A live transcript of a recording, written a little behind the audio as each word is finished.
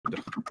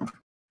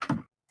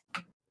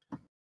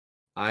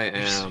I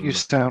am You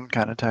sound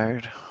kind of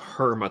tired.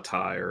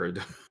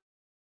 hermitired.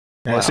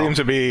 And Wow. it seems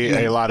to be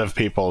a lot of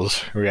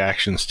people's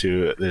reactions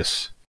to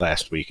this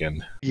last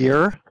weekend.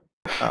 Year?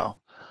 Oh.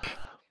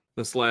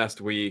 This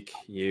last week,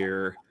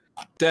 year,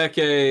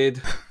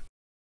 decade,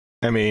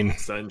 I mean,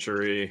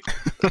 century.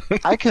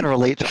 I can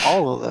relate to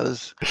all of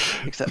those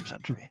except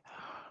Century.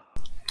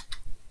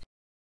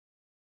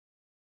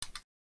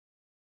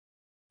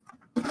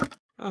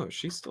 Oh,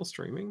 she's still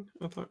streaming?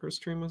 I thought her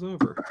stream was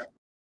over.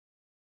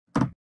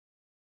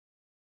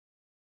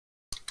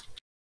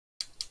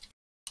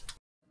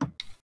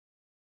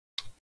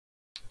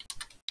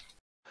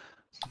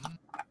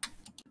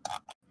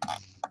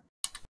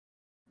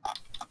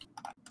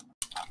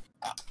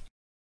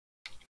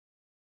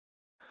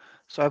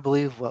 So I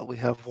believe we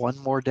have one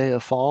more day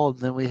of fall and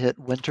then we hit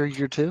winter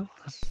year 2.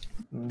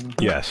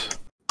 yes.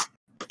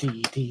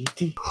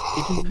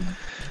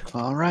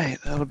 All right,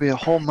 that'll be a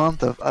whole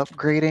month of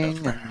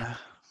upgrading and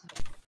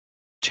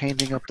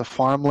changing up the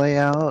farm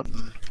layout.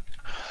 And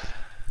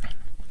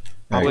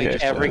Okay,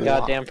 Like every so-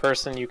 goddamn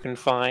person you can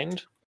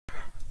find.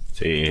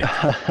 See,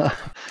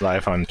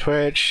 live on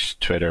Twitch.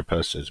 Twitter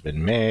post has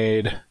been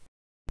made.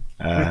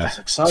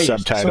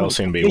 Subtitles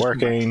seem to be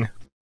working.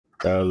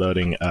 So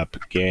loading up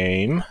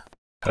game.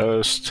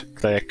 Host.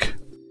 Click.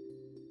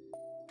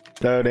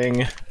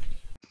 Loading.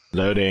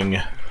 Loading.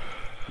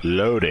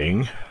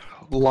 Loading.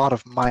 A lot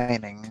of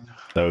mining.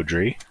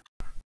 Loadry.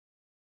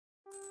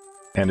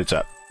 And it's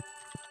up.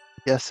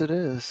 Yes, it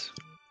is.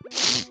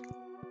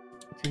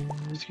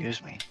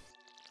 Excuse me.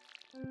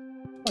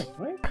 Wait,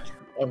 what?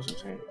 I was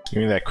saying.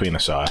 Give me that queen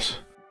of sauce.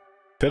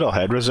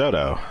 Fiddlehead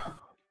risotto.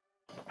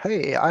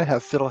 Hey, I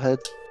have Fiddlehead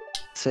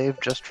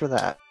saved just for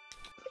that.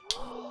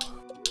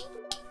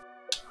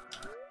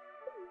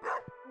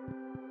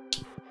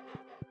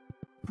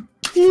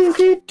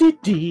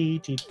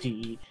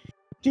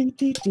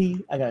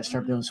 I gotta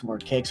start building some more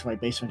cakes for my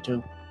basement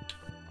too.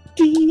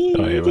 Oh,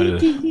 yeah, what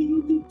is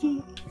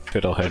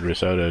Fiddlehead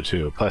risotto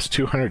too? Plus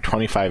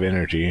 225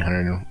 energy,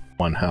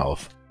 101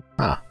 health.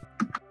 Huh.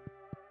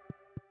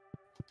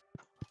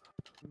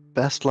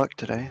 Best luck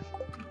today.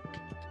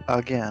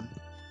 Again.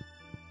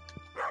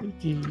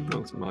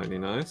 That's mighty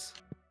nice.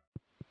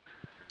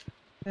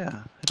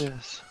 Yeah, it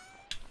is.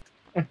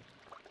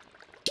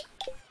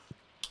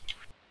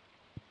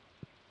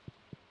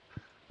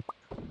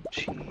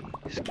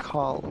 Cheese,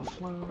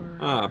 cauliflower.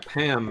 Ah,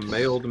 Pam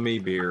mailed me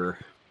beer.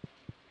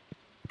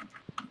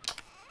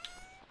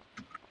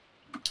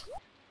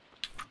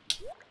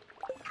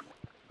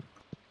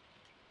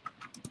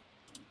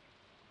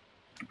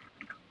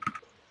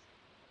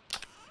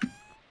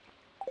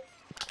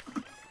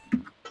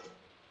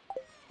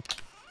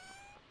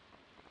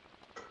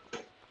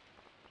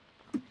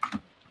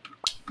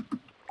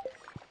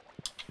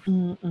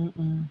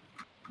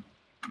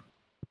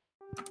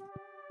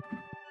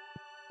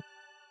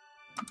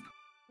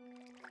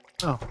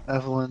 Oh,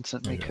 Evelyn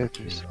sent me I got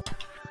cookies.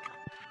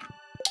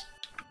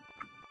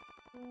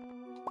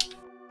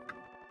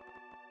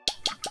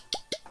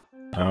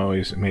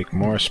 Always make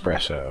more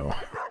espresso.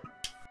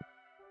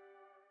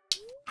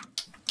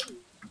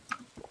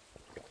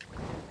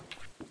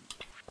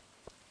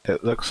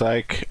 It looks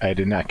like I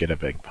did not get a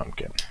big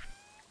pumpkin.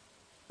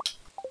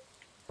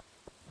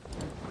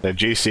 The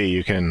GC,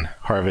 you can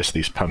harvest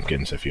these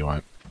pumpkins if you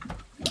want.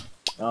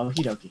 Oh,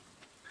 dokie.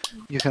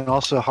 You can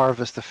also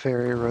harvest the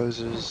fairy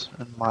roses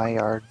in my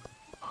yard,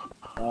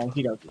 Oh,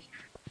 dokie.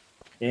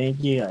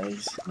 Thank you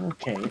guys.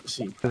 Okay, let's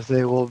see. because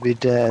they will be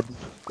dead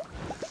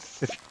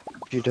if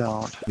you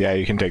don't. Yeah,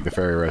 you can take the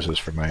fairy roses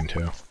for mine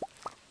too.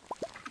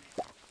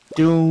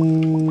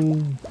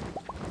 Doom.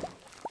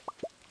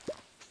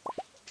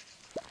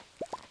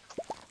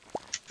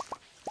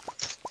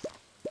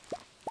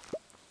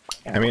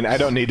 I mean, I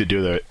don't need to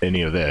do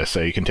any of this,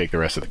 so you can take the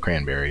rest of the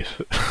cranberries.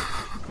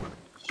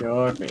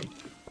 Sure thing.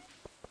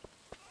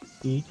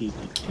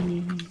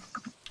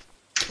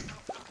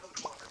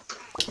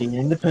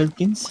 And the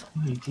pumpkins.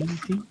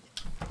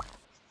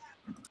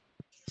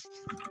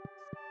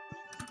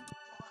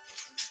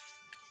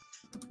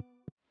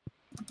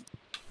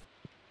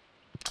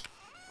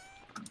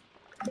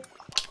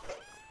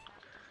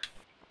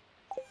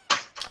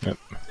 Yep.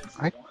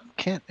 I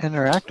can't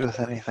interact with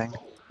anything.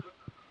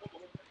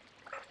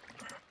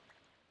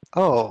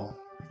 Oh,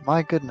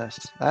 my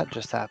goodness, that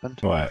just happened.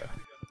 What?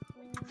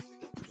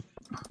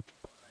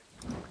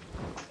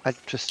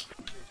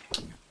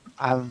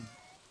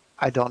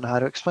 I don't know how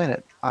to explain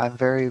it. I'm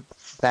very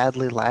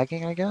badly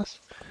lagging, I guess.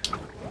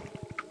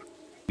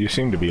 You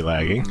seem to be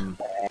lagging.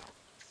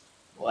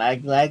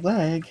 Lag, lag,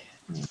 lag.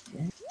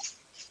 Okay.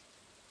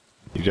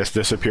 You just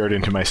disappeared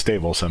into my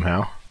stable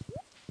somehow.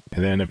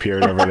 And then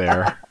appeared over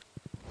there.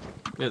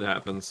 It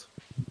happens.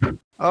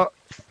 Oh,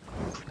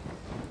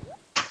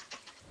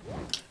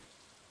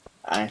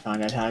 I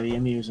found that highly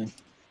amusing.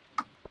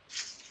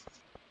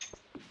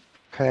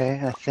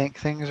 okay, I think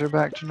things are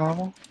back to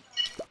normal.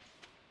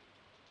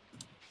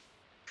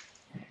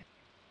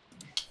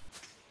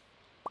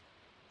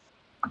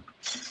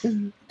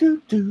 Do,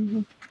 do,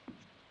 do.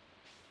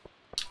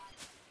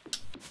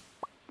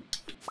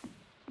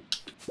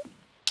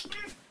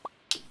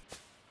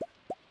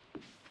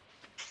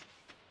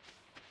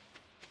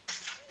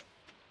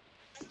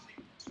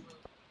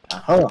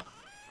 Oh.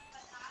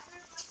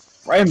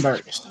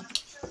 Rainberries.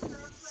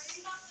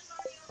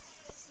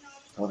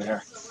 Over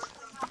here.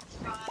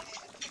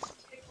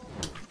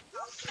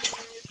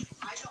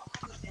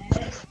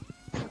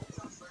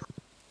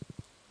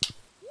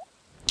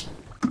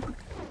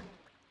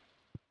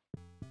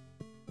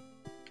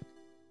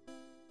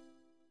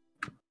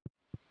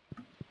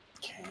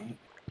 Okay.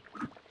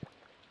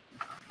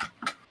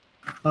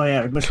 Oh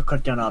yeah, we must have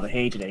cut down all the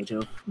hay today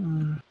too.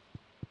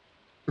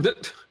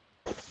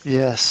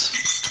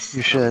 Yes,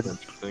 you should.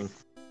 Interesting.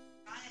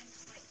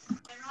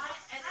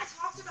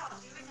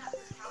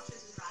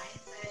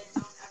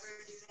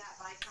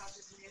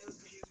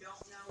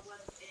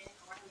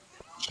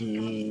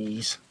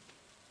 Jeez.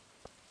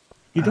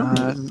 You don't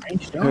need a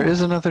strange stone. There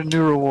is another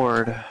new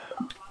reward.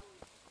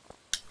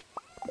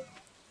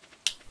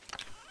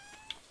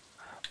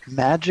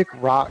 Magic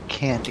rock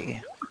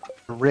candy.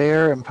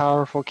 Rare and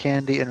powerful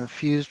candy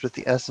infused with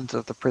the essence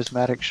of the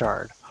prismatic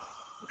shard.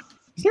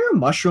 Is there a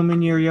mushroom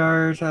in your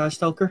yard,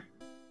 Stoker?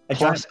 A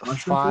Plus giant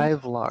mushroom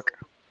 5 luck.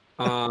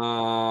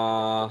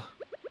 I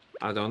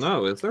don't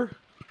know. Is there?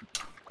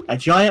 tree? A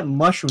giant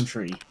mushroom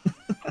tree.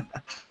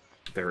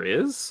 There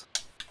is?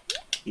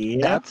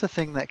 Yeah. That's a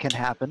thing that can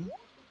happen.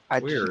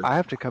 Weird. I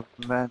have to come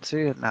back and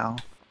see it now.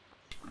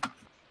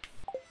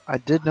 I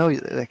did know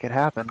that it could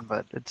happen,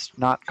 but it's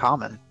not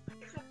common.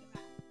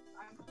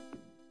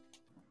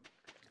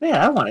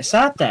 Yeah, I want to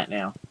sap that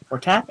now. Or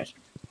tap it.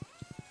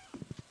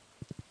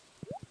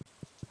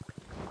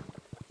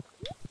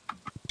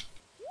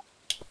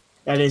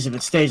 That is, if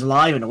it stays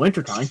alive in the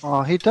wintertime.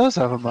 Oh, he does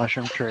have a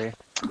mushroom tree.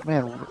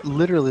 Man,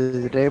 literally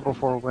the day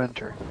before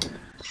winter.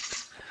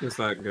 Is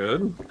that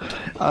good?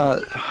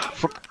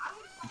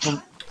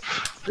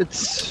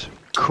 It's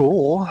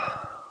cool.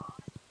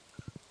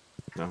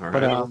 All right,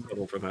 But, I'll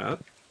settle for that.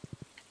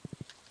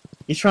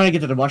 He's trying to get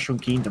to the mushroom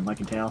kingdom, I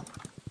can tell.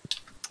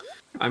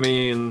 I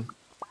mean,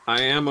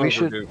 I am We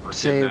should overdue for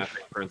save-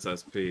 kidnapping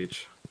Princess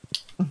Peach.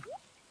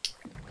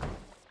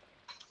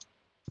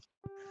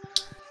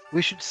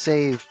 We should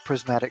save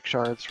prismatic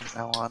shards from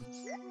now on.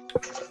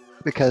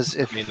 Because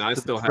if I mean, I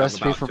the still have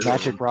recipe about for 2 of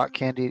magic them. rock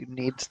candy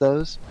needs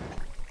those,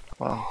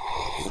 well,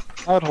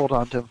 I would hold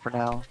on to them for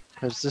now.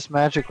 Because this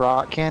magic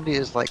rock candy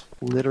is like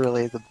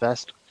literally the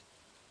best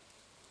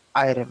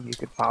item you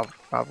could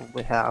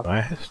probably have. Do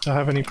I still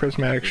have any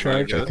prismatic Is that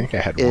shards? I good? think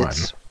I had one.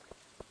 It's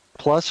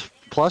plus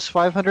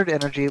 500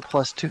 energy,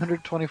 plus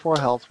 224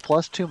 health,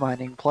 plus 2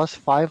 mining, plus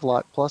 5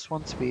 luck, plus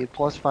 1 speed,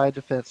 plus 5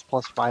 defense,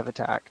 plus 5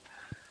 attack.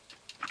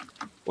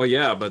 Well,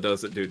 yeah, but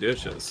does it do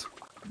dishes?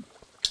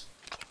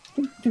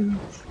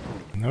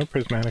 No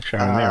prismatic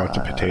shard in there. What's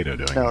a potato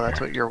doing? No, in that's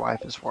here? what your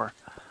wife is for.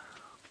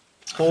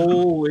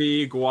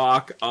 Holy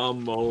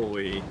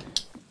guacamole.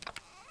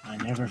 I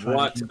never find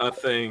What it. a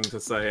thing to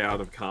say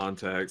out of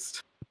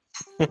context.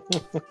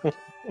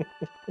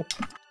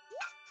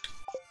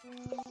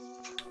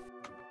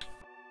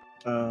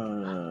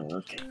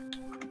 Okay.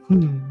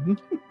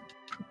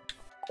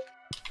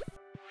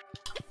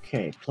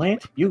 Okay,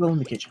 plant, you go in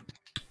the kitchen.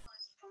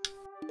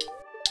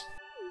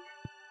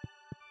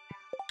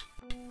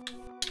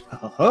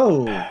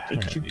 Oh, I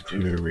need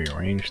to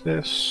rearrange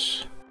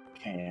this.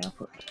 Okay, I'll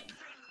put.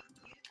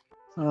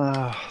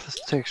 This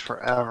takes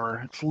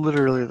forever. It's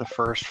literally the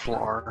first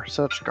floor.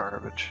 Such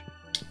garbage.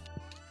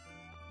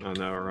 I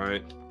know,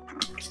 right?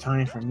 It's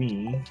time for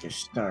me to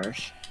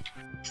start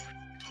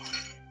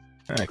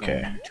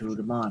Okay. going to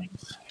the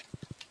mines.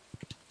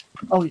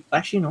 Oh,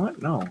 actually, you know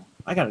what? No,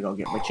 I gotta go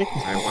get my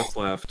chickens. Alright, what's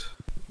left?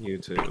 You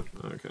two.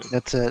 Okay.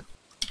 That's it.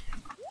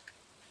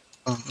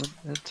 Oh,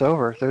 it's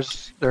over.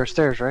 There are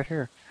stairs right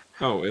here.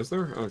 Oh, is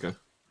there? Okay.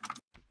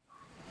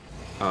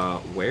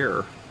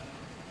 Where?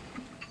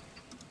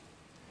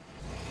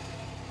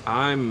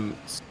 I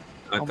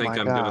Oh think my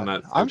I'm God. doing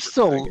that. I'm super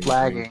still lagging thing.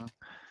 lagging.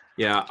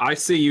 Yeah, I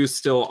see you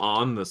still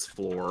on this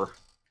floor.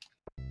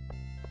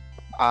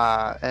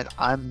 And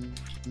I'm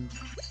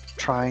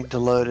trying to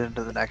load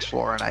into the next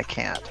floor and I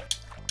can't.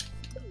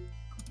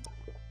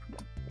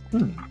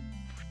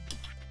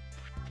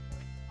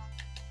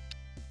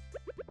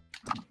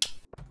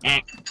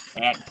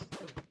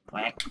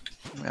 Quack.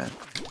 I'm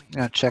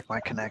gonna check my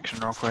connection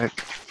real quick.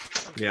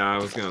 Yeah, I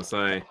was gonna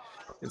say.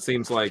 It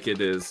seems like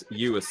it is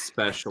you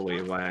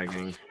especially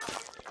lagging.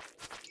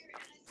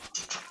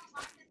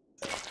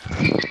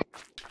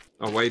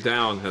 A way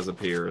down has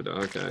appeared.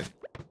 Okay.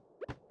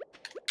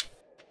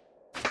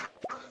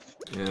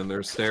 And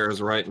there's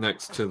stairs right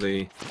next to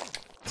the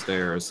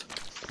stairs.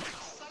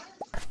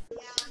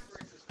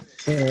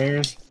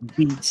 There's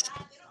beats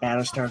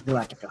Battlestar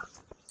Galactica.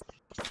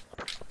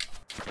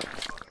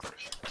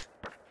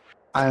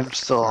 I'm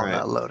still on Alright.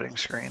 that loading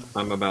screen.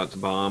 I'm about to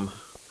bomb.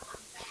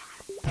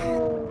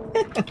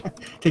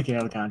 Take it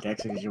out of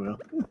context as you will.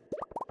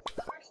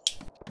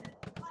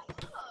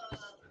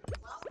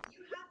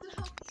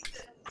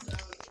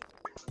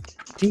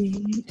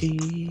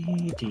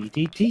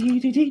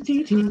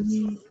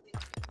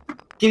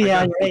 Give me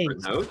I all got your a secret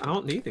eggs. note. I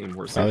don't need any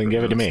more Well, then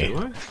give it to secret me.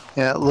 notes,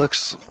 Yeah, it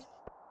looks.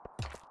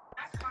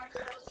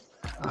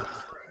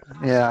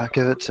 Yeah,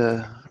 give it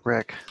to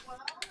Rick.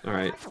 All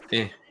right.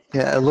 Eh.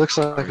 Yeah, it looks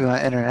like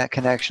my internet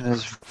connection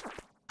is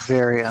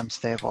very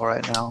unstable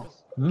right now.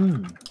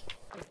 Hmm.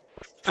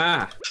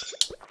 Ah.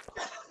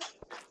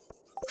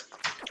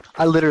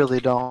 I literally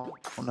don't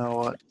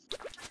know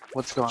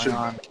what's going Should-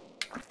 on.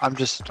 I'm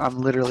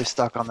literally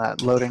stuck on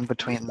that loading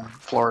between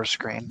floors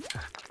screen.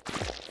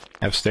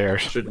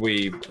 Upstairs. Should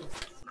we?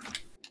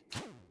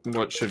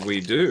 What should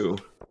we do?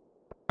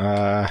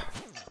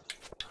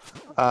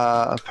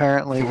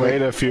 Apparently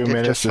Wait a few it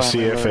minutes just to see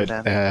finally if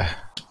loaded it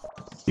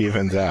in.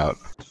 evens out.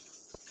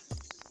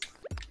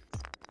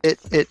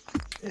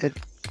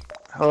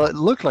 Well, it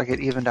looked like it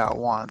evened out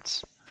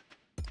once.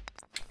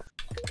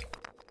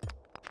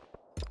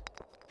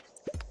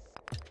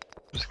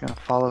 Just gonna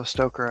follow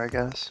Stoker, I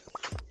guess.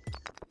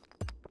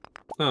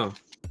 Oh.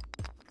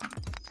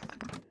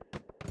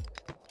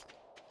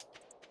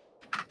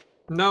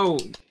 No.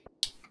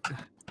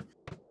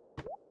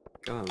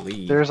 Gotta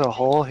leave. There's a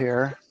hole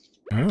here.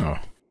 Oh.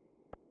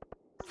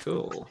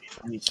 Cool.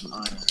 I need some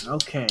iron.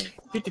 Okay.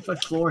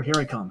 55th floor, here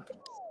I come.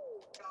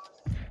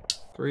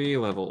 3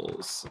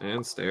 levels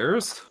and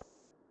stairs.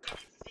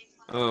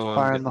 Oh, I'm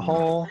Fire in the getting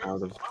hole.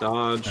 out of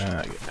dodge.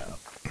 Get out.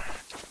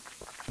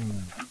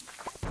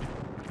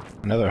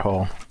 Another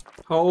hole.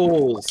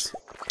 Holes.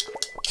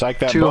 It's like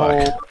that 2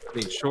 book. hole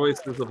The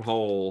choices of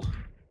hole.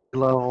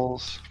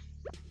 levels.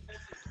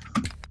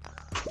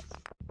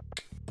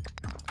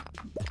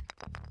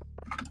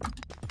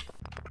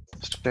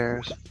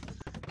 Stairs.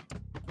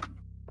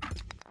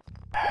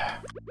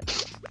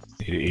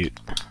 Need to eat.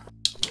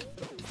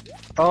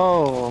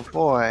 Oh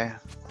boy,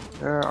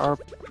 there are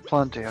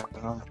plenty of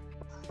them.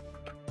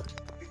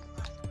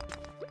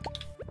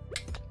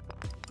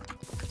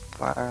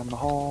 Fire in the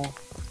hole.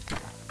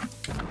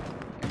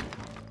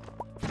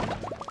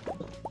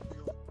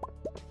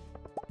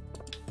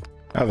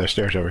 Oh, there's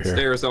stairs over here.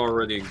 Stairs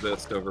already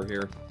exist over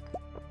here.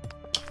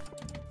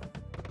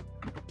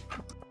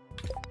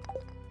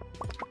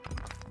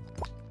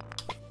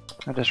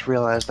 I just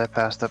realized I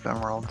passed up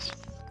emeralds.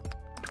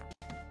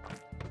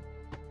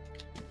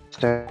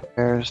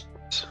 Stairs.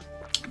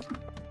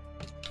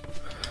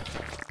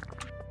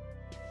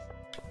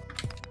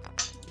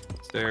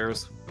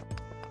 Stairs.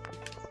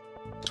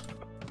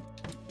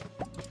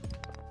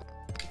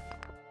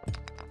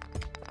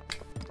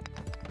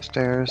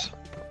 Stairs.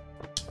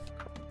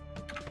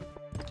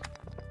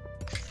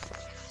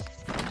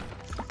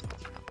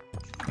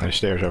 There's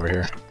stairs over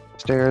here.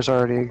 Stairs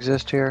already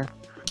exist here.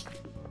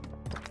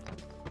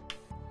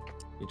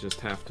 You just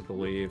have to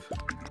believe.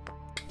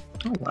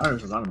 Oh wow,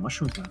 there's a lot of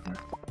mushrooms out there.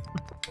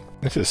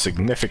 This is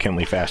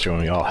significantly faster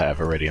when we all have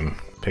iridium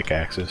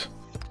pickaxes.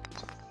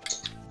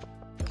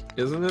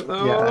 Isn't it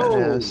though? Yeah,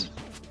 it is.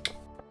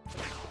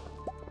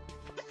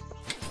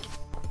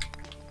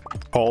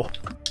 Hole.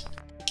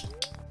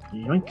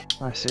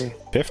 Yoink. I see.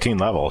 15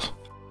 levels.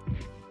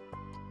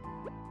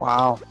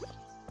 Wow.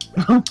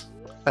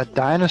 A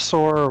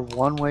dinosaur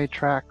one-way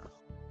track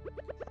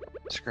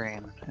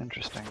screen.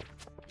 Interesting.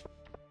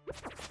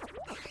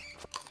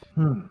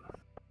 Hmm.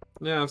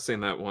 Yeah, I've seen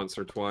that once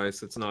or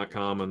twice. It's not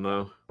common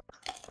though.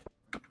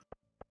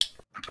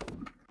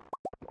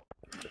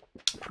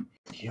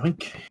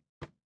 Yoink.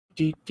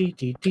 Dee dee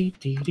dee dee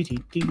dee dee dee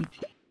dee.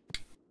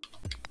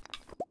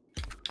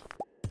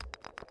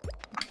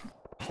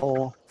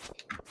 Hole.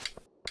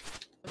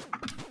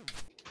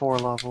 4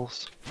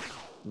 levels.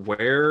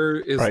 Where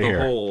is Right the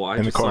here, hole? I in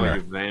the just saw corner.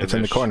 you vanish. It's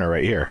in the corner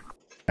right here.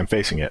 I'm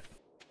facing it.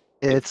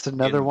 It's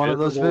another one of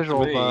those Invisible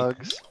to visual me.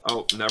 bugs.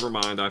 Oh, never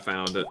mind. I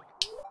found it.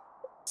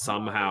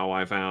 Somehow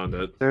I found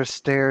it. There's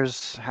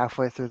stairs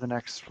halfway through the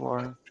next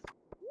floor.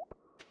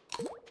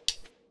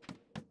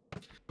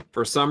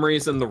 For some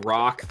reason, the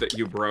rock that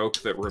you broke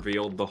that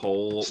revealed the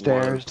hole was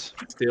Stairs.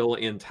 still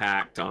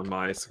intact on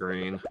my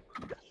screen.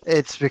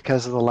 It's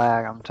because of the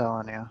lag, I'm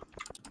telling you.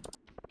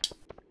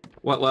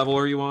 What level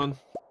are you on?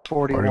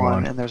 41,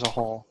 41. and there's a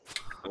hole.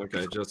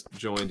 Okay, just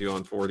joined you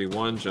on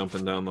 41,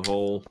 jumping down the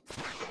hole.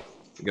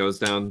 It goes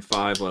down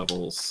 5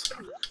 levels.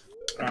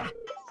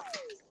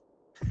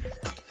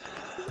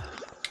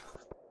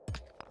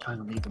 Time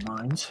to leave the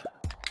mines.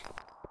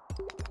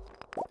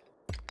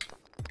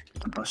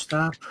 Bus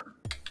stop.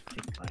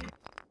 Take my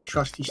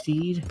trusty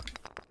steed.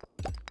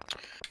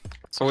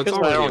 So it's Here's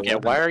what I already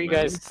don't get. Why are you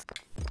 11, guys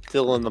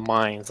still in the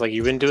mines? Like,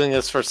 you've been doing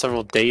this for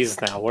several days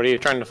now. What are you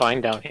trying to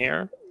find down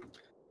here?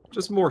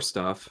 just more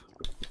stuff.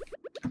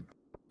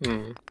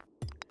 Hmm.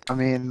 I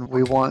mean,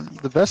 we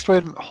want the best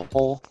way to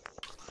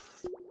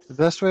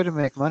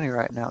make money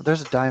right now.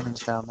 There's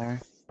diamonds down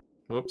there.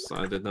 Whoops,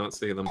 I did not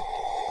see them.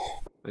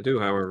 I do,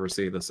 however,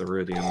 see this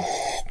iridium.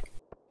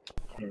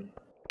 Okay.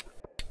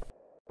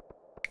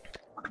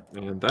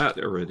 And that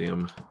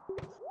iridium.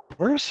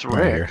 Where's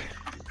Right here. Rick?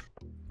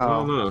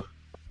 Oh no.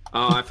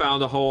 I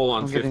found a hole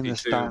on I'm getting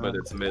this 52, but diamond.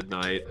 it's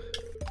midnight.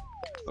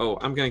 Oh,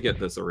 I'm gonna get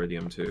this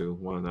iridium too.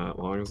 Why not?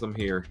 As long as I'm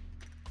here.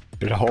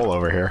 There's a hole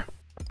over here.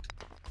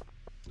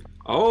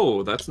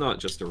 Oh, that's not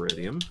just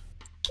iridium.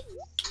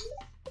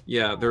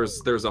 Yeah,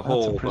 there's a That's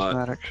hole, a but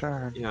prismatic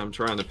shard. yeah, I'm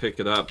trying to pick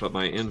it up, but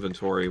my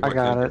inventory. I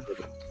got it.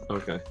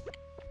 Okay.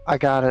 I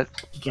got it.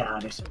 You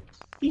got it.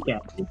 You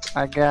got it.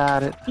 I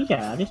got it. You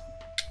got it.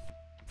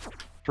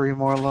 3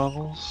 more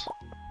levels.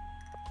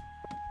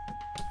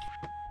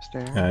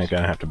 Stairs. I'm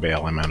gonna have to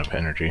bail. I'm out of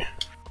energy.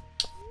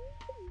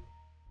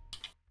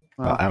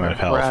 Well, I'm out of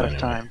health We're out of anyway.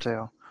 time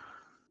too.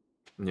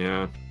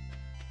 Yeah.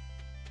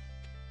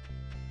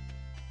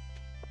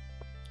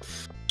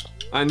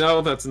 I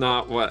know that's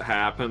not what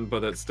happened,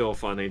 but it's still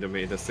funny to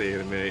me to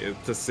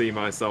see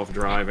myself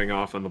driving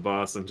off on the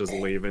bus and just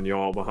leaving you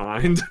all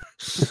behind.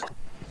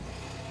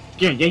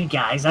 Good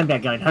guys, I'm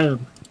not going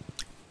home.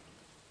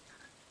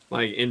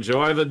 Like,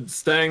 enjoy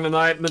staying the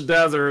night in the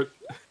desert.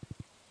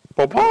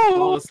 Papa!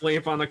 Fall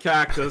asleep on the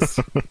cactus.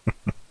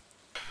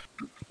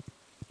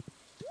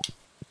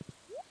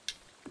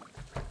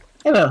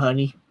 Hello,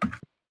 honey.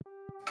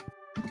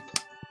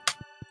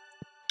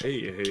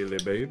 Hey, Haley,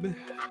 baby.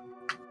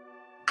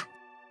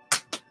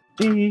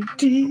 Dee,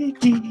 dee,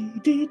 dee,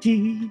 dee,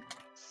 dee.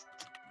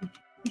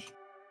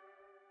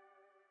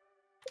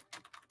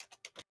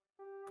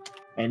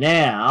 And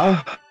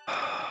now, the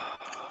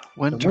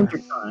Winter. winter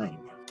time.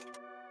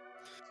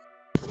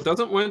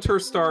 Doesn't winter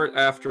start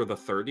after the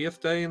 30th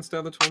day instead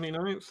of the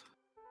 29th?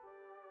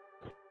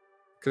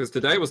 Because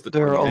today was the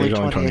There are 28th. only There's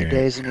only 28 28,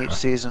 days in each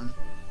season.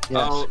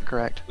 Yes, Oh.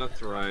 correct.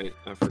 That's right.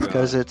 I forgot.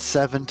 Because it's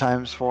 7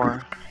 times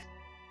 4.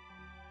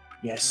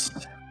 Yes.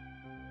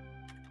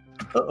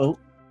 Uh-oh.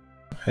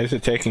 Why is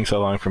it taking so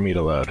long for me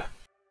to load?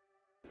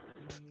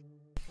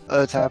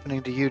 Oh, it's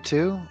happening to you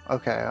too?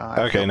 Okay.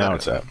 I Okay, feel now better.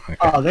 it's up. Okay.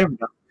 Oh, there we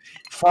go.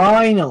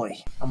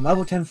 Finally! I'm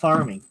level 10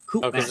 farming.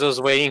 Cool. Oh, because I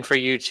was waiting for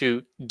you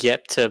to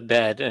get to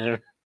bed, and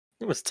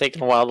it was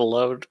taking a while to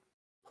load.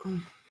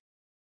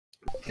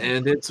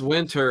 And it's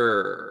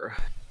winter.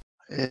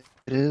 It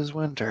is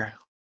winter.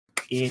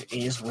 It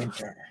is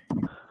winter.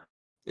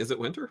 Is it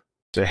winter?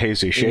 It's a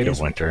hazy shade of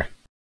is. winter.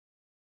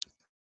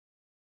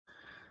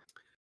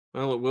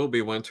 Well, it will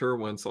be winter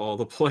once all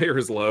the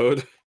players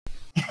load.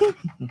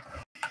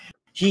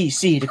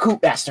 GC, the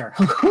Coop Master.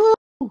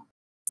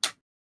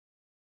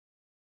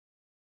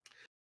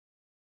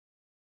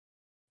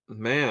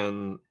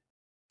 Man,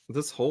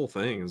 this whole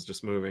thing is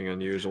just moving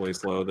unusually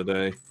slow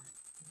today.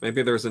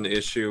 Maybe there's an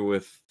issue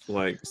with,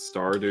 like,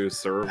 Stardew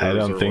servers I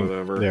don't or think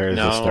whatever. there is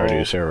No. a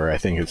Stardew server. I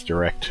think it's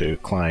direct to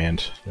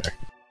client. There.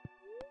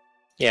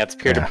 Yeah, it's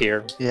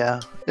peer-to-peer. Yeah.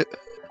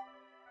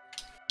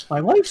 My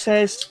wife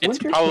says It's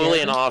winter's probably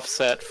here. an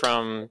offset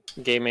from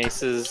Game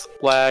Ace's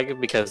lag,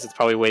 because it's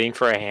probably waiting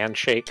for a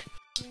handshake.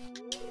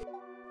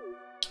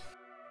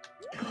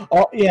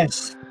 Oh,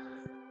 yes.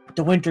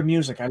 The winter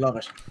music. I love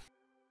it.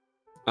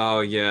 Oh,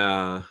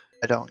 yeah.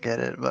 I don't get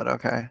it, but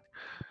okay.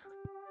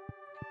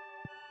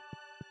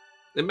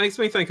 It makes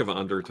me think of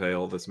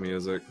Undertale, this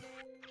music.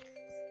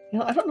 You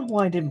know, I don't know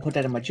why I didn't put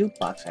that in my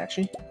jukebox,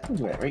 actually. I'll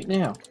do that right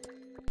now.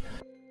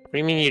 What do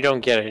you mean you don't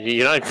get it? Do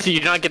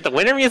you not get the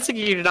winter music?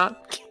 You do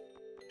not.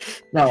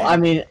 No, I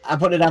mean, I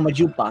put it on my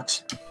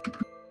jukebox.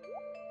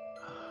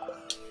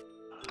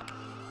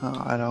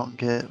 Oh, I don't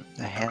get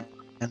the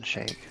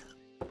handshake.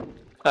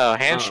 Oh,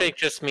 handshake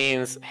just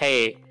means,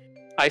 hey,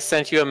 I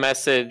sent you a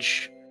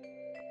message.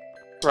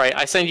 Right,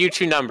 I send you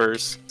 2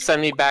 numbers. Send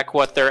me back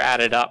what they're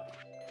added up.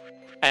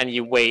 And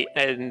you wait,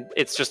 and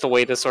it's just a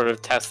way to sort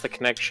of test the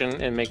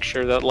connection and make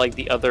sure that, like,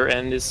 the other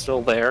end is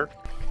still there.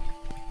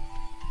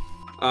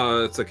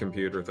 It's a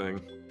computer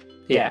thing.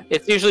 Yeah,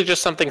 it's usually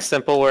just something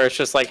simple where it's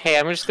just like, hey,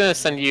 I'm just gonna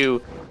send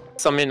you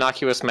some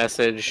innocuous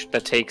message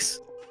that takes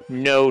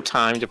no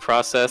time to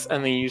process,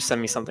 and then you send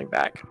me something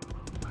back.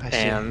 I see.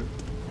 And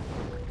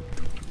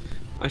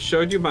I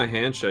showed you my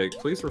handshake.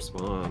 Please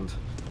respond.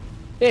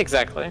 yeah,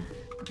 exactly.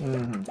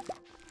 Mm-hmm.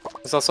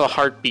 There's also a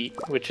heartbeat,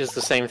 which is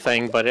the same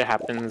thing, but it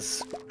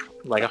happens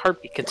like a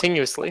heartbeat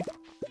continuously.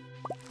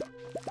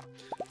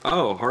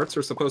 Oh, hearts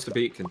are supposed to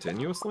beat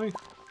continuously?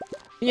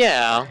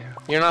 Yeah,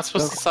 you're not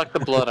supposed to suck the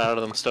blood out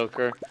of them,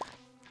 Stoker.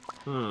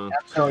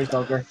 Sorry,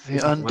 Stoker. The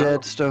undead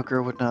Well.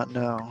 Stoker would not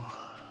know.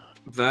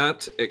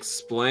 That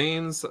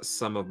explains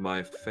some of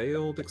my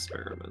failed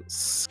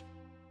experiments.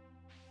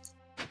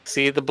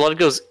 See, the blood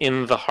goes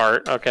in the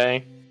heart,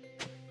 okay?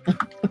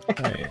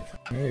 Right.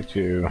 Me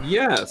too.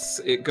 Yes,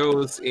 it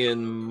goes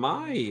in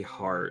my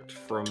heart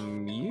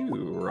from you,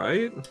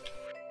 right?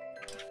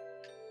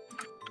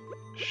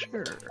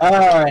 Sure.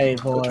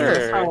 Alright, boys. Sure.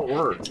 That's how it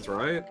works,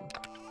 right?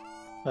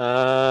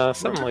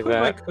 Something like Where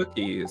did I that. put my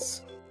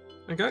cookies.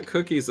 I got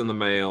cookies in the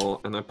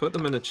mail, and I put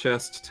them in a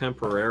chest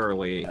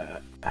temporarily,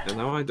 and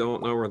now I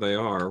don't know where they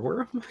are. Where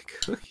are my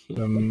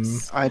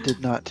cookies? I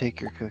did not take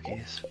your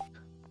cookies.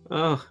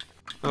 Oh,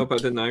 I hope I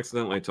didn't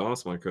accidentally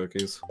toss my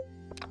cookies.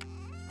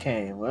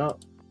 Okay, well,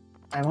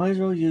 I might as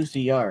well use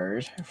the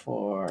yard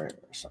for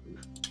something.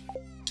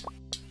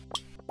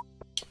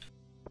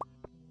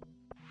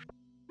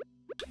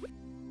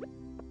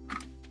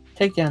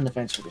 Take down the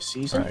fence for the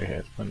season. I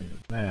hit plenty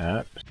of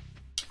that.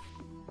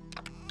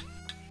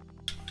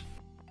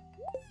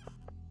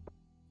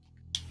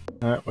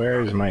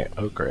 Where is my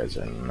oak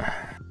resin?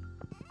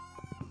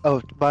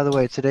 Oh, by the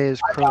way, today is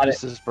I got it.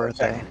 Crotus's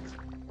birthday.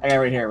 I got it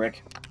right here,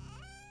 Rick.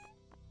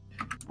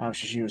 I was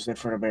just using it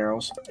for the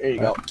barrels. There you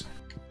go.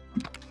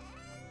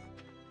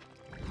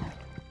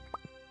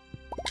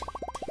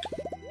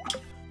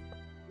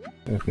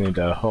 Just need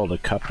to hold a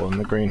couple in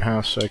the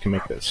greenhouse so I can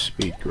make that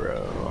speed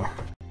grow.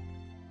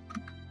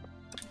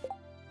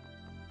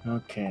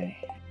 Okay.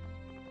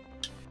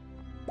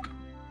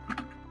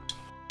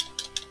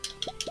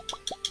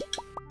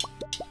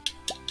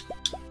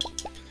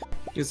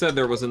 You said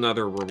there was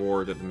another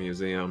reward at the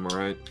museum,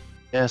 right?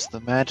 Yes, the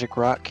magic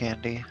rock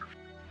candy.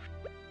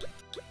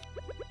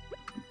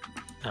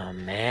 A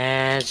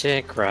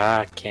magic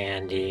rock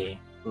candy.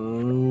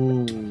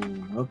 Ooh,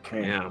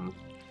 okay. Damn.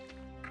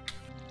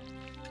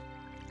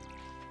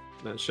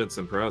 That shit's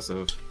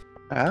impressive.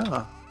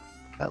 Oh,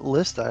 that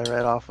list I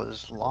read off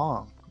was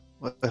long,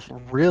 with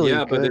really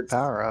Yeah, but good it's-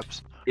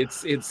 power-ups.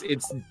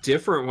 It's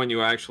different when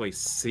you actually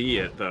see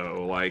it,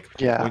 though. Like,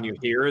 Yeah. when you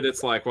hear it,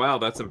 it's like, wow,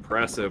 that's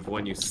impressive.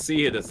 When you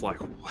see it, it's like,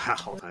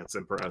 wow, that's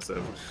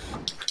impressive.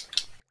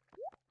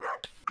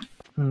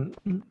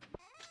 Mm-mm.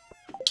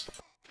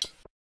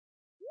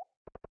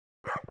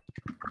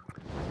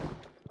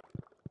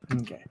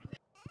 Okay.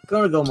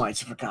 Gonna go mine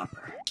for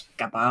copper.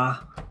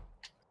 Kappa.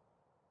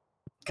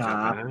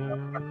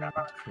 Kappa.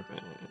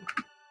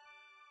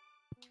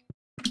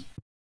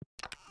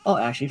 Oh,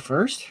 actually,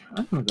 first,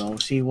 I'm gonna go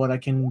see what I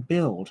can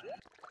build.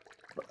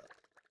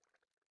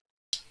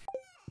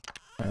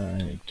 I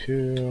need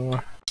to...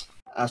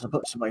 I also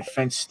put some of my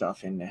fence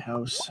stuff in the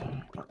house.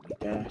 Don't need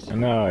that. I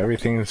know,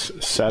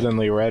 everything's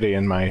suddenly ready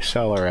in my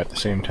cellar at the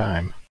same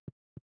time.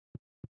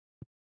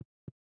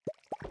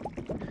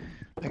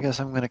 I guess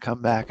I'm gonna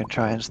come back and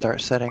try and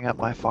start setting up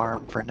my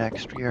farm for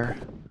next year.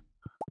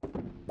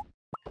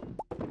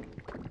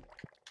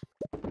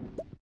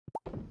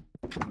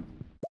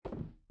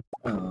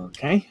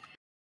 Okay.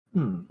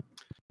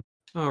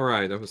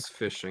 Alright, I was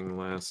fishing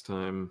last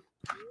time.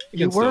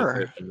 You can still were.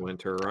 fish in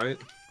winter, right?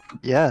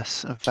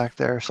 Yes, in fact,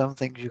 there are some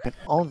things you can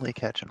only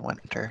catch in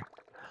winter,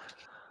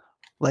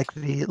 like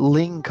the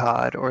ling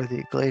cod or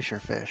the glacier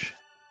fish.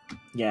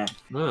 Yeah.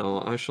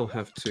 Well, I shall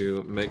have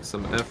to make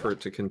some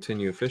effort to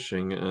continue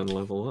fishing and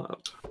level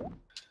up.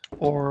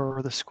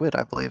 Or the squid,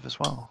 I believe, as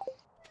well.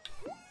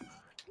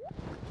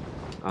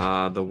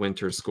 The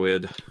winter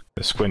squid.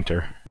 The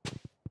squinter.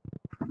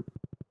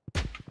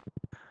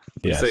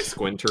 You say Yes.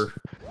 squinter.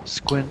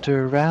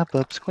 Squinter wrap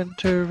up,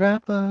 squinter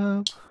wrap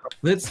up.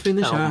 Let's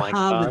finish Oh our my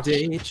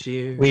holiday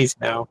cheer. Please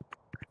no.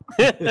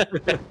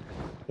 The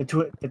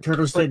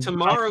turtles But did.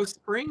 tomorrow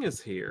spring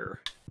is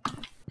here.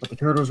 But the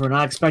turtles were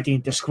not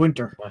expecting the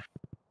squinter.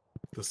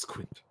 The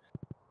squint.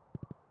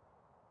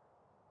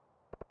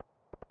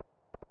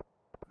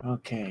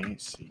 Okay,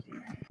 let's see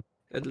here.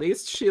 At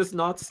least she is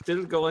not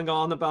still going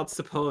on about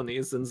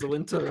Saponis in the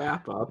winter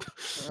wrap-up.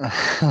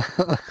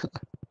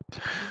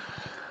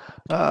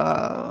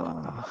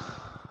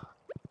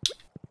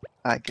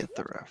 I get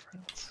the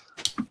reference.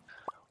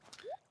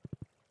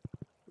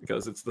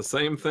 Because it's the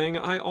same thing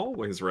I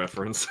always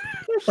reference.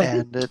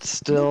 And it's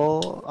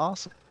still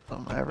awesome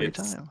every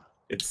It's- time.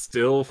 It's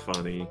still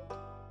funny.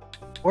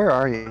 Where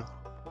are you?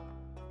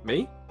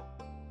 Me?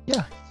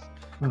 Yeah.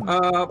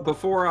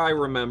 Before I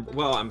remember...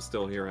 Well, I'm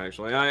still here,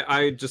 actually.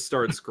 I just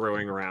started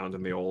screwing around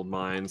in the old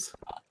mines.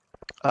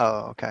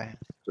 Oh, okay.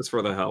 Just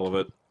for the hell of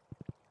it.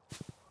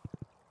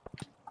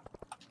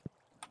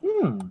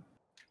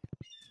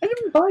 I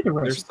didn't buy the They're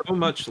rest. so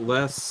much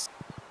less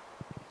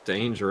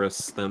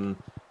dangerous than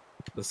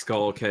the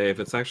Skull Cave.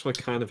 It's actually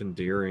kind of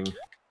endearing.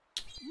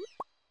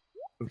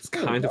 It's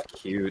kind of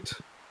cute.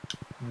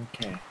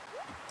 Okay.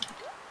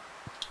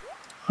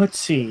 Let's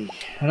see.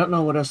 I don't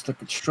know what else to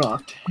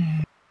construct.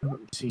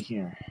 Let's see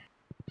here.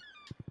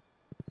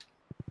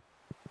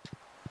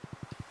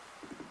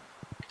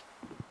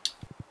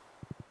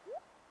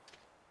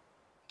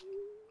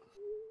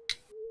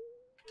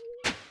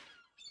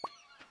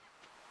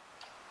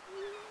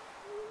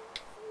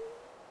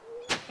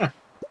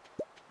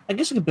 I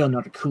guess I could build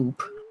another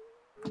coop.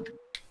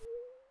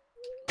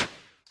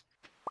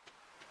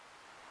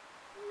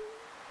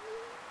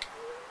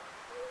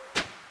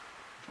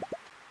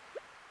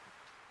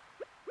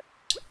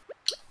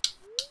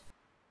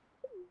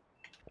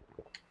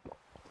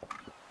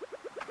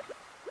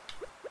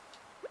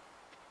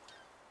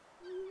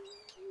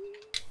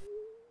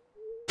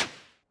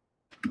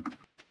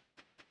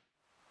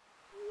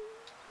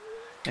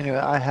 Anyway,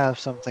 I have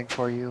something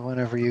for you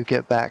whenever you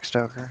get back,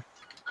 Stoker.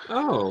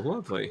 Oh,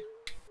 lovely.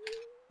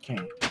 Okay.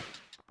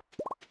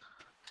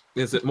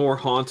 Is it more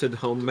haunted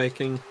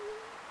homemaking?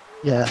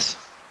 Yes.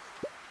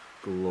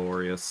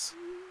 Glorious.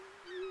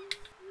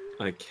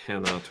 I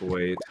cannot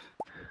wait.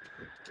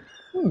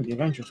 The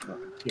adventure spot.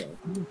 Yeah.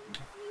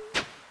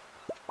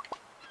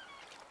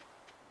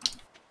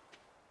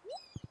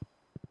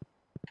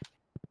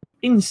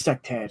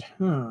 Insect head.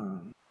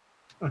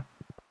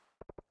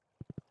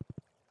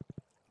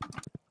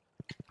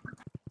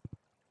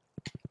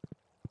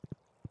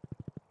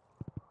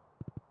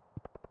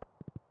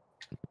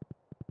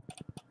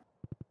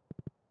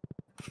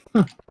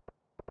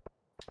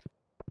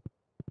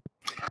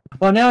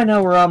 Well, now I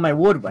know where all my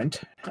wood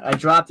went. I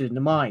dropped it in the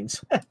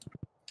mines.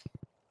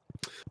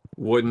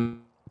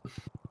 Wouldn't...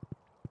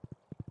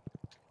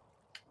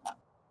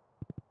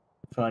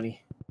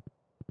 Funny.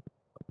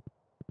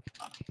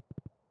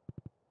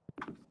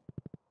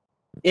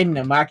 In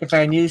the market for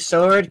a new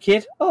sword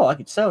kit? Oh, I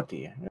could sell it to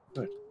you.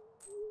 Good.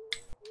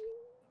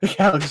 The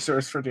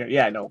Galaxy for you.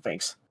 Yeah, no,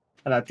 thanks.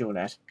 I'm not doing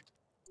that.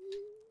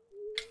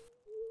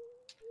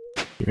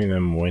 Give me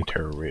them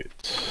winter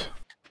roots.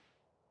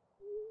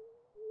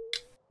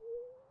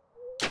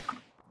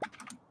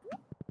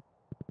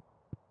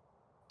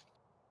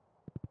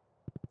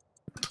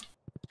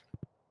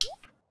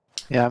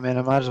 Yeah, I mean,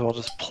 I might as well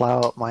just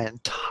plow up my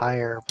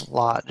entire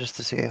lot just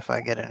to see if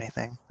I get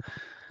anything.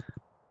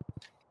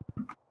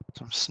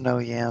 Some snow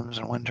yams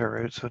and winter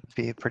roots would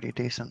be pretty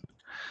decent.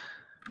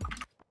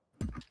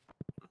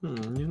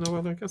 You know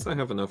what? I guess I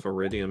have enough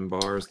iridium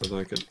bars that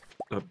I could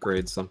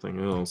upgrade something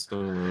else,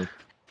 don't I?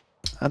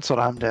 That's what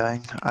I'm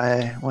doing.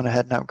 I went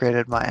ahead and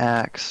upgraded my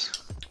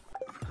axe.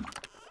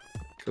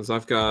 Because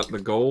I've got the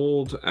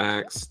gold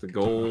axe, the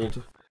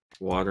gold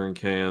watering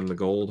can, the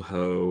gold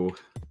hoe,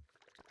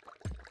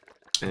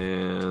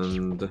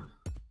 and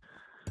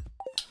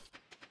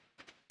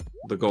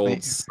the gold Wait,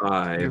 You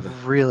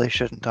scythe. really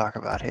shouldn't talk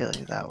about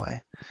Haley that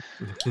way.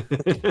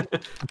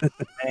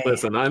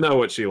 Listen, I know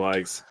what she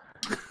likes.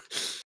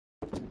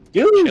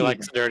 Dude! She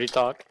likes dirty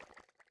talk.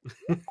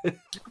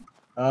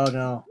 Oh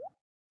no.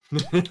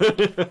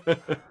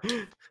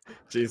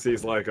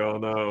 GC's like, oh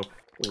no,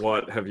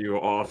 what have you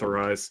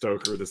authorized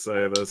Stoker to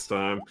say this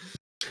time?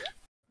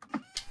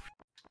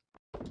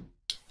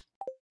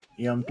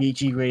 Young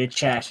PG rated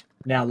chat,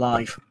 now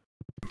live.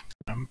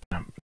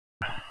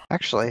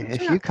 Actually,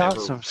 if you caught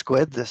some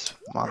squid this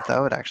month, that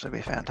would actually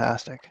be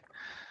fantastic.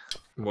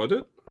 Would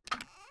it?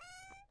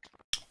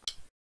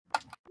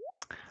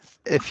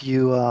 If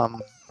you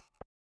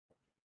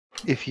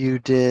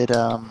did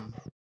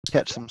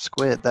catch some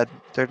squid, that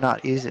they're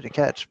not easy to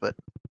catch, but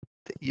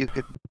you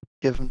could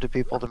give them to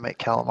people to make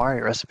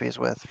calamari recipes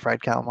with, fried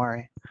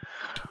calamari.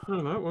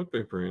 Oh, that would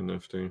be pretty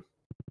nifty.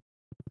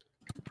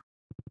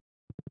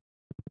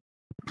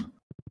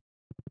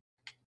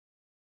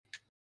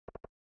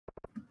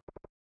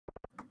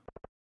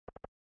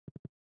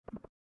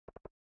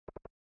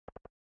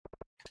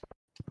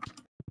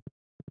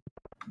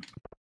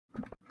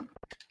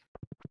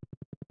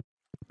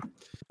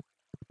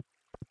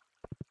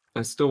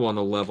 I still want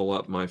to level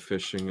up my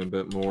fishing a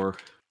bit more.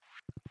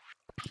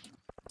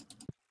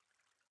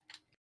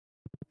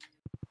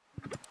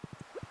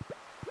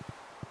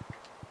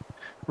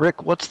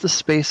 Rick, what's the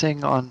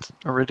spacing on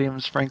iridium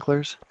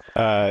sprinklers?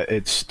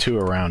 It's 2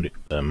 around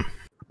them.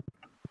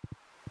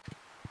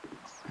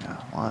 Yeah,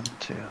 1,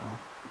 2,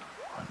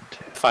 1,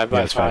 2. 5 by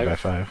Yeah, it's 5 by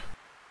 5. 5.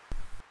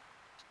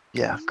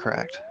 Yeah,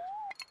 correct.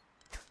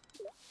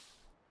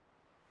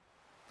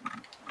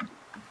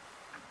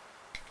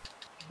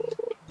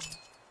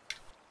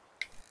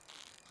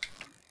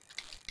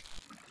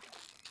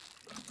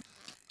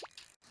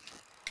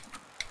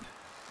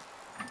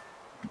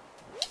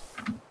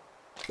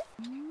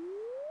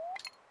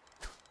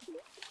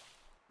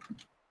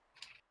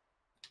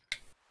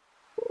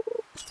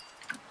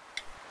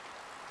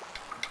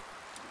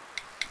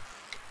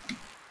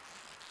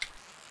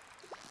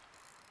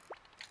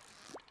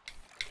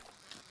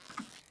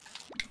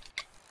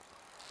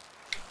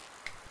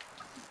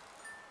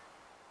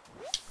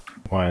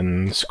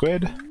 One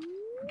squid.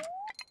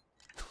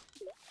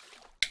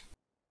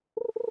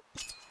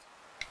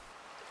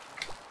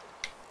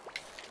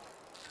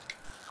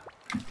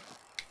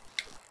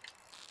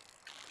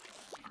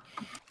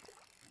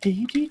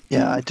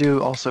 Yeah, I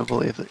do also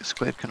believe that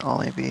squid can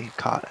only be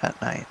caught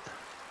at night.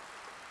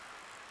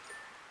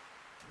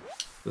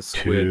 The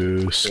squid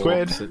 2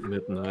 squid. walks at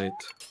midnight.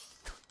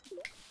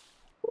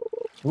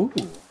 Ooh.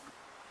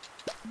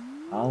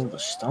 Oh, the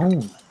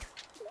stone.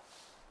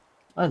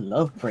 I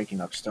love breaking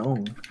up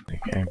stone. I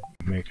can't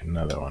make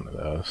another one of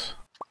those.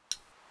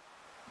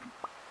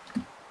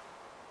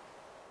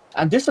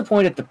 I'm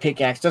disappointed the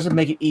pickaxe doesn't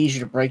make it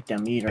easier to break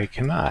them either. I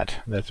cannot.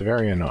 That's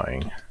very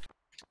annoying.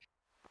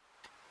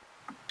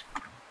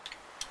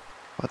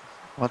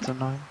 What's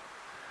annoying?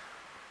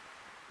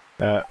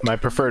 My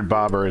preferred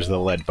bobber is the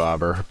lead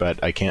bobber,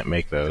 but I can't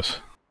make those.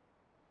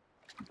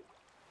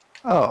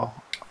 Oh,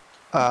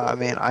 I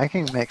mean, I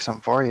can make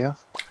some for you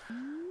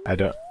I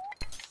don't...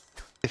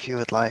 if you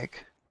would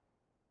like.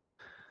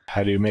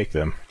 How do you make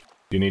them?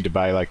 Do you need to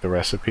buy, like, the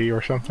recipe or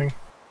something?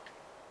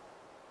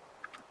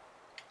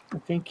 I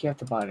think you have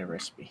to buy the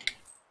recipe.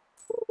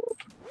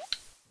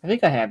 I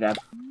think I have that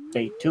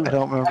bait too. I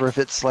don't remember if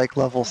it's like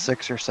level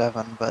 6 or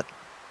 7, but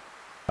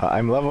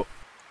I'm level...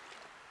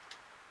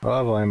 What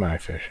level am I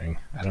fishing?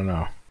 I don't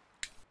know.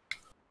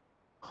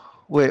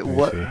 wait, Let me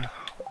what? see.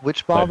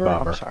 Which bobber?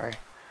 bobber. I'm sorry.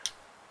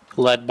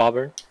 Lead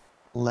bobber.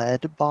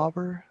 Lead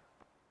bobber?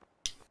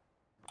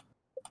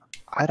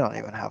 I don't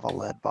even have a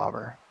lead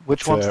bobber.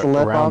 Which It's one's a the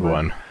lead round bobber?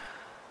 one.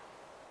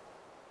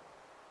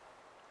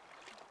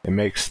 It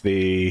makes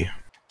the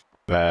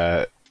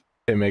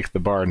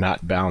bar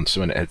not bounce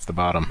when it hits the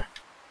bottom.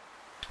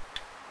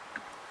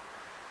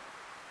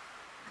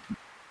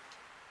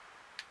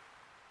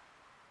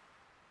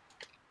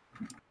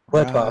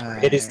 Lead bobber.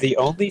 It is the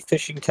only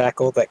fishing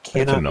tackle that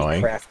cannot be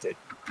annoying. crafted.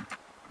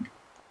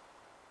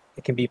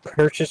 It can be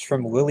purchased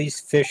from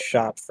Lily's Fish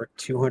Shop for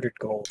 200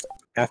 gold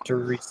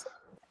after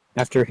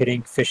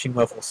hitting fishing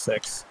level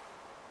 6.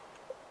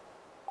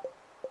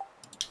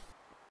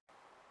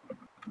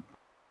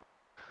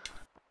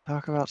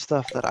 Talk about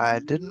stuff that I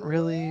didn't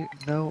really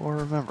know or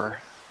remember.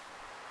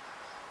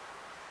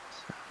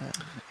 7,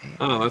 8,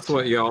 Oh, that's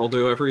what y'all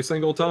do every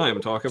single time.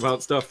 Talk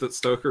about stuff that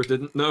Stoker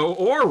didn't know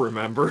or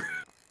remember.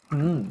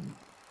 Hmm.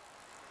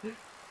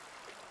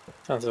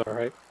 Sounds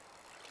alright.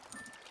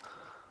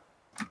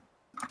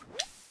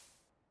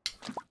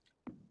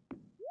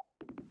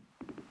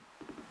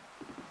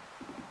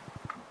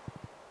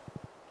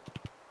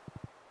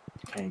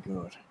 Okay,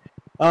 good.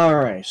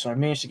 Alright, so I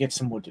managed to get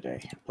some wood today.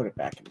 Put it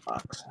back in the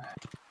box.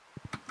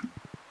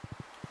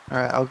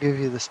 Alright, I'll give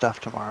you the stuff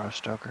tomorrow,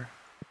 Stoker.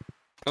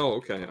 Oh,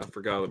 okay. I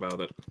forgot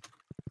about it.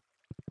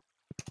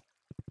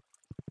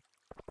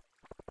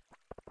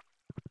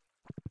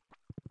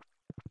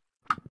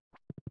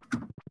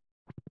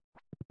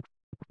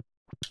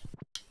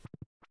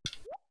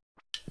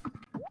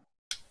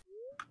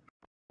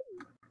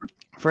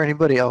 For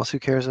anybody else who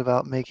cares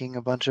about making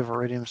a bunch of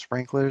iridium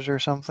sprinklers or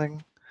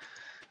something,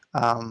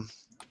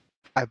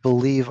 I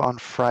believe on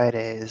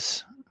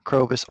Fridays,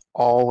 Krobus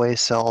always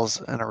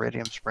sells an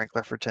iridium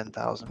sprinkler for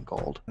 10,000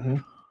 gold.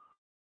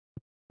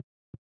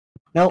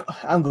 No,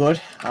 I'm good.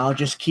 I'll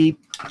just keep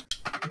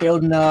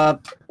building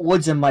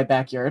woods in my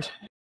backyard.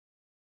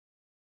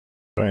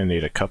 I'm gonna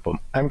need a couple.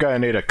 I'm gonna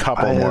need a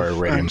couple I more have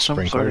iridium earned some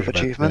sprinklers, sort of but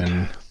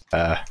achievement.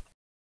 then,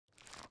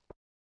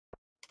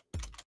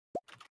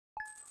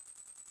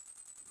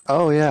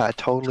 Oh yeah, I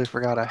totally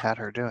forgot I had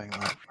her doing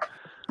that.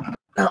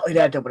 Not only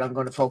that, though, but I'm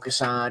going to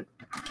focus on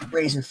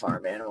raising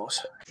farm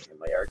animals in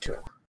my yard, too.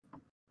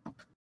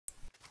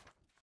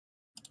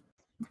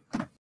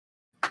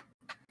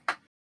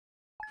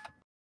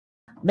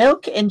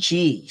 Milk and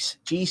cheese.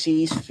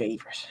 GC's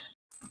favorite.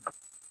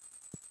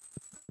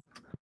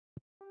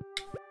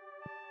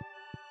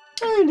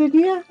 Hey,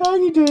 Lydia. How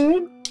you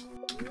doing?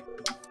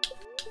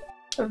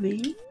 Hello.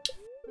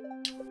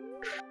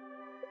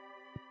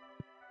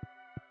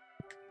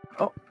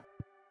 Oh,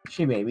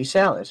 she made me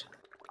salad.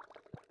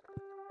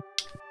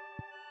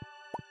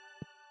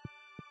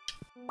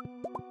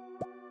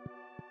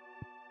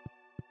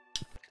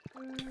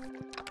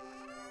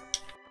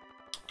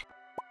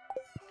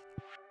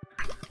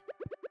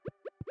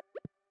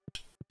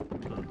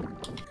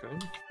 Okay.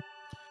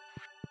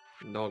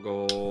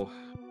 Doggo.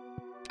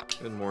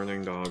 Good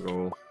morning,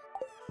 Doggo.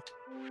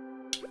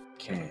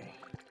 Okay.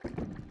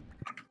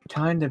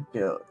 Time to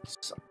build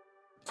some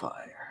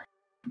fire.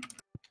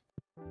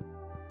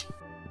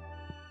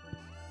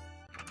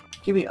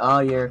 Give me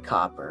all your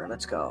copper.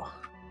 Let's go.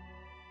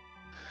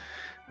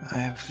 I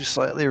have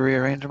slightly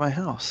rearranged my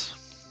house.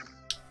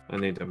 I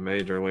need to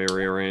majorly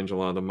rearrange a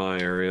lot of my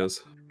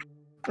areas.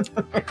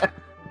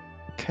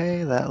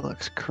 Okay, that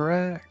looks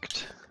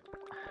correct.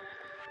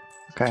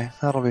 Okay,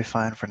 that'll be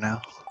fine for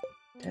now.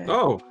 Okay.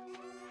 Oh!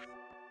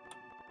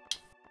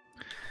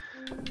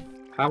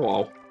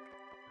 Hello.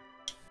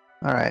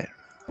 Alright,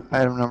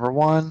 item number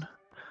 1,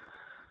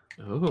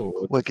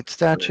 Oh. wicked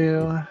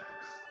statue.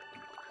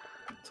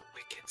 It's a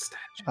wicked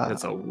statue.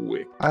 That's a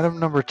wicked. Item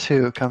number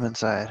 2, come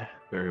inside.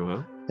 Very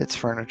well. It's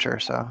furniture,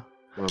 so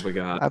What have we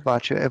got? I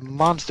bought you a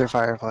monster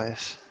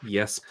fireplace.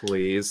 Yes,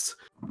 please.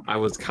 I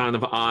was kind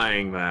of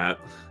eyeing that.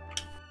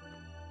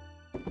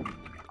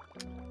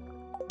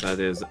 That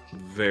is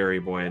very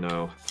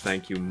bueno.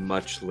 Thank you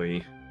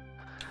muchly.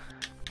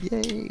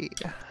 Yay!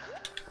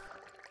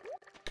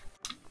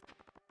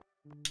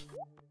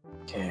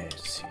 Okay,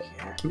 let's see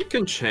here. You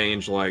can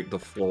change, like, the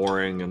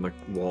flooring and the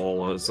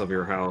walls of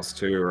your house,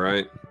 too,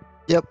 right?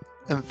 Yep.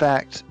 In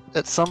fact,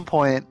 at some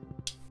point,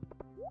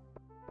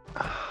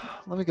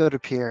 let me go to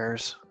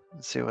Pierre's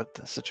and see what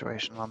the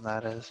situation on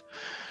that is.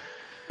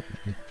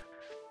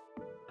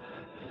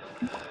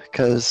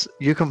 Because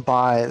you can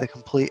buy the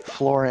complete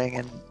flooring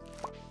and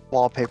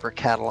wallpaper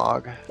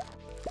catalog.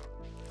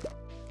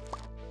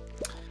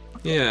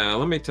 Yeah,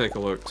 let me take a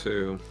look,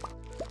 too.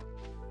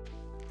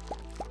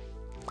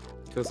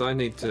 Because I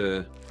need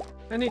to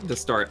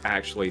start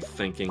actually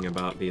thinking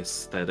about the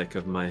aesthetic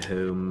of my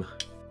home.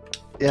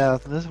 Yeah,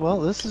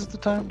 this is the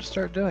time to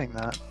start doing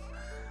that.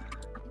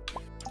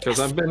 Because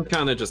I've been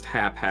kind of just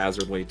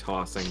haphazardly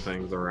tossing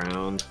things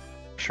around.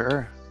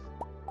 Sure.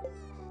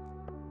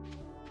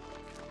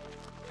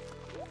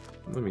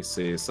 Let me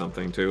see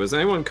something too. Has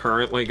anyone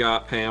currently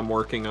got Pam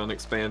working on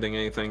expanding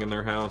anything in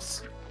their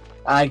house?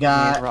 I Me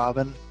got and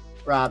Robin.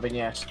 Robin,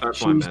 yes.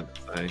 That's what I meant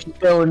to say. She's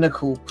building the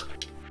coop.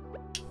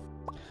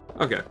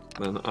 Okay,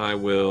 then I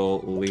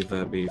will leave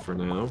that be for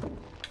now.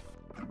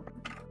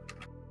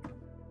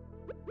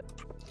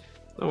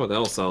 Know what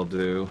else I'll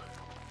do?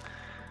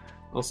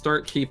 I'll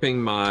start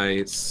keeping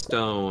my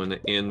stone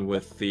in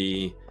with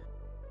the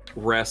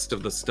rest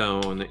of the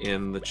stone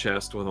in the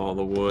chest with all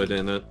the wood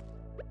in it.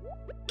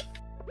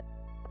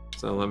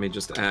 So let me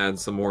just add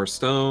some more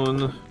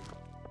stone.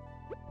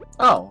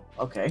 Oh,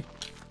 okay.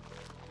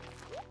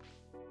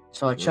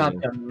 So I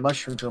chopped a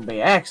mushroom to him by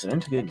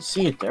accident. Didn't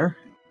see it there.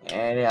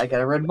 And I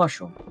got a red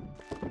mushroom.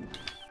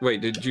 Wait,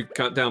 did you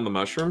cut down the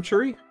mushroom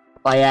tree?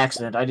 By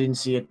accident, I didn't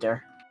see it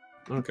there.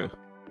 Okay.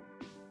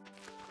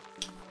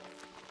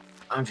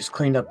 I'm just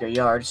cleaning up your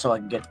yard so I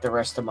can get the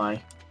rest of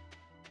my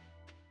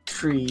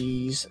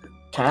trees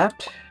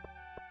tapped.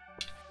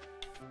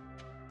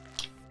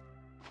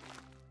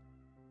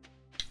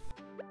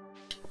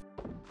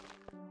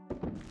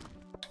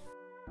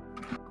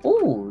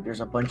 Ooh,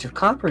 there's a bunch of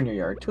copper in your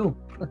yard too.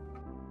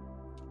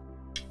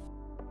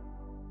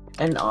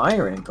 And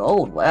iron and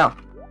gold, wow.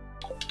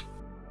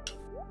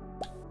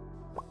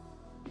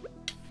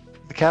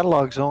 The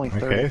catalog's only Okay.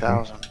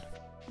 30,000.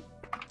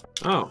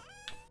 Oh,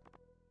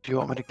 Do you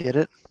want me to get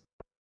it?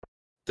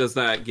 does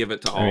that give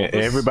it to all I mean, of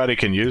us? everybody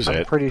can use I'm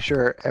it. pretty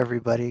sure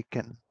everybody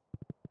can.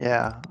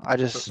 Yeah, I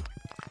just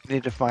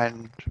need to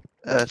find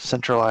a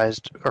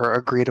centralized or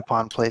agreed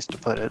upon place to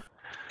put it.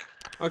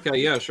 Okay,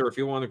 yeah, sure. If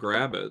you want to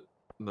grab it,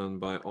 then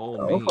by all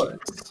Go for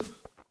means.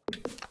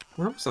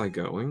 Where was I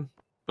going?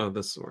 Oh,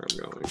 this is where I'm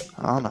going.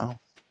 I don't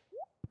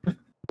know.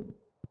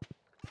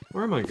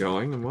 Where am I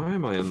going, and why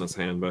am I in this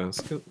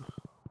handbasket?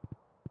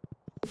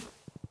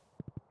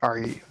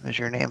 Is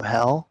your name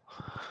Hell?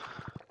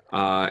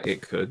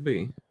 It could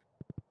be.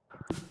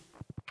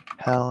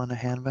 Hell in a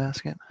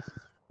handbasket?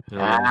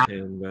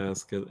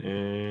 Handbasket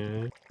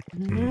and...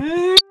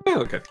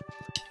 Okay.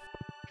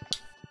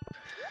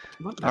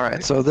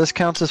 Alright, so this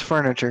counts as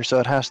furniture, so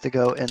it has to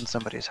go in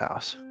somebody's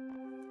house.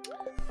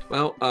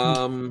 Well,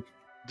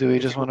 Do we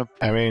just want to...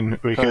 I mean,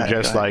 we Go could ahead,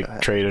 just go ahead, like go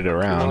ahead. trade it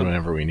around on.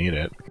 whenever we need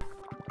it.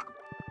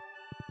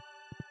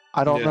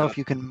 I don't know Yeah. if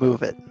you can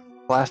move it.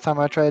 Last time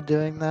I tried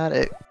doing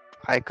that,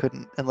 I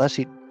couldn't, unless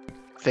he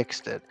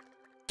fixed it.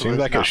 Seems was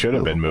like it not should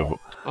have been movable.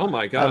 movable. oh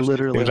my gosh.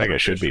 literally- Seems like it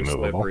should be Fish are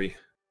movable. slippery.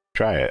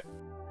 Try it.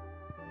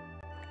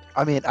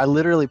 I mean, I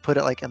literally put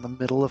it like in the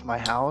middle of my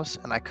house,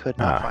 and I could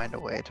not Ah. find a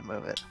way to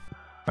move it.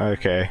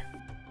 Okay.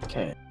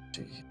 Okay.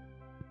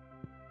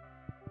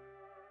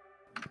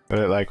 Put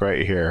it like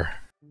right here,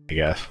 I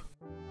guess.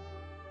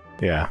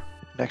 Yeah.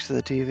 Next to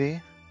the TV?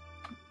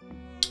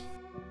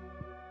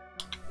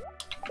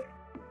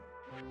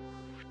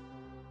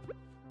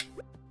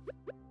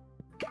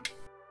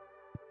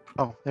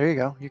 Oh, there you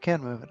go. You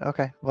can move it.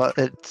 Okay. Well,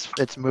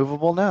 it's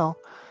movable now.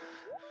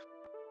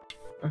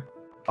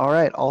 All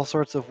right. All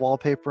sorts of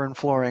wallpaper and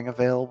flooring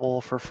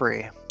available for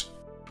free.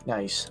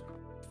 Nice.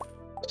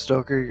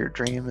 Stoker, your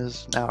dream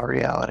is now a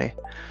reality.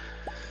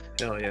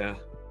 Hell yeah.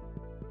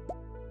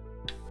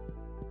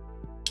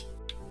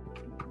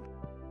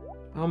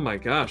 Oh my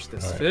gosh,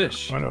 this Alright,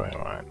 fish. What do I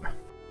want?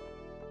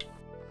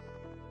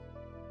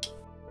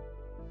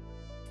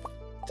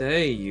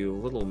 Day, you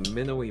little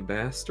minnowy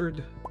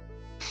bastard.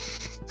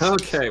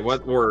 Okay,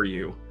 what were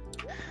you?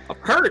 A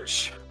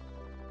perch!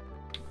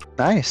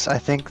 Nice. I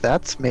think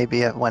that's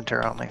maybe a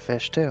winter-only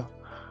fish too.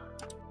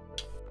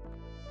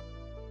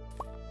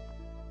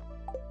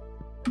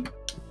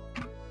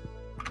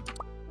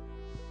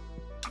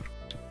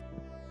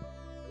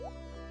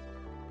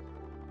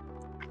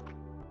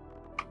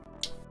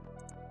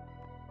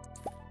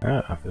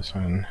 Oh, this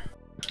one.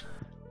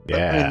 Let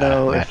Yeah. me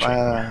know if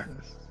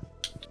matching.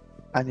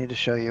 I need to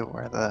show you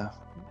where the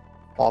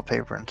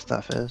wallpaper and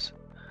stuff is.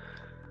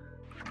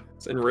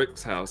 It's in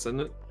Rick's house,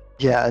 isn't it?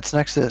 Yeah, it's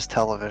next to his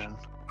television.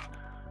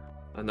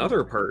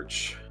 Another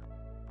perch.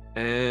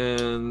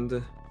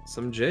 And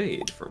some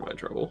jade for my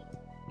trouble.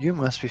 You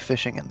must be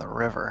fishing in the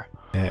river.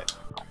 Yeah.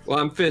 Well,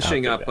 I'm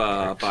fishing I'll up do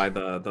that by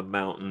the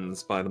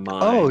mountains, by the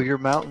mine. Oh, you're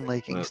mountain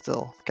laking Yep.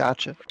 still.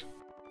 Gotcha.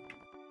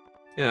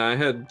 Yeah, I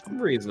had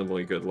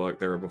reasonably good luck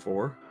there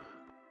before.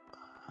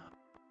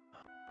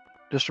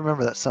 Just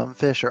remember that some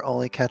fish are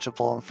only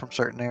catchable from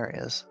certain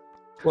areas.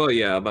 Well,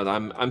 yeah, but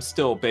I'm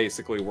still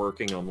basically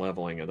working on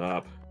leveling it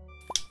up.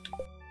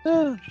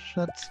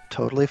 That's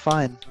totally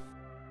fine.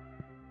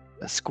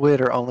 The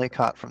squid are only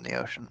caught from the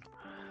ocean.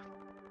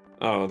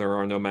 Oh, there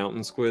are no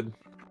mountain squid?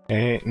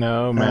 Ain't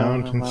no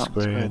mountain mountain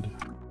squid.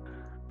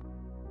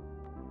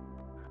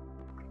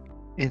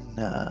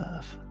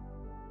 Enough.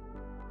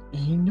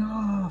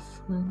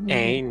 Enough.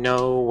 Ain't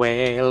no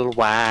whale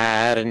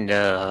wide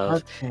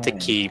enough to Okay.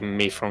 keep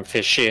me from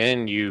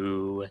fishing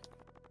you.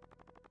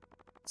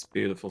 It's a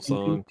beautiful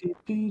song.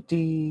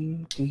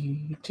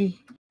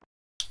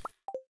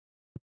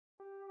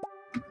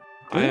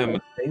 I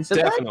am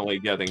definitely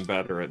getting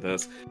better at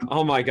this.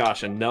 Oh my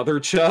gosh, another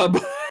chub?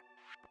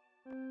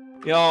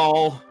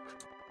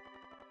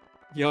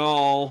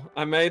 Y'all,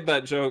 I made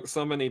that joke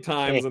so many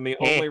times, and the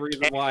only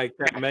reason why I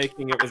kept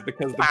making it was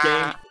because the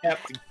game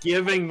kept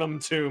giving them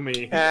to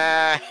me.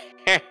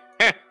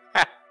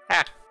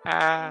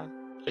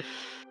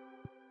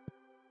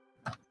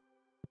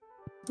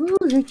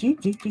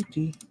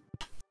 See,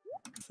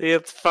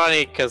 it's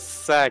funny because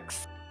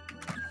sex.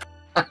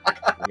 I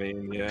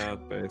mean, yeah,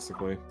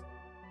 basically.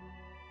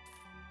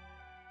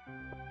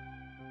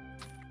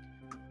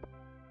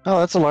 Oh,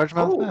 that's a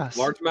largemouth Oh, bass.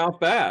 largemouth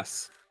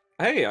bass.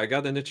 Hey, I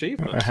got an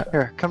achievement.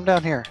 Here, come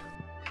down here.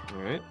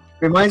 Alright.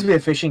 Reminds me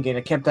of a fishing game.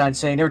 I kept on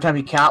saying every time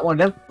you caught one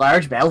of them,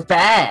 largemouth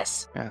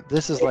bass. Yeah,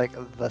 this is like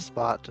the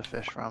spot to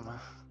fish from.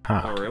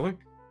 Huh. Oh, really?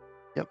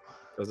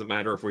 Does it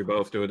matter if we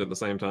both do it at the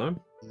same time?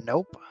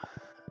 Nope.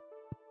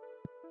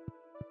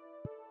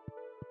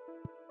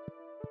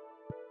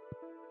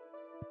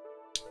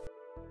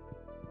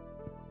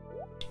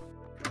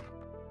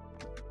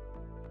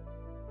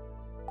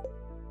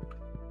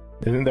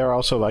 Isn't there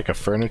also like a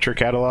furniture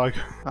catalog?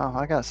 Oh,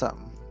 I got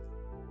something.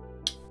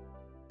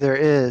 There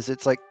is.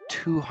 It's like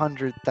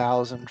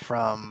 200,000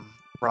 from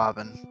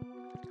Robin.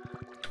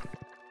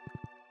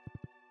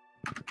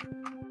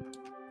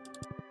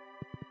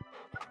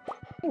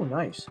 Oh,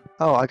 nice.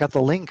 Oh, I got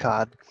the link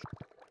cod.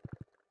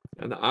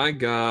 And I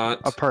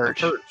got A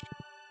perch.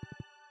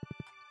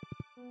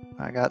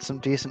 I got some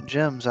decent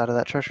gems out of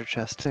that treasure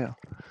chest too.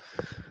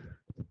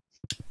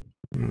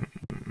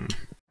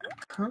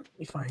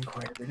 Currently find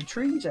quite a bit of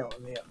trees out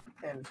in the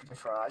end for the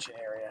foraging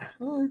area.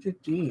 Oh,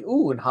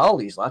 ooh, and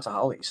hollies. Lots of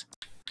hollies.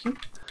 Cute.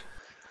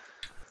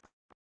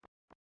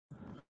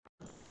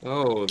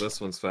 Oh, this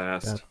one's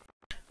fast.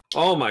 Yeah.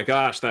 Oh my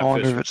gosh, that I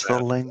wonder fish if was it's fast.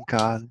 the ling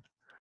cod.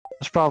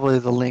 It's probably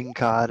the ling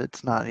cod.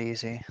 It's not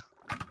easy.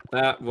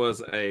 That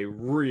was a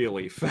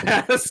really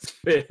fast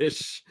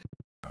fish.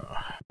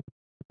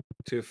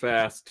 Too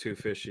fast, too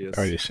fishy.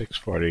 Already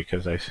 640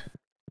 because I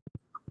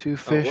Two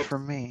fish for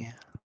me.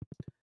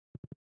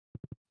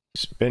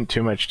 spent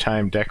too much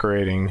time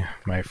decorating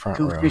my front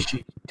Too row.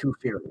 fishy, too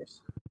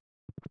furious.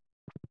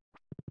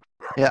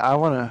 Yeah, I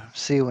want to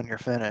see when you're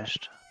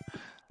finished.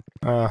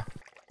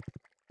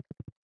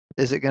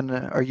 Is it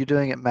gonna? Are you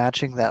doing it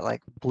matching that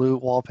like blue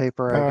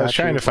wallpaper? I was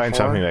trying to find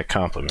before? something that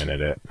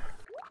complemented it.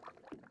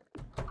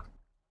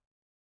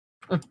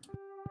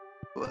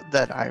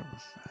 That I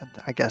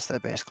guess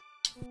that basically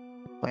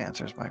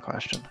answers my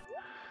question.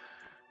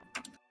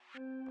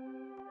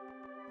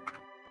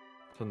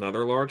 Another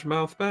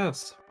largemouth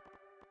bass.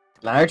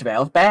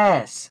 Largemouth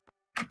bass.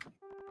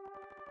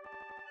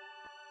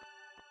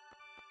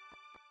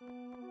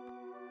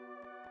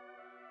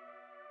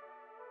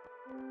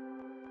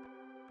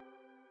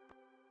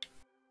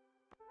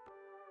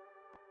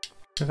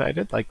 Because I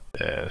did like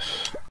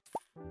this.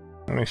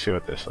 Let me see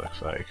what this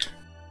looks like.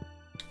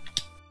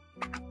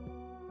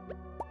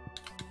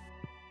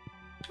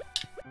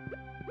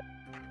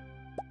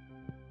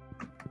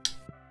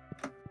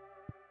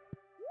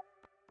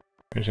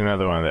 There's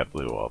another one of that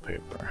blue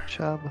wallpaper.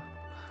 Chub.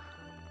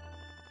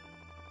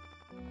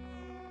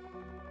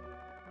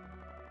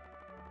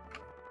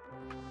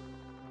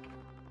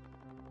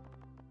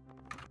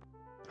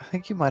 I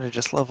think you might have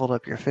just leveled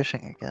up your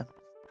fishing again.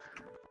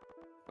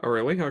 Oh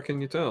really? How can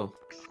you tell?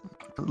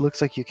 It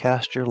looks like you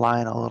cast your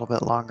line a little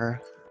bit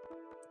longer.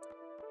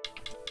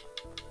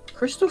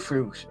 Crystal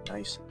fruit.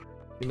 Nice.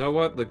 You know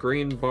what? The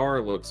green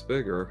bar looks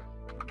bigger.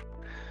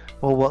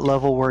 Well, what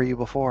level were you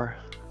before?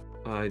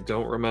 I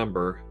don't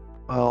remember.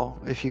 Well,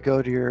 if you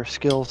go to your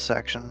skills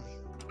section.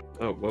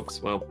 Oh,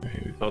 whoops. Well,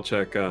 I'll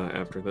check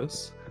after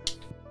this.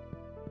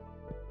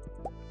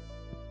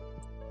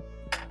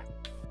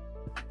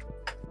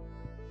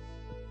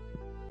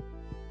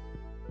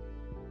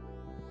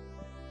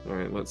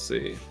 Alright, let's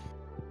see.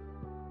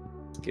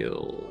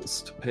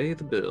 Skills. To pay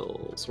the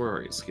bills. Where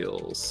are your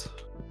skills?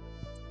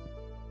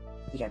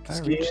 You got Can I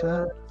reach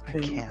that? I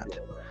can't.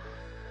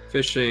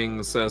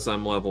 Fishing says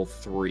I'm level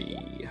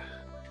 3.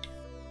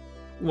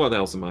 What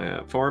else am I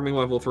at? Farming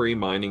level 3,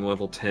 mining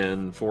level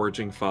 10,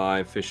 foraging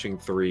 5, fishing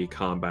 3,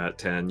 combat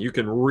 10. You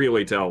can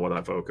really tell what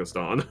I focused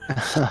on.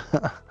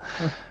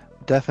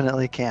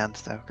 Definitely can,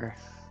 Stoker.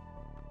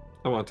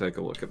 I want to take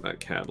a look at that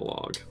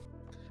catalog.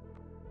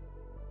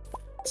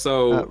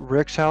 So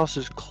Rick's house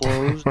is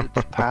closed.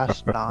 It's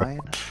past 9.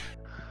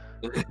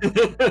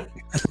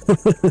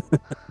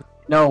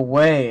 No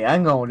way.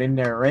 I'm going in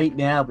there right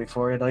now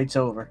before the night's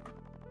over.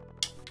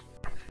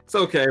 it's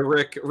okay.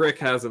 Rick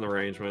has an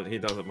arrangement. He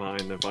doesn't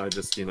mind if I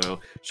just,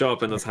 show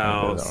up in his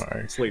house,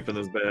 sleep in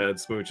his bed,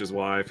 smooch his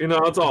wife.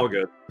 It's all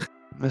good.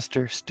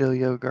 Mr. Still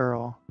Yo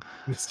Girl.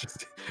 It's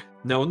just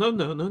no.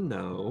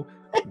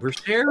 We're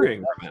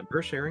sharing.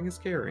 Remember, sharing is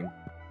caring.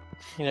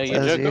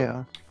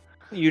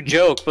 You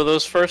joke, but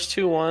those first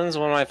two ones,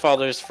 one of my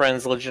father's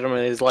friends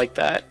legitimately is like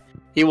that.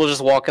 He will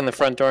just walk in the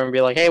front door and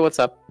be like, "Hey, what's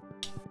up?"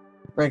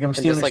 Rick, I'm And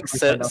stealing just like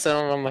sit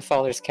on my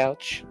father's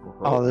couch.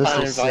 Oh, this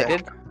is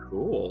Uninvited. sick.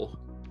 Cool.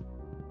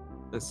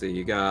 Let's see.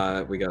 We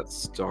got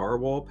star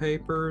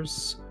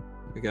wallpapers.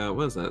 We got,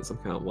 what is that? Some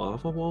kind of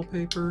lava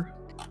wallpaper?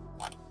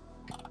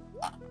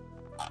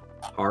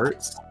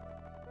 Hearts.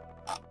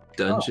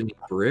 Dungeony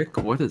brick.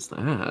 What is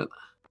that?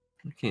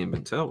 I can't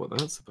even tell what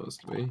that's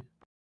supposed to be.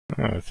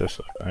 Oh, what's this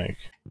look like?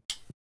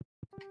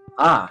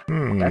 Ah,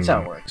 that's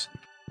how it works.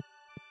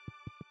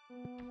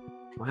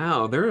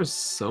 Wow, there's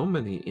so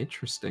many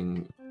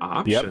interesting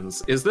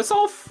options. Is this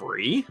all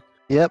free?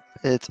 Yep,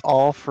 it's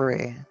all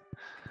free.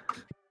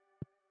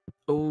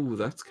 Oh,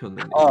 that's kind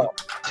of neat. Oh,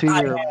 To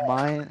your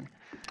mind,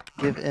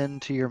 give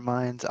in to your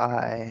mind's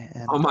eye.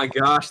 And, Oh my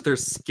gosh,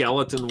 there's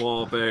skeleton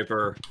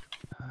wallpaper.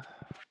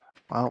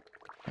 well,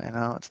 you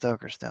know what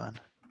Stoker's doing.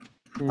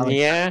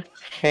 Yeah.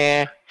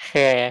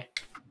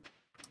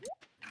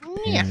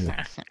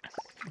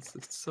 This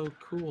is so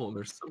cool.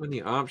 There's so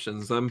many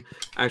options. I'm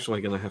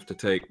actually gonna have to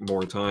take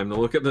more time to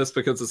look at this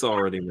because it's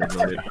already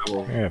midnight. I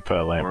will I'm gonna put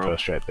a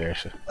lamppost right there.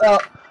 So.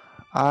 Well,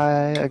 I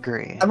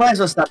agree. I might as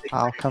well stop.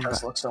 I'll come It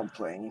back. looks so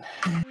plain.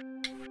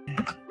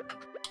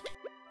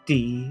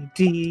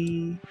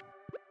 D.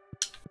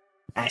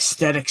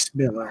 Aesthetics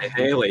Miller. Hey,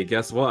 Haley,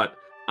 guess what?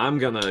 I'm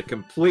gonna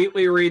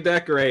completely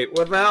redecorate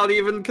without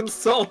even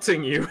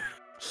consulting you.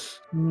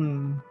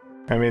 Hmm.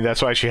 I mean,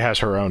 that's why she has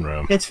her own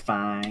room. It's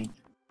fine.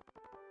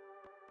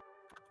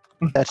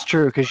 That's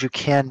true, because you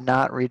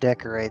cannot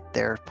redecorate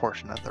their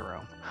portion of the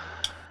room.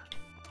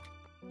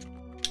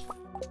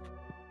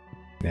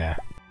 Yeah.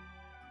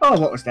 Oh,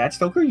 what was that,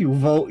 Stoker?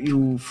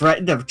 You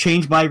threatened to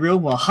change my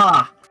room? Well,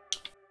 ha!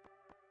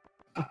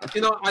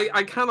 You know,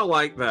 I kind of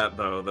like that,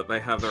 though, that they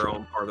have their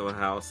own part of the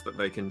house that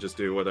they can just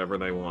do whatever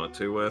they want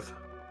to with.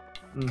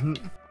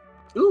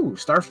 Mm-hmm. Ooh,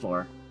 Star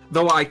Floor.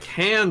 Though I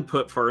can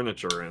put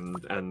furniture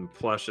and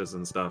plushes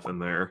and stuff in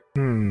there.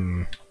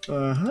 Hmm.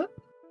 Uh-huh.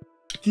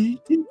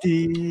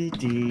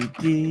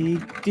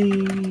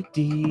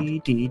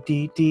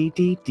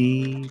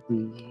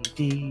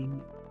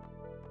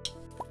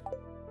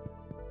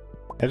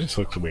 That just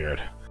looks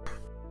weird.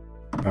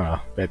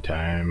 Oh,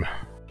 bedtime.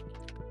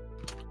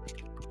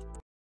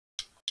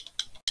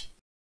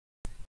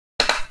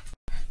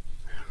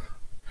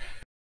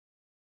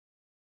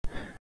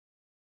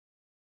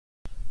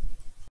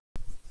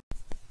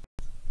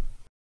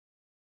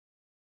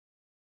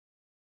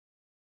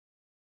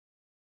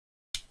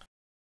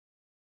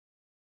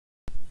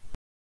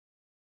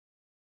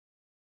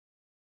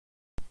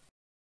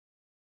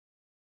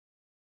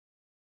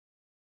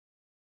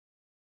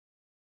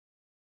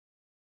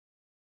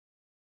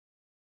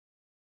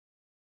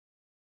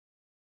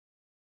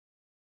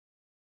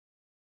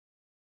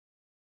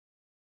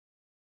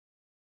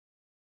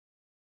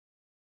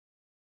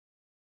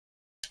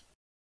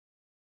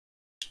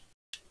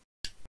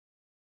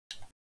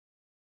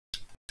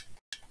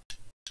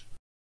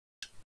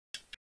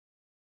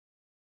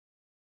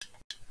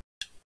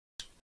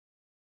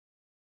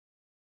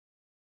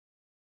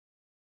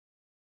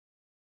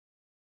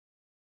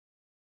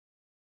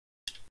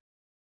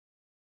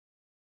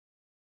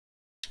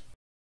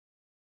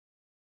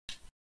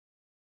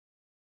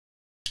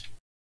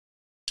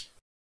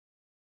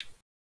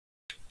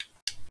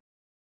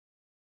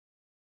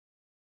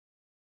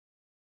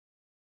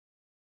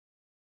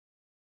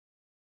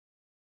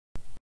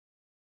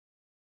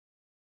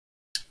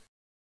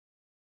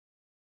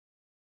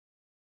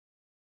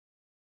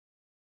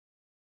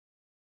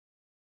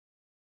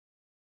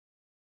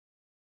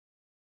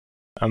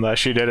 Unless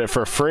she did it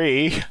for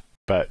free,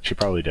 but she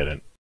probably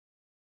didn't.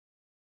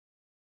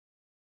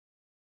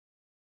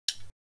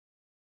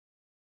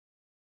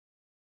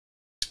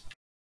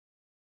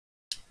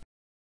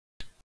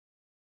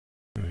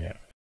 Yeah,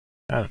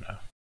 I don't know.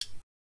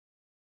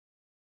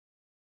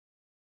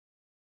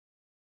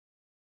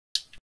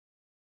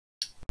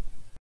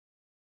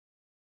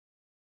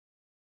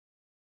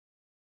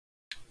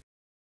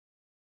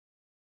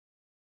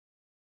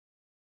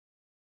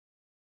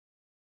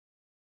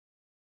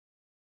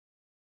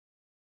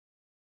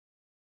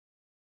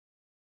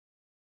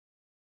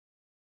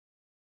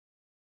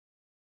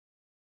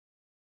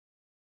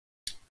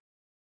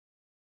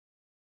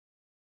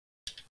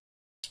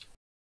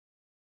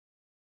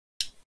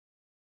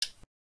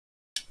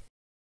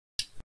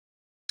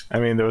 I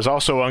mean, there was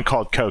also one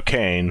called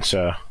Cocaine,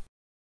 so...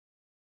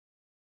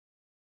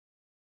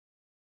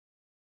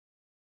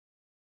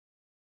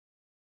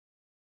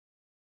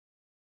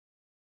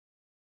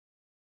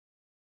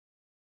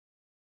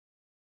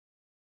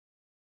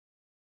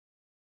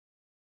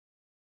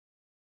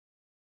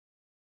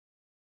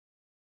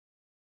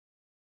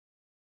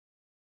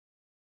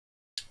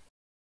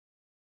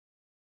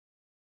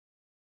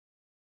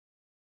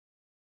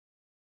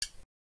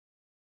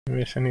 Did I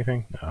miss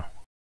anything? No.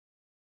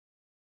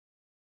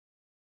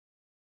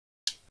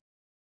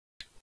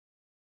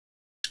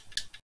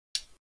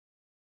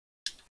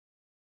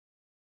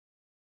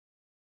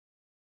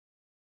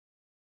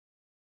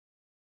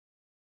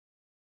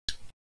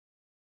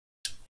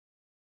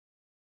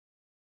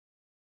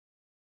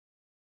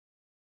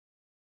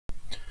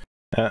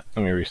 Let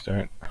me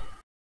restart.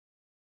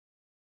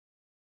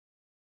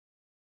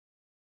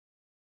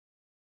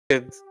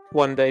 Could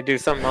one day do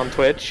something on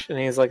Twitch, and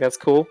he's like, "That's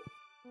cool.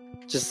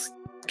 Just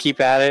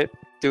keep at it.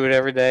 Do it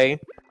every day."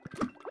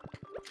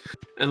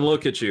 And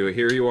look at you.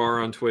 Here you are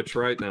on Twitch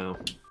right now.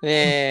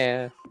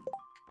 Yeah.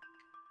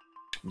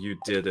 You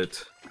did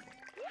it.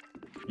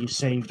 You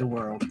saved the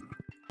world.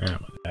 Yeah,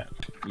 with that.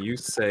 You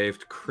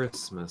saved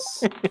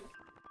Christmas.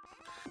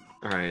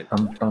 Alright,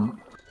 let's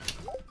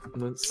What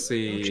do you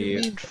see.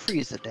 mean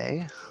freeze a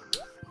day?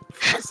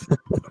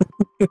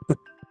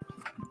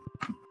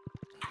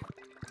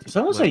 Did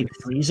someone say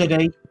freeze a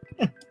day?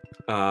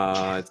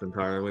 It's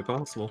entirely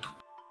possible.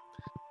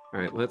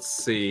 Alright, let's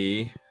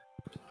see.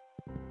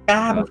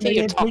 I'm What are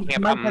you talking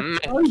about,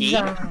 monkey?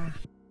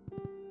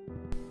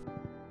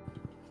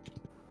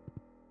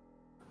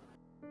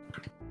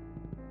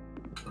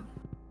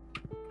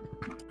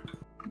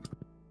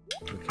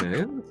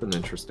 Okay, that's an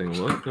interesting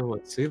look. Now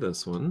let's see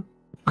this one.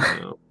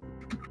 No.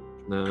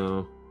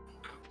 No.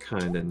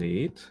 Kinda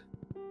neat.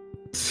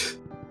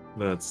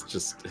 That's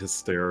just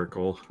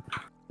hysterical.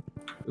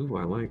 Ooh,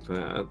 I like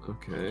that.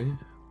 Okay.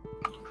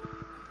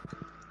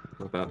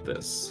 What about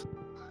this?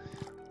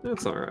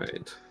 That's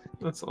alright.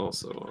 That's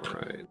also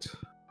alright.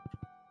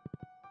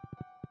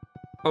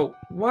 Oh,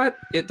 what?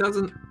 It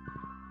doesn't...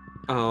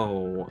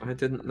 Oh, I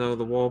didn't know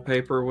the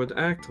wallpaper would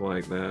act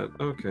like that.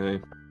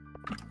 Okay.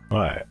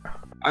 What?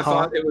 I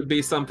thought it would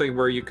be something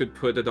where you could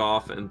put it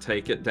off and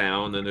take it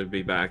down and it'd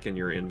be back in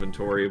your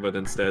inventory, but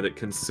instead it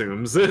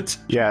consumes it.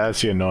 Yeah,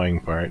 that's the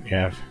annoying part.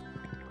 Yeah.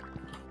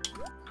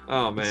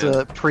 Oh, man. It's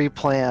a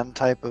pre-planned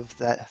type of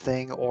that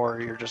thing, or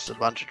you're just a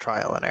bunch of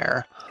trial and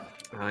error.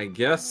 I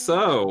guess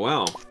so.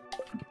 Well.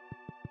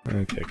 Let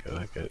me take a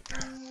look at...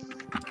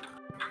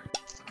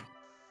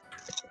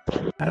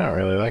 I don't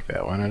really like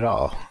that one at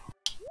all.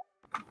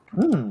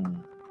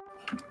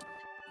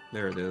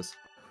 There it is.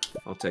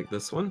 I'll take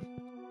this one.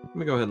 Let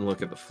me go ahead and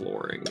look at the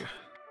flooring.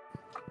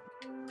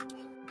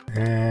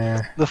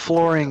 The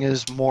flooring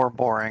is more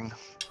boring.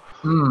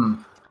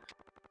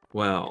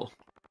 Well.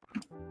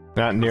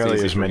 Not nearly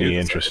easy as for you many to say.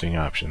 interesting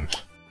options.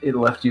 It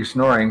left you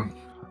snoring.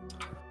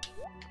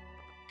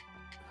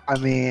 I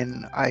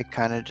mean, I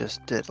kind of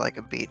just did like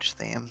a beach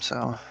theme,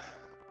 so...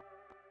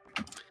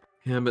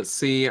 Yeah, but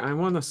see, I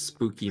want a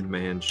spooky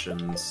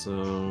mansion,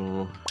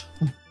 so...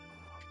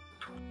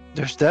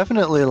 There's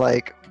definitely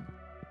like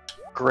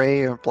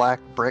gray or black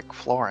brick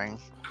flooring.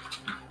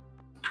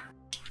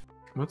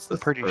 What's the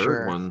Pretty third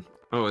sure. one?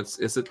 Oh, is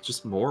it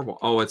just more?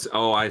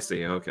 Oh, I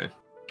see. Okay.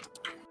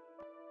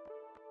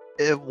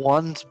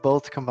 One's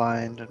both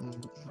combined,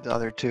 and the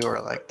other two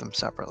are like them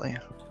separately.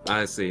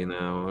 I see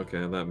now.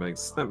 Okay, that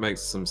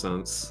makes some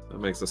sense. That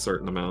makes a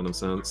certain amount of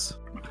sense.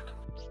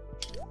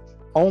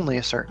 Only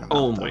a certain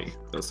amount. though. Only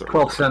a certain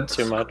 12 amount. cents.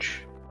 Too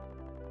much.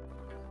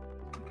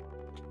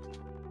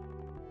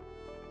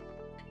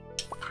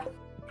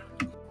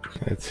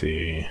 Let's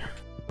see.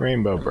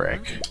 Rainbow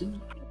brick.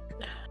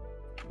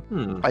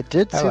 Hmm. I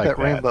did I see like that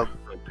that. rainbow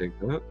I'll take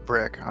that.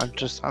 brick.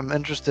 I'm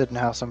interested in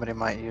how somebody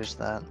might use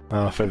that.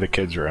 Oh, for the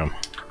kids' room.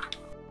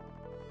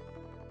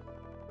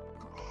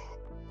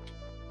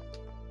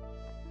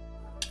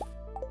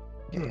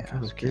 Yeah, kind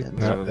of it's good. cute.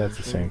 No, that's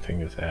the same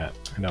thing as that.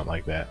 I don't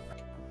like that.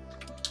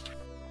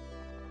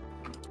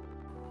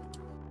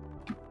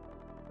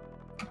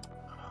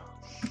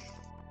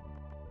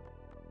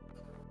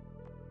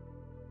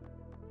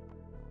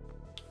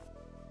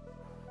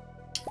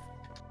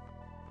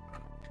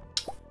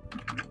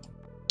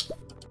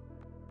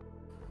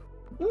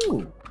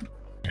 Ooh.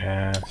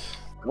 Grass.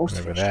 Ghost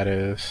Whatever fish. that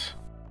is.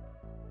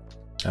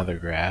 Another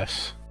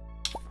grass.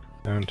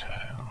 Stone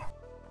tile.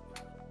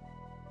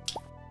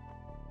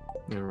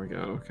 There we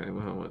go. Okay,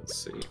 well, let's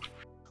see.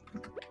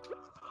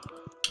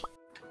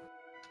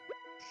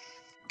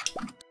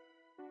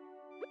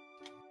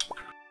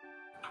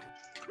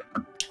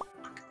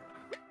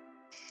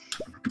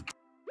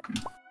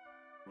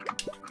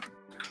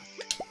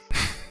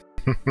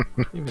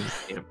 Even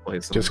can't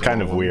place them Just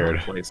kind of all, I'm not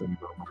weird. placing them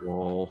on the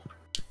wall.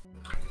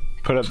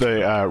 Put up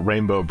the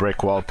rainbow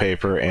brick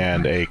wallpaper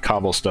and a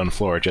cobblestone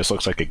floor. It just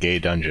looks like a gay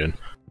dungeon.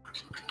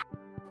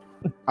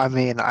 I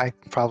mean, I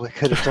probably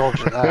could have told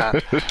you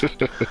that.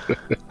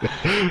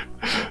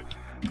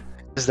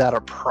 Is that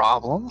a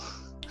problem?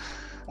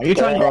 Are you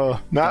trying to...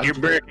 Well, not You're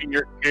breaking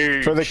your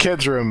cage. for the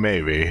kids' room,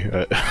 maybe.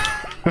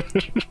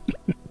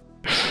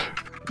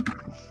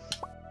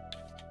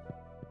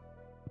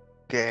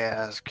 Gay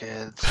ass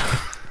kids.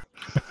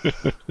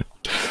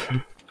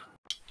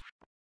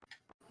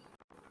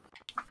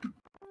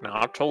 Now,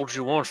 I told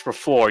you once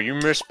before, you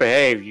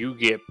misbehave, you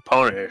get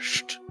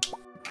punished.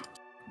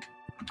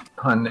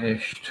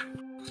 Punished.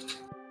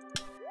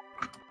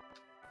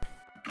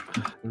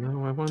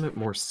 No, I want it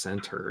more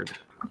centered.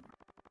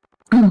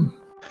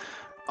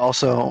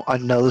 Also, I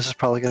know this is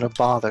probably going to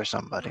bother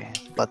somebody,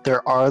 but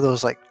there are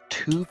those like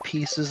 2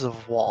 pieces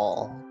of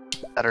wall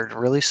that are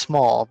really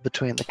small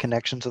between the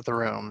connections of the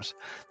rooms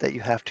that you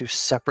have to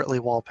separately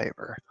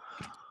wallpaper.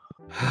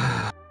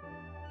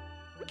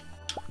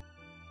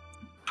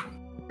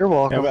 You're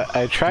welcome. Yeah, but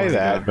I try Why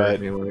that, hurt but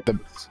me like the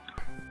this?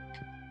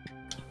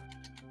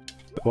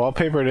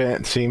 wallpaper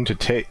doesn't seem to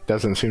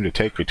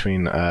take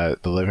between the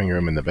living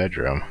room and the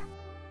bedroom.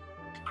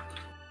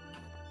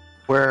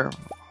 Where,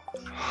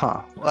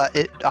 huh? Well,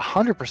 it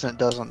 100%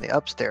 does on the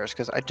upstairs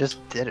because I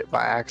just did it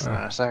by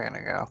accident a second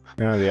ago.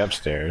 No, the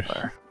upstairs.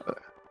 Where-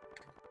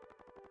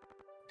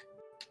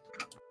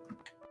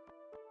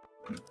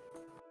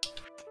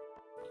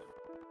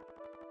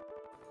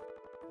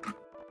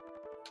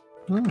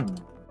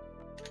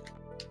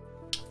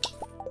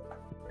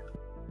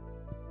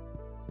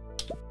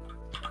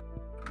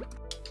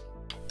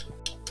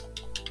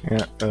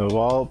 Yeah, the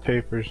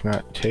wallpaper's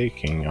not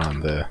taking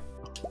on the...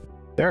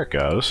 There it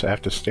goes. I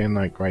have to stand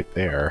like right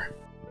there.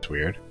 It's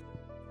weird.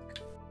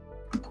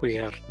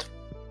 Weird.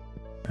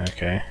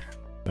 Okay.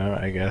 So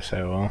I guess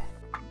I will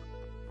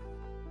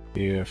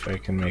see if I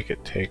can make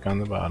it take on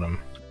the bottom.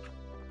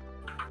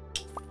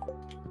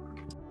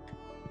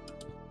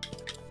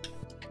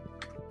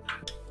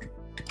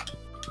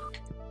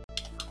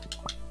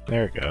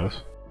 There it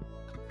goes.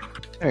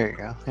 There you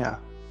go. Yeah,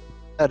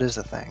 that is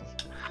a thing.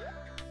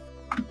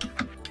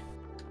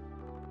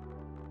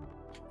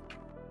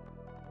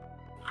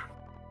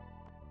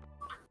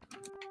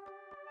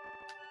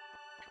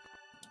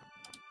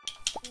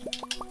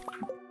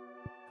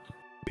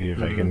 See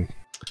if I can...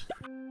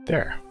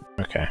 There.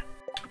 Okay.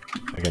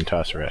 I can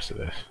toss the rest of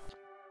this.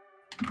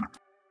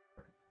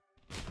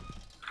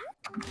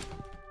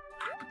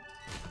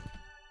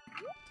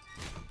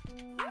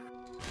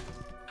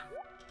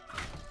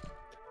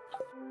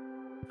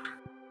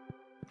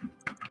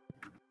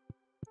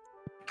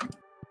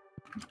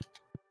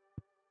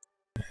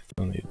 I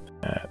still need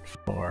that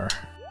for...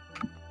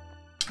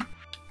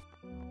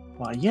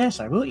 Why, yes,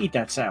 I will eat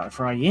that salad,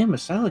 for I am a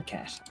salad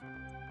cat.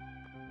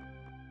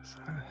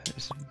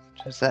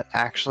 Is that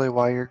actually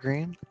why you're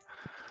green?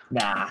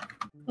 Nah.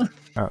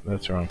 Oh,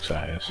 that's the wrong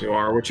size. You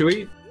are what you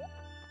eat.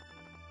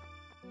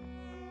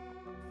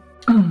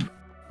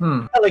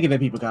 I like it that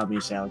people call me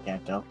a salad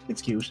cat, though.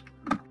 It's cute.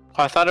 Oh,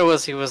 I thought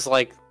he was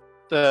like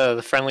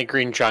the friendly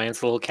green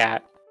giant's little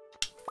cat.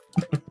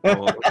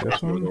 Oh, that's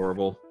This one?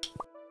 adorable.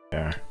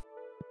 Yeah.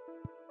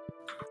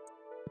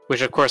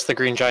 Which, of course, the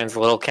green giant's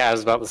little cat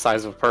is about the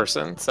size of a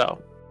person, so.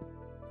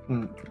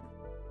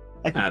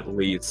 At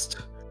least.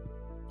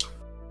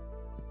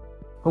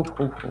 Ho,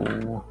 ho,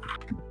 ho.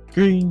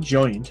 Green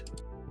giant.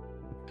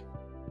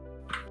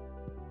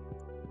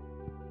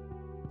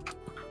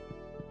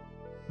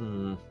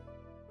 Hmm.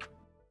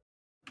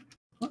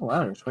 Oh,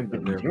 wow, there's quite a bit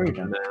of material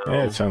down there.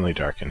 Yeah, it's only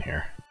dark in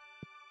here.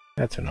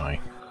 That's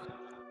annoying.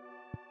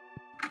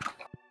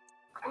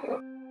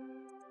 Do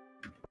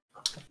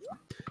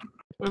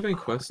I have any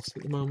quests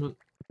at the moment?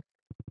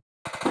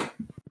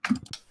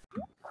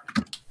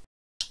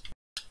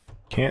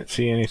 Can't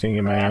see anything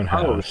in my own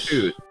house. Oh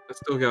shoot! I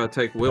still gotta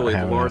take Willie the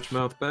have enough.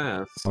 largemouth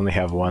bass. Only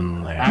have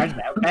one left.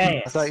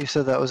 I thought you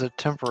said that was a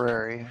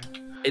temporary.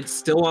 It's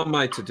still on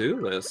my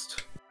to-do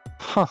list.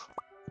 Huh.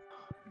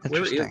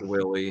 Where is Interesting.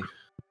 Willie?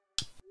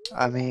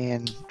 I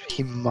mean,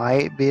 he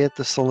might be at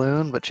the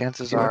saloon, but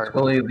chances are. It's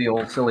Billy, the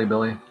old silly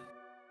Billy.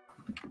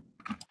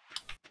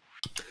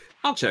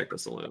 I'll check the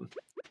saloon.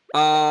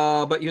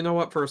 But you know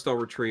what? First, I'll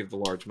retrieve the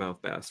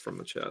largemouth bass from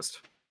the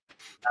chest.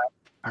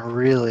 I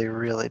really,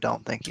 really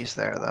don't think he's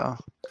there, though.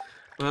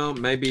 Well,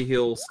 maybe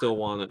he'll still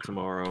want it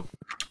tomorrow.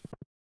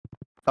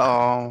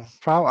 Oh,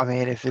 probably. I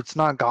mean, if it's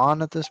not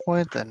gone at this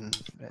point, then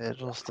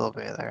it'll still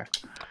be there.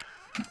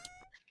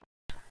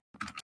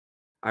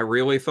 I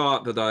really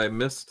thought that I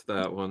missed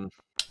that one.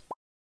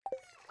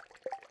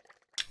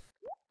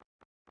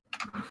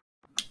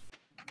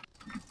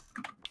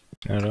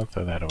 No, don't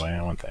throw that away.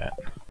 I want that.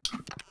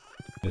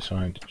 Just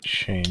wanted to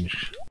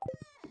change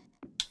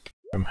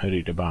from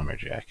hoodie to bomber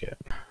jacket.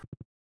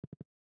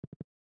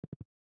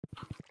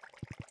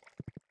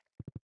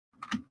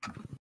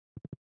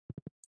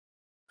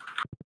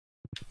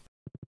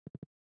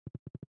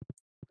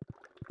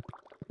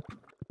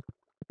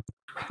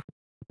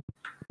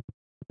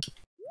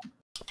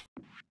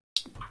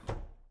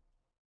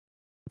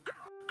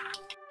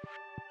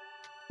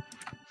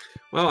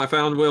 Well, I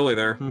found Willie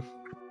there.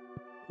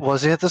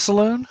 Was he at the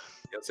saloon?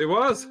 Yes, he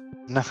was.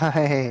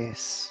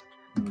 Nice.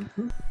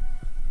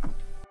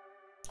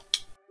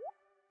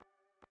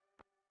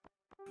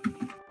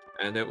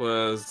 And it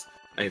was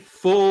a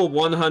full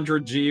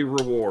 100G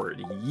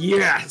reward.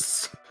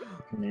 Yes!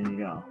 There you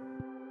go.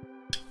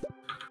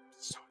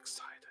 So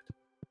excited.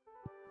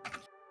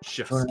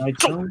 Just For a night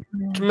show?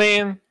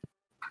 Man,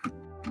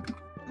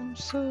 I'm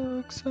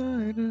so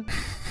excited.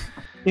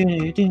 Dun,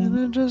 And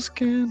I just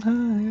can't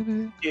hide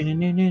it. dun,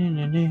 dun, dun,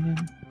 dun,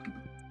 dun.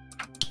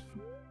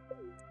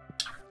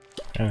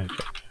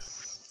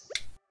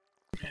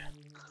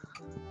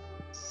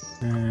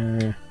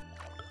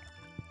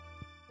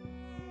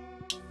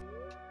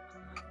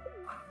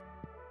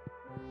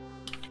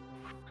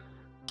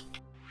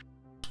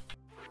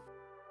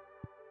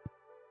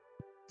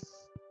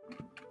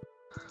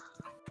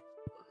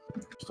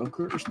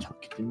 Stoker is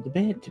tucked into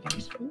bed today.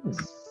 Ooh.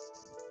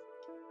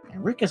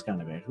 And Rick has gone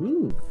to bed.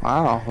 Ooh.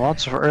 Wow,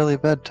 lots of early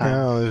bedtime.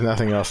 No, there's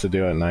nothing else to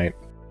do at night.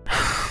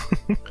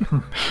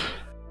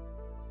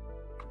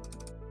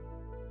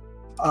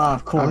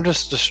 Of course. I'm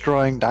just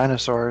destroying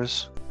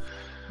dinosaurs.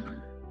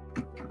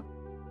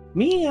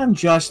 Me, I'm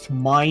just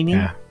mining.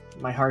 Yeah.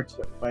 My heart's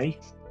away.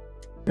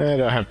 I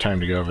don't have time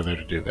to go over there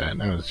to do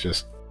that. I was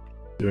just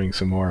doing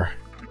some more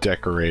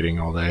decorating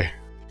all day.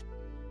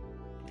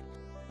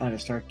 I gotta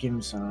start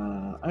giving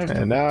some.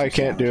 And now I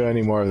can't do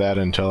any more of that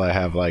until I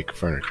have, like,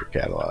 furniture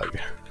catalog.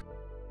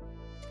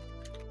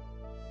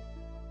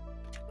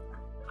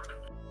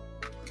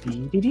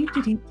 Down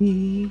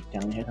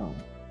the head home.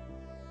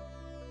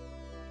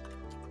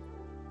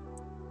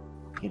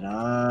 Get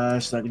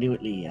us stuck to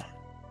it, Leah.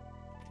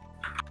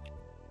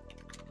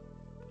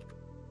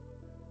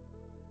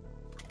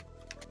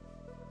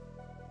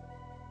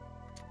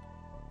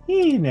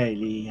 Hey,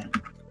 Leah.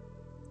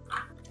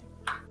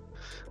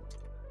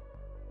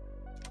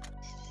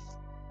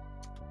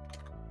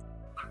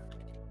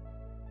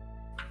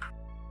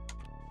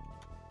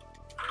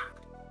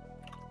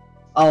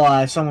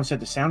 Oh, someone said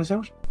the sound is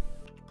out?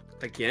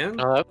 Again?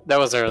 That was That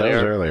was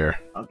earlier. earlier.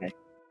 Okay.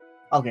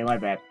 Okay, my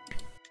bad.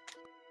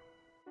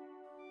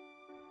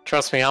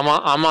 Trust me, I'm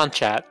on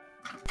chat.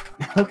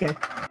 Okay.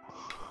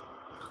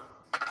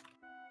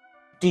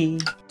 D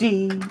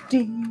D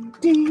D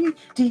D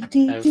D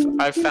D.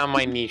 I've found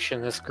my niche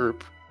in this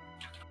group.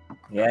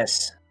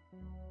 Yes.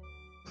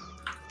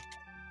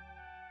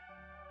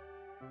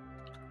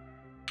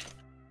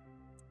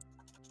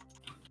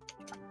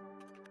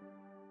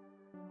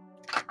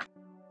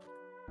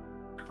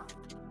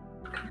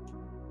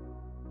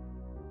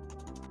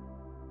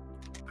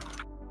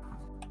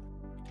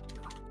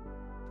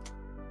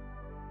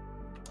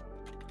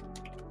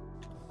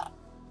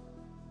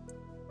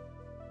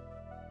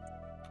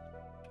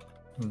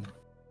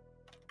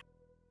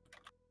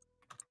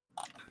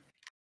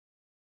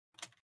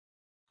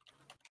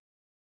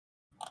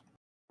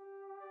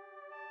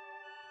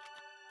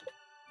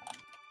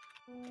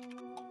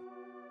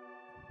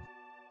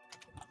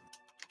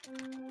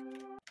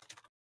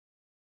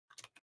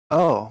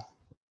 Oh,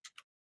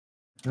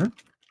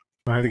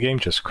 Why did the game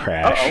just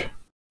crash?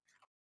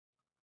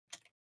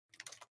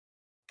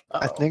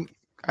 I think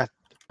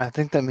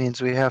that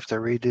means we have to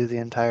redo the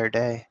entire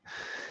day.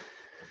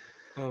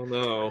 Oh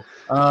no.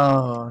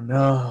 Oh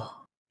no.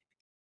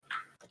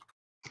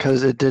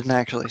 Because it didn't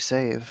actually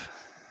save.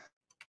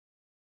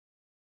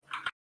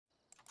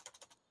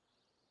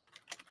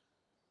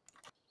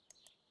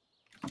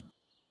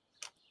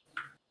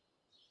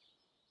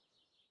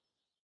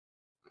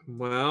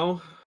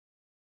 Well.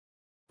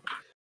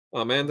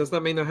 Oh man, does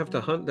that mean I have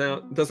to hunt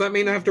down? Does that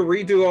mean I have to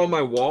redo all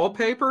my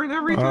wallpaper and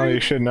everything? Oh, you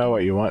should know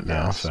what you want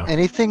now. Yes. So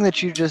Anything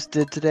that you just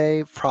did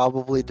today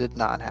probably did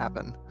not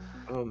happen.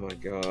 Oh my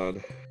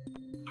god.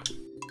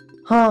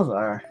 Oh,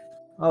 there.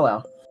 Oh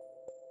well.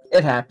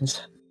 It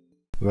happens.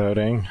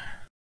 loading.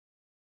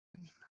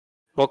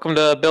 Welcome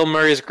to Bill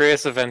Murray's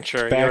greatest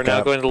adventure. You are Back now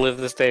up. going to live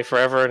this day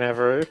forever and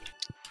ever.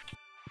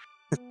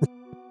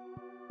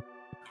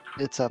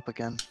 It's up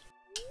again.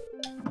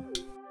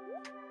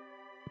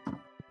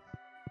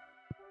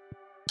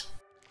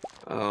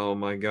 Oh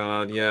my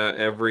god, yeah,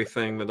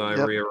 everything that I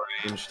Yep.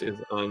 rearranged is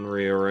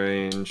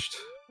unrearranged.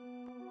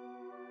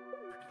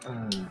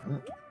 Now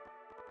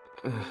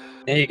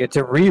you get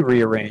to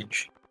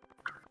rearrange.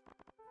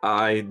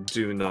 I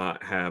do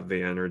not have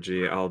the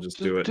energy. I'll just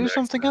do it Do next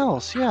something time.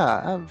 else.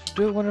 Yeah,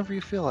 do it whenever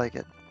you feel like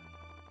it.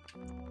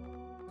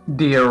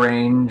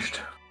 Dearranged.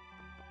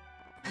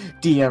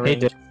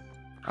 Dearranged.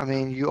 I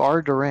mean, you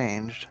are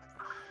deranged.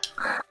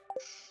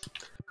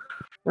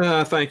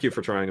 Thank you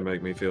for trying to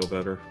make me feel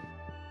better.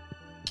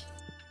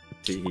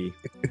 Teehee.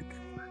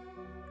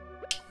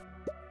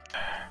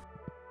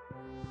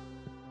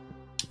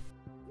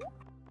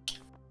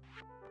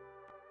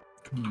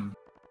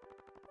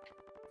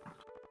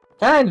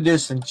 Time to do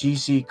some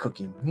GC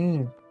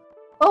cooking.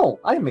 Oh,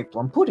 I can make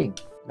plum pudding.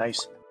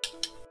 Nice.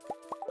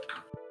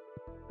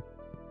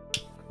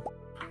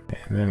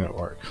 And then it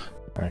works.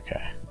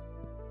 Okay.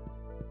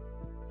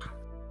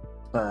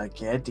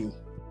 Spaghetti.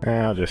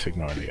 I'll just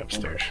ignore the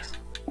upstairs.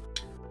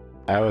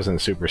 I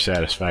wasn't super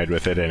satisfied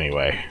with it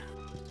anyway.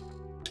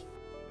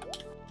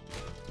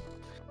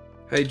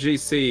 Hey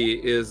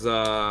GC,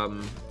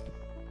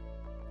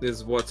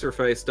 is what's her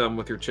face done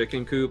with your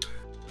chicken coop?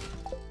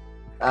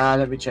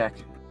 Let me check.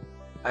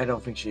 I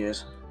don't think she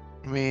is.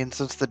 I mean,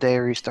 since the day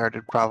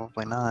restarted,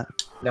 probably not.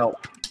 No,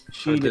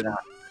 she did not.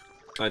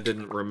 I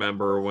didn't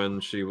remember when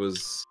she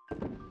was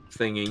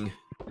thinging.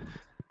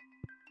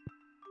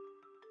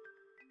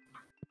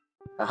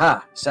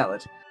 Aha,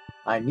 salad.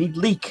 I need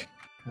leek.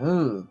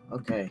 Ooh,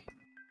 okay.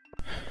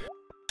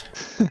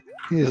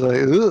 He's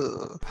like,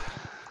 ugh.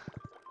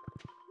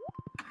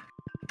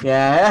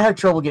 Yeah, I have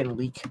trouble getting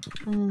leek.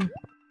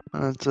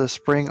 It's a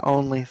spring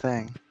only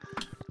thing.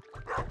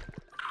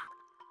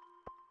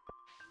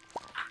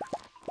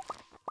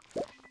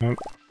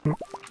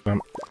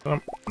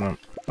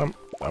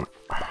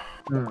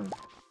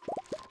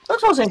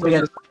 That's what anybody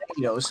has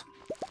potatoes.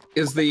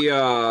 Is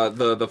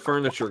the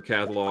furniture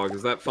catalog,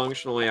 is that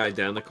functionally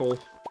identical?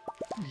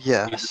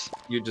 Yes.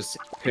 You just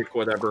pick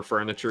whatever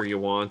furniture you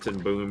want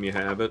and boom, you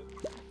have it?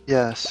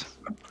 Yes.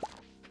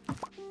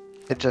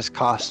 It just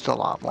costs a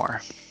lot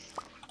more.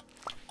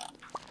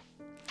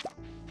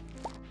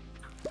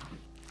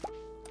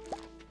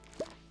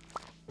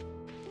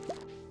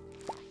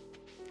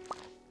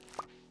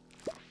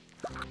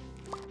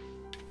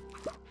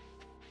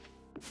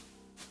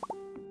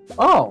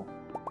 Oh,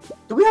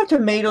 do we have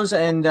tomatoes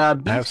and I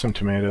beef? have some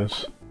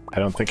tomatoes. I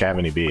don't think I have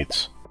any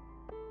beets.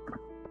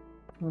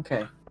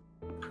 Okay.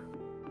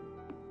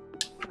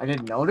 I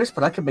didn't notice,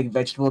 but I could make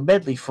vegetable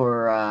medley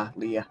for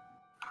Leah.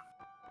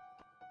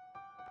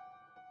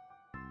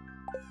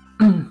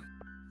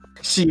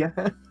 she,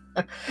 I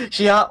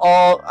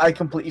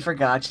completely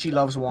forgot. She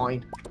loves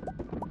wine.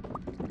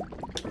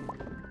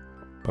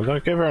 Well,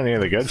 don't give her any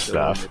of the good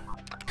stuff.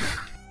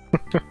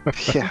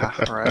 Yeah,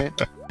 right?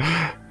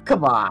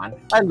 Come on,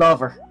 I love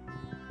her.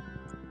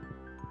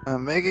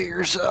 Make it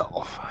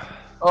yourself.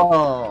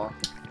 Oh,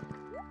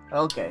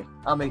 okay.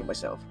 I'll make it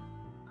myself.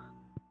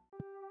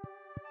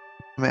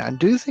 I mean, I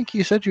do think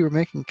you said you were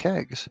making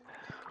kegs.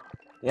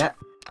 Yeah,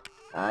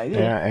 I did.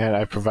 Yeah, and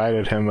I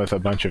provided him with a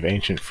bunch of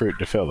ancient fruit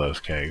to fill those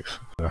kegs.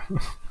 So.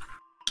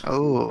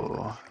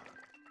 Oh.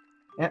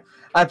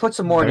 I put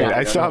some more I mean, down. I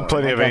there, still don't have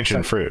plenty worry. of I got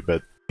ancient fruit,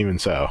 but even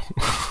so.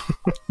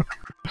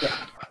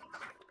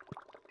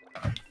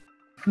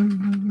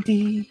 some-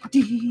 Dee.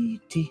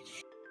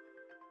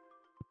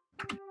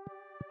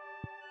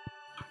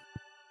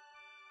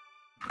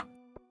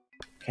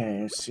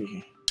 Okay, let's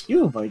see.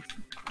 You invite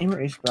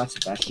Gamer Ace brought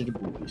Sebastian to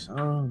boobies.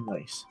 Oh,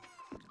 nice.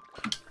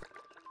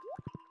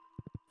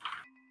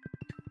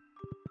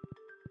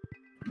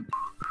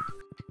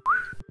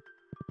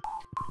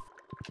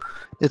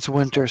 It's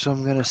winter, so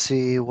I'm gonna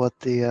see what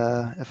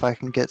the if I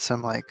can get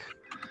some like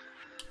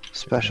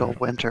special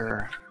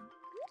winter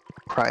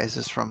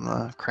prizes from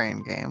the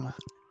crane game.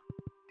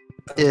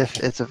 If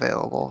it's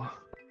available.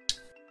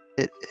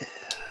 It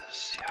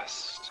is,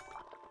 yes.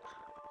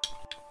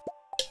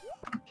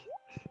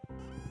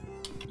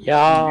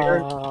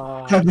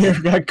 Yeah. I've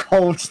never got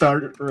cold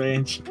start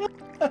range.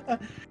 I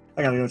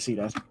gotta go see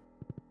that.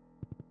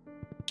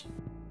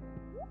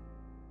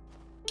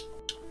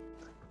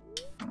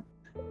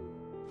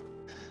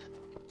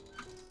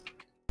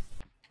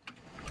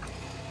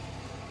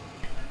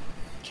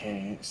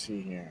 Okay, let's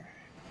see here.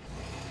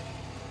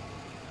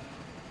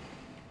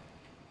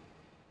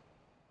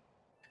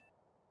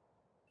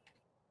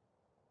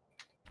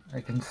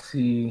 I can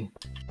see.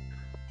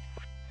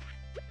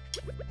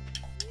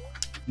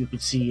 You can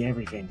see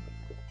everything.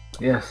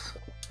 Yes,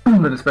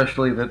 but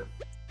especially that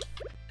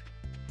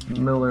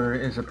Miller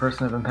is a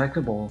person of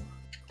impeccable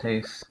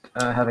taste,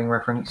 having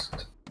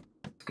referenced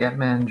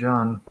Scatman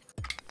John.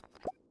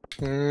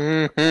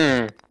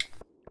 Mm-hmm.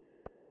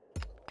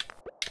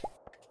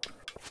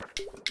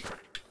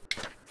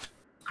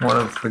 One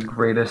of the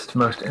greatest,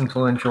 most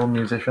influential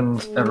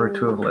musicians ever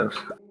to have lived.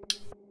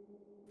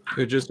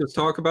 Who just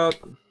talk about?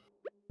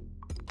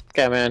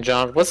 Okay, man,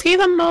 John. Was he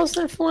the most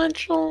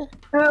influential?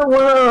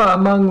 Well,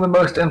 among the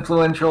most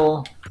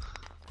influential,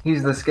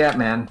 he's the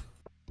Scatman.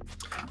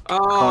 Oh,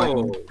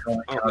 Calling oh,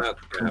 out that's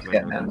from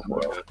Scatman's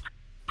world.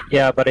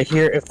 Yeah, but I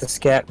hear if the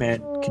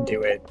Scatman can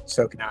do it,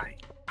 so can I.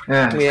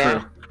 Yeah, it's Yeah.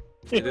 true.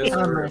 It is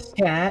I'm true. a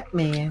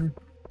Scatman.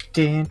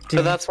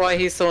 So that's why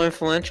he's so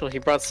influential. He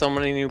brought so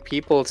many new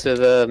people to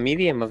the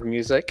medium of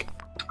music.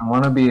 I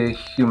want to be a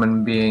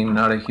human being,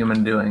 not a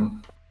human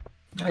doing.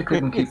 I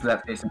couldn't keep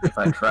that pace if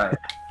I tried.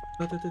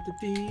 Okay,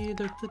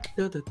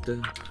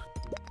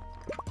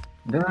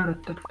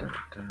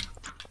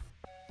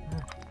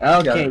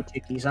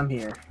 Tickies, I'm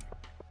here.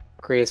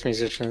 Greatest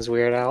musicians,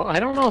 Weird Al.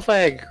 I don't know if I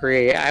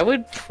agree. I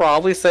would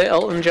probably say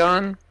Elton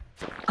John.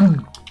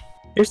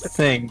 Here's the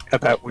thing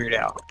about Weird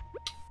Al.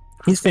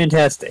 He's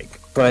fantastic,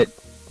 but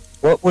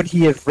what would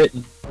he have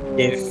written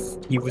if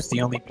he was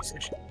the only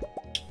musician?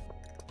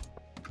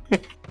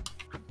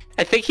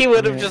 I think he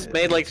would have just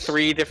made like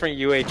 3 different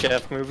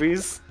UHF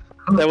movies.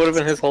 That would have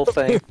been his whole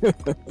thing.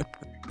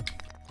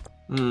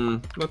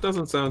 That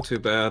doesn't sound too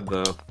bad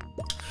though.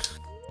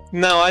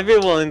 No, I'd be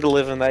willing to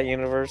live in that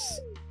universe.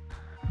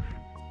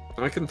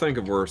 I can think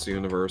of worse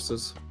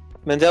universes.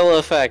 Mandela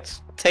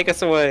Effect, take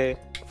us away.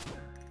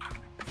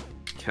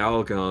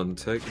 Calgon,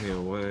 take me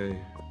away.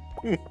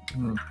 Oh,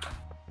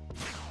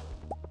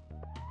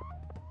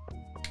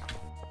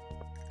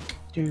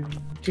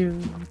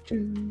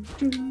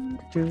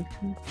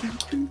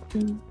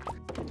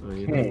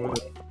 you know what?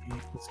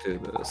 Let's do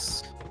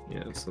this.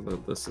 Yeah, so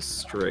that this is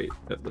straight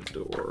at the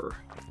door.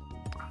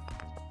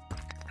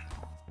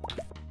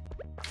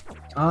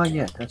 Oh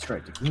yeah, that's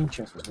right. The green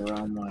chest was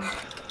around mine.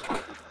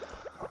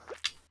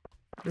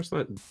 Where's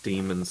that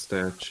demon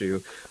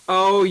statue?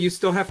 Oh, you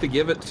still have to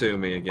give it to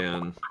me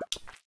again.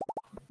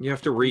 You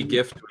have to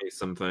re-gift me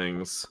some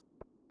things.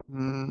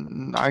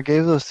 I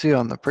gave those to you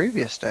on the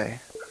previous day.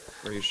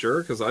 Are you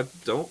sure? Because I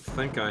don't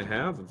think I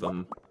have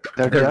them.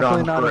 They're They're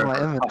definitely gone not in my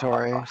forever.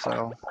 inventory,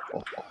 so.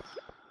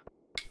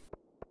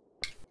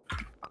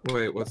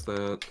 Wait, what's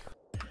that?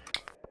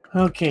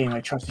 Okay,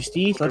 my trusty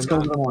Steve, let's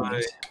go to the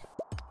moment.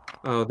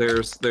 Oh, there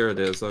it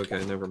is.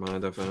 Okay, never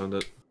mind. I found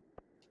it.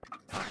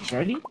 You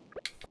ready?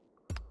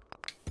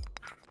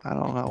 I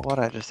don't know what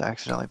I just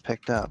accidentally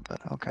picked up, but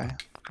okay.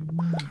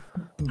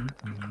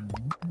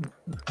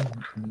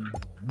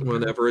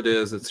 Whatever it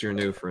is, it's your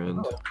new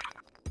friend.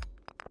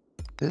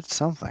 It's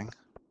something.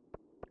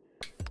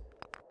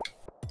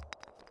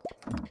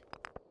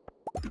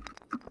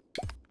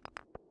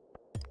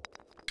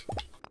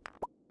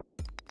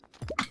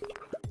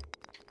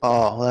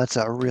 Oh, that's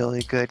a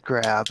really good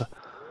grab.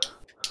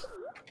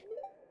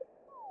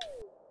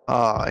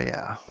 Oh,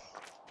 yeah.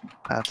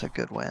 That's a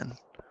good win.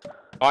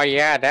 Oh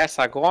yeah, that's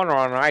a good one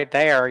right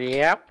there,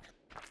 yep.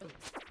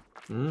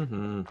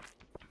 Mm-hmm.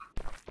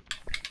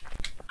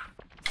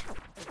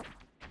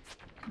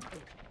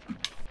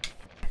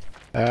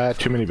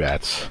 Too many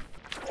bats.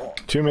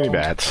 Too many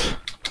bats.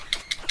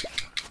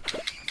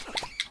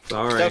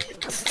 Sorry.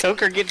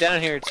 Stoker, get down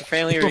here. It's a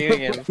family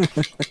reunion.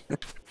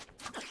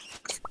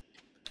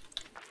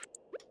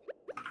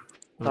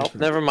 Oh,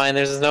 never mind.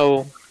 There's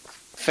no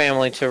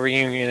family to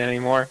reunion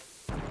anymore.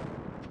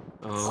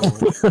 Oh,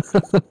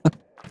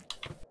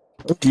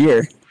 Oh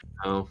dear.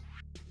 no.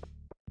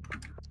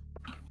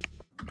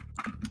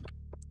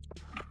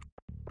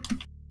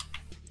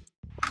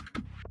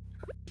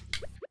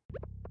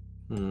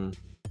 I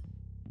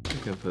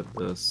can put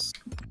this.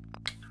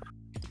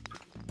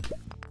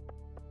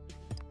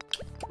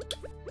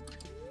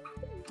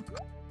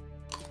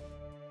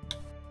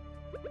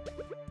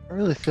 I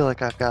really feel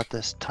like I've got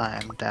this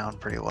time down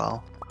pretty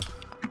well.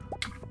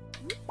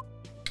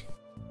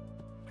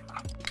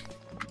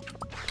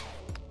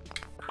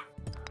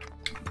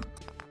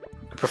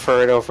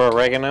 Prefer it over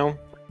oregano?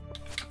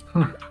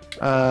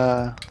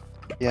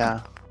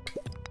 Yeah.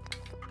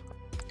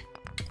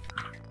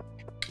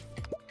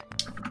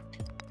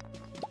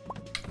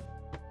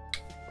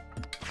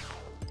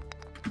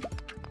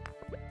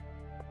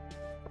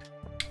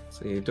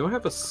 See, do I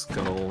have a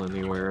skull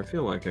anywhere? I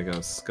feel like I got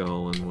a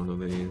skull in one of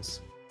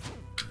these.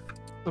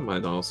 That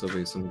might also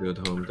be some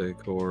good home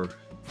decor.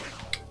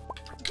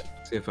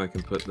 See if I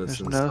can put this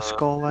There's inside. no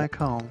skull like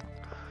home.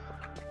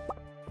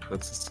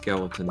 That's a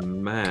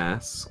skeleton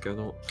mask. I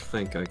don't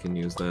think I can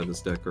use that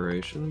as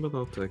decoration, but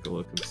I'll take a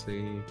look and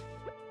see.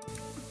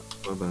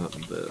 What about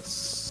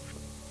this?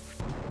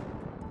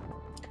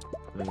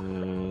 I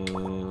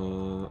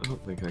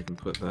don't think I can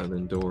put that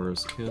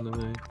indoors, can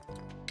I?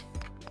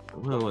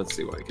 Well, let's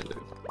see what I can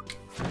do.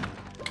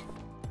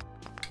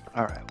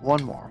 Alright,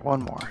 one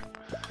more.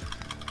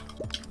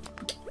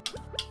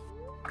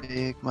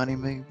 Big money,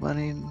 no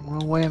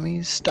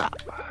whammies, stop.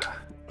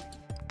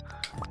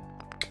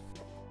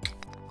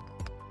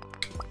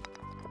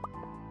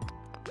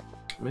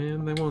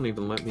 Man, they won't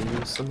even let me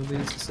use some of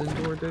these as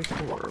indoor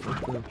decor.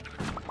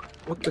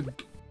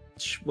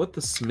 What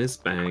the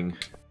Smith bang?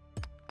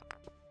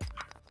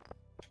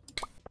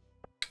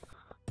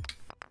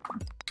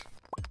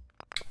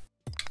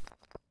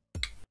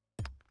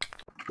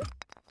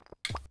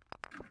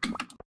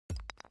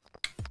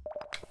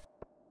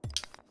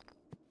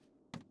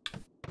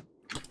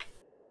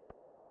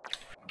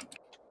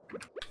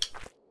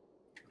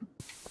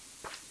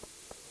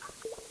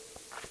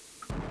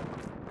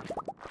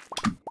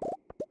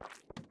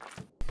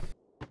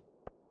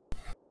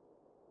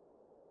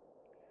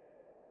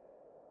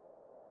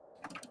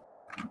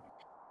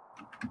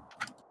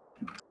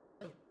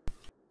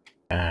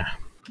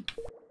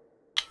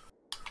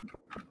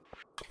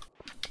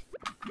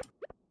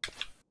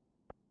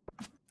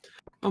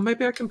 Oh,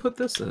 maybe I can put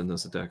this in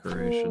as a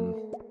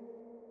decoration.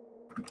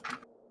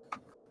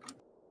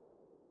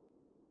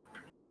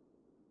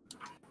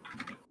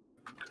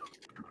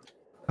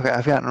 Okay,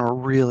 I've gotten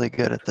really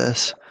good at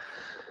this.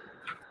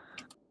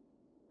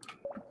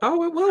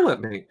 Oh, it will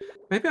let me.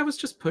 Maybe I was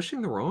just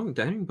pushing the wrong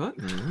dang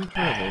button. Let me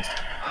try this.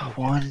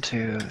 1,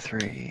 2,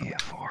 3,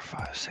 4,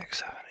 5, 6,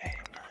 7, 8,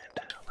 9,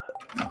 10,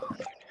 11,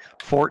 12,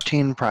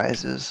 14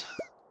 prizes.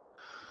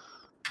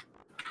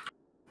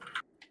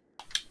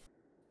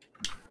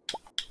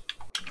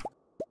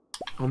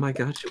 Oh my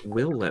gosh, it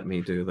will let me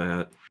do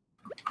that.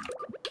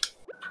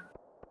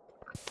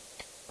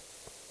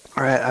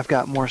 Alright, I've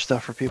got more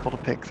stuff for people to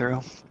pick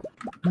through.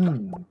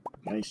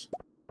 Nice.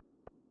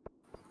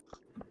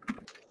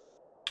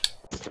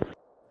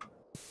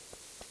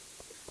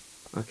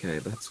 Okay,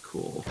 that's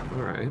cool.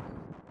 Alright.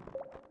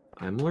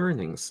 I'm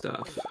learning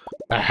stuff.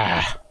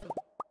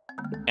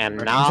 And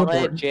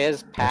knowledge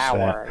is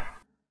power.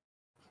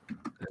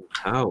 And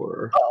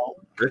power. Oh,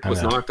 Rick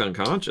was knocked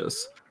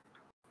unconscious.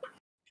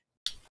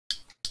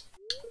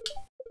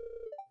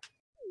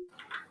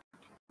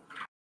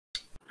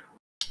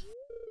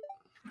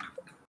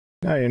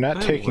 No, you're not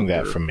I taking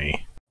that wonder- from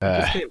me.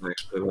 This game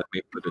actually let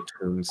me put a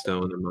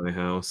tombstone in my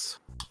house.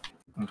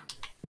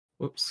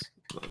 Whoops,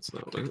 that's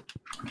not it.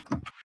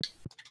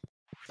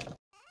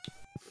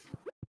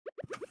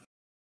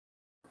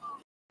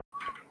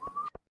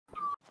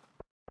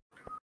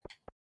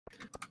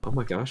 Oh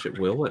my gosh, it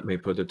will let me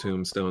put a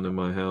tombstone in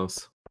my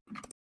house.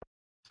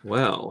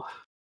 Well,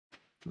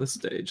 this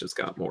stage has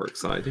got more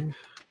exciting.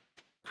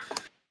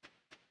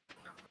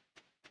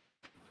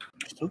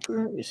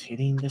 Stoker is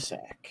hitting the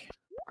sack.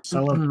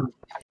 Celebrate.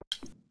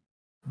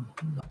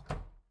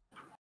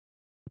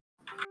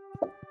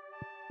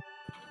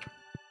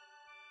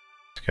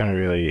 It's gonna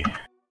really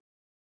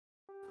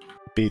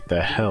beat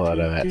the hell out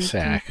of that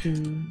sack.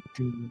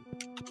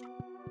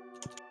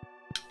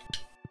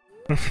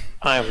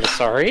 I'm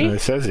sorry?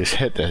 It says he's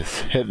hit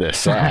the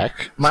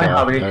sack. My so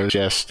hobby. I was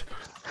just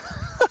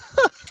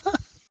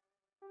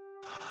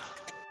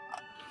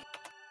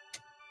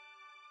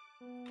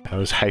I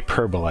was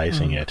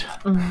hyperbolizing it.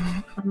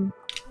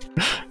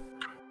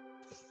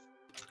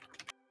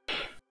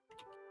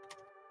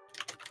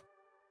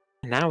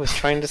 And I was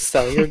trying to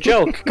sell your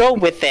joke. Go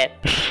with it.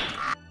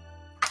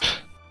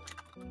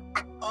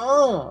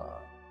 Oh.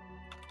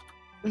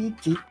 Oh,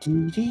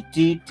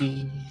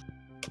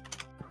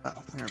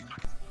 here.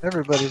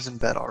 Everybody's in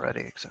bed already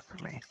except for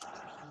me.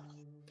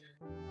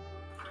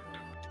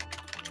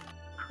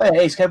 Hey,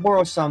 Ace, can I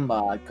borrow some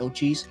goat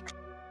cheese?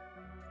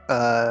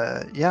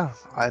 Yeah,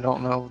 I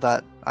don't know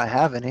that I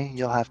have any.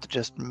 You'll have to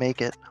just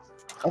make it.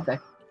 Okay.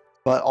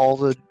 But all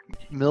the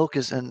milk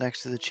is in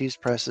next to the cheese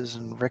presses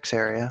in Rick's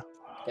area.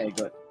 Okay,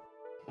 good.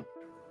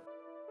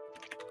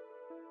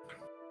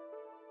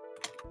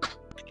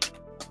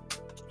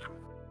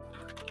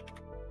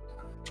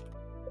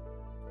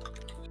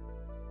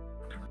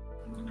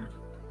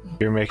 If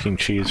you're making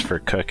cheese for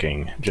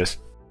cooking, just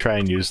try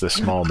and use the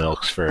small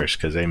milks first,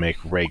 because they make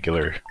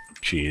regular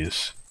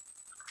cheese.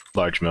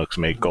 Large milks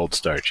make gold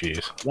star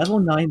cheese. Level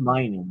 9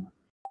 mining.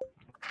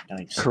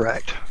 Nice.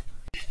 Correct.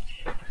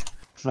 I'm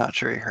not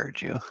sure he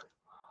heard you.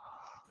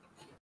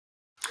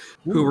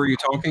 Who were you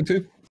talking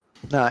to?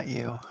 Not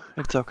you.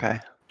 It's okay.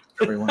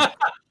 Everyone.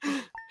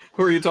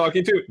 Who are you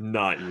talking to?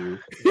 Not you.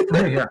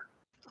 Yeah.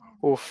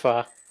 Oof. No,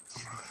 I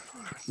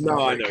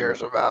Nobody know.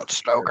 cares about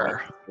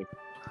Stoker.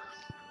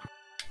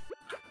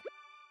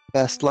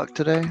 Best luck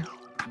today.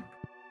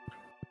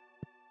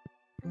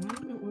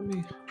 Let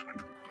me.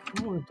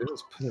 All I want to do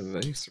is put a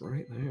vase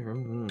right there.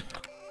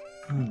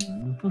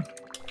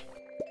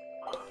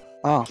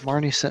 Oh,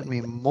 Marnie sent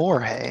me more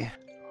hay.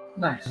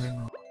 Nice.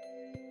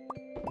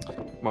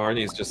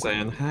 Marnie's just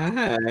saying,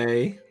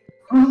 "Hey."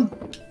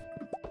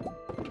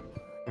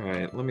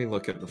 Alright, let me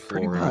look at the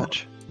Pretty floor.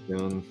 much.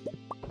 Again.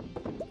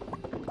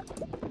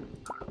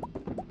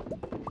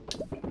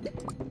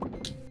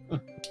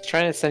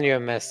 Trying to send you a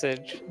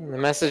message. The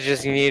message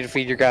is you need to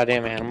feed your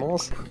goddamn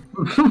animals.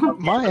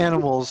 My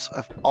animals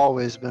have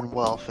always been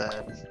well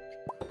fed.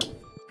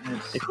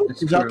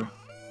 It's true.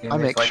 I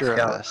make Like sure of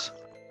Scout. this.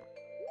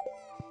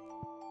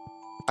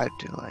 I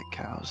do like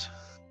cows.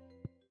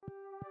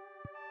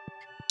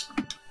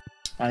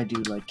 I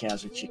do like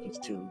cows and chickens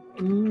too.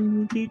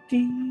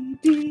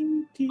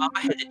 Mama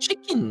had a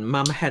chicken.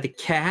 Mama had a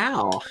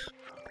cow.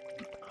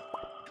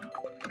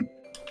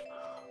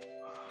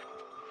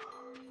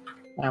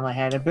 Mama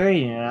had a bird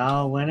and it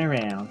all went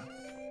around.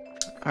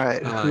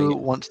 Alright, Uh, who yeah.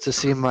 wants to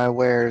see my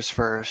wares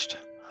first?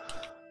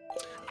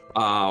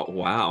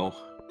 Wow.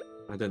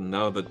 I didn't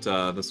know that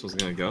this was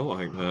gonna go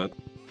like that.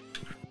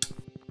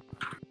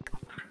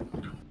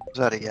 Is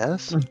that a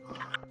yes?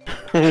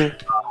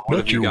 What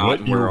have you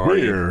got? Where are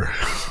you?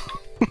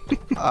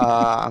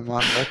 I'm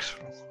on Rick's.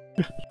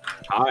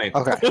 Hi.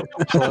 Okay,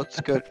 so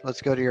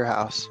let's go to your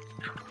house.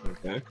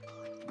 Okay.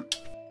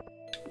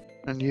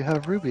 And you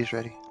have rubies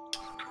ready.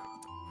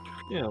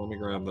 Yeah, let me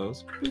grab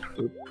those. Boop,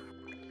 boop.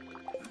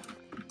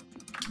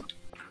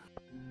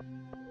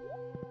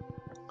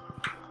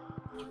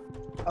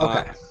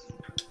 Okay.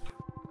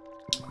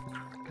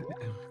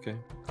 Okay.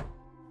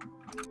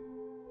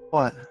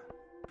 What?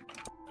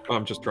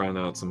 I'm just trying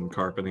out some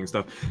carpeting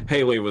stuff.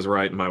 Haley was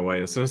right in my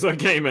way as soon as I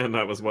came in.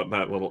 That was what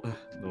that little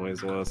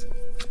noise was.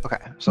 Okay,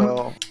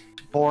 so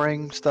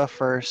boring stuff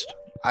first.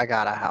 I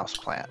got a house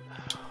plant.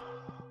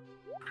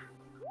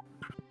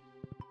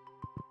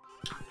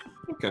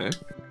 Okay.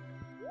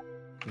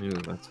 Ew,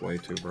 that's way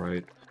too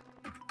bright.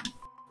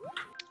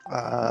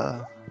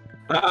 I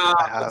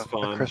Ah, have that's a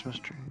fun.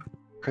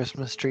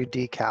 Christmas tree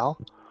decal.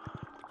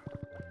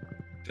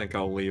 I think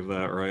I'll leave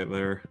that right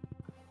there.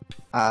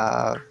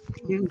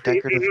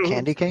 Decorative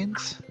candy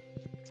canes,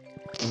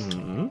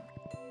 Hmm.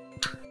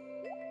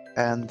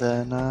 and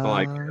then I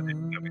like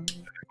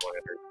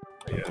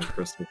Yeah,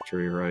 Christmas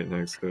tree right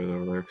next to it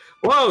over there.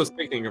 Whoa!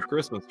 Speaking of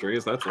Christmas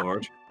trees, that's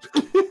large.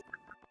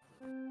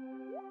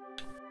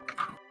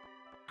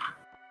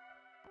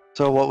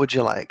 So what would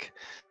you like?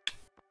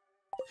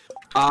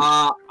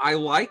 I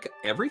like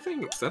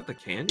everything except the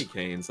candy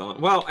canes on.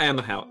 Well, and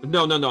the house.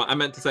 No. I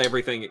meant to say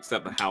everything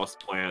except the house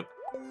plant.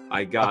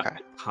 I got Okay.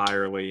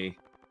 entirely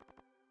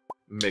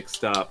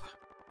mixed up.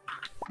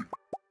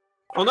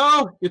 Oh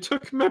no! You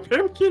took my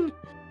pumpkin.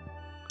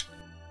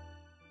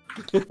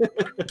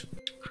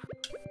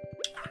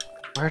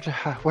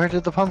 Where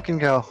did the pumpkin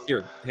go?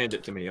 Here, hand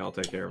it to me. I'll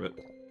take care of it.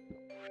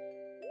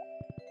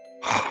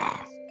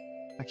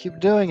 I keep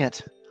doing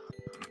it.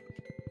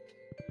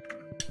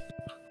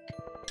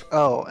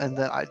 Oh, and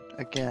then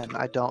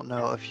I don't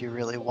know if you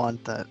really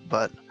want that,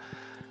 but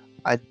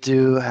I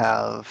do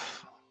have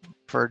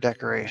for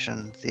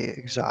decoration the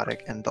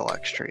exotic and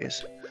deluxe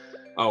trees.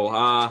 Oh,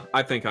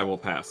 I think I will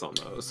pass on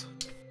those.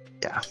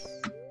 Yeah.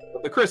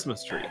 But the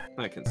Christmas tree,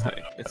 I can say.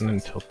 It's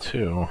Until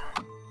 2.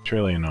 It's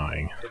really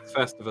annoying. It's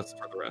Festivus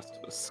for the rest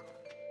of us.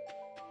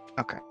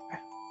 Okay.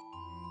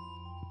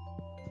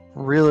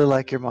 Really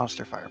like your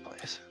monster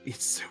fireplace.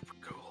 It's super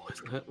cool,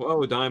 isn't it?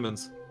 Whoa,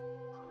 diamonds.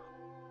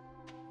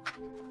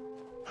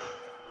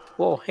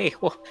 Whoa, hey,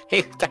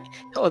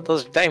 oh,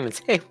 those are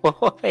diamonds. Hey,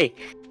 whoa, hey.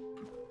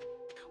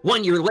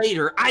 1 year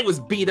later, I was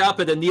beat up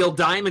at a Neil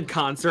Diamond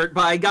concert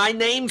by a guy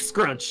named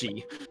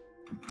Scrunchy.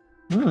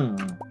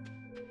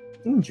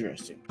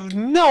 Interesting.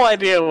 No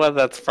idea where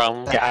that's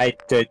from. Yeah, I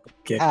did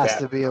get Has that.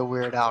 to be a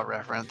Weird Al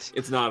reference.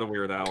 It's not a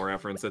Weird Al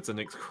reference. It's an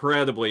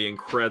incredibly,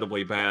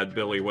 incredibly bad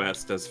Billy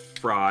West as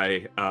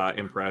Fry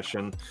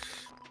impression.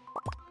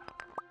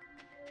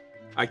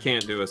 I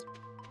can't do his...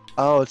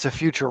 Oh, it's a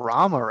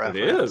Futurama reference.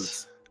 It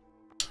is.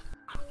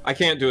 I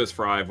can't do his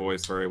Fry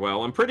voice very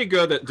well. I'm pretty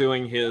good at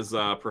doing his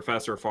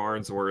Professor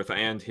Farnsworth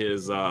and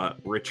his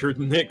Richard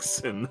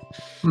Nixon.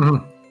 I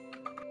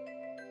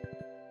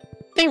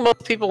think think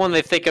most people, when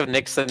they think of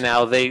Nixon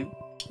now, they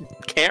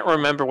can't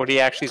remember what he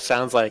actually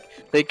sounds like.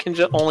 They can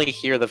just only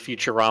hear the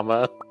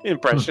Futurama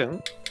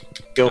impression.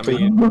 Guilty.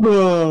 I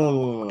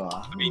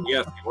mean,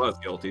 yes, he was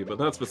guilty, but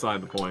that's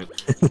beside the point.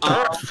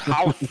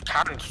 How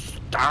can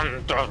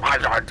stand my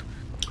God?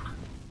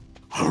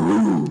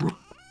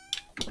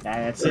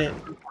 That's it.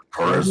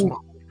 Charisma.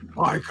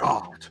 My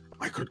God,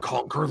 I could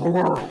conquer the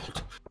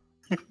world.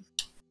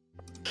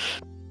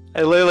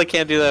 I literally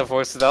can't do that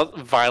voice without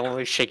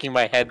violently shaking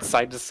my head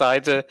side to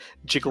side to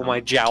jiggle my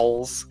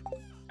jowls.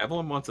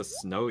 Evelyn wants a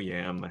snow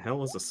yam. The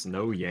hell is a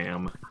snow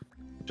yam?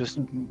 Just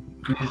You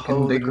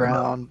hoe can the dig them up.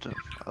 ground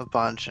a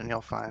bunch and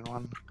you'll find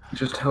one.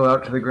 Just hoe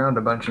out to the ground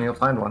a bunch and you'll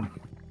find one.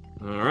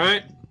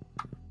 Alright.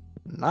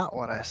 Not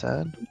what I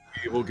said.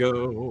 We will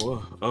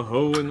go a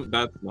hoe and...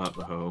 That's not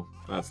the hoe.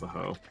 That's the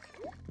hoe.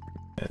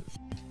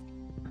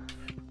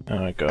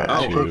 I go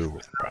Oh, to...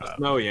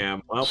 Snow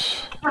yam. Well,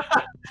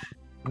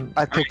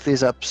 I picked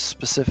these up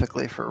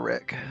specifically for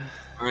Rick.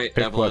 alright,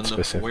 Pick what Evelyn,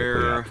 specifically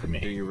where up for me?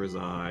 do you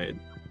reside?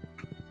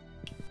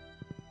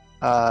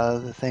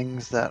 The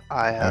things that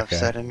I have Okay.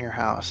 set in your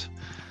house.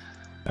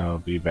 I'll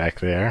be back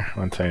there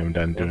once I am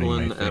done doing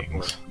Evelyn, my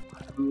things.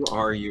 Who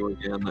are you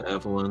again,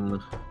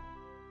 Evelyn?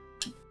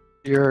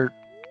 Your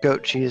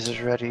goat cheese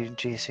is ready,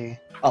 GC.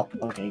 Oh,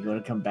 okay, go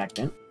to come back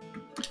then.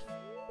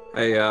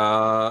 Hey,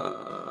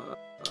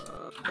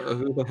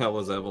 who the hell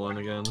is Evelyn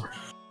again?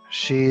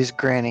 She's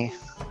Granny.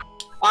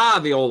 Ah,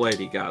 the old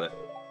lady, got it.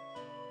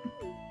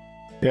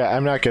 Yeah,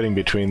 I'm not getting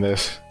between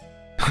this.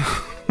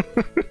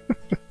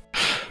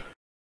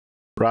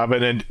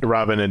 Robin and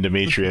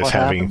Demetrius What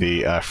having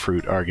happened? the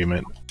fruit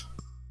argument.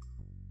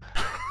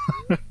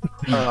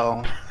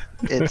 Oh,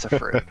 it's a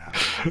fruit.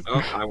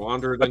 Oh, I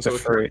wandered What's into a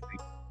fruit?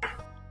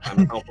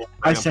 I'm helpful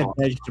I said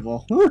grandpa.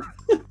 vegetable.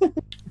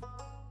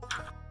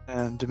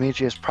 And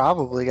Demetrius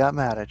probably got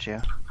mad at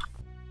you.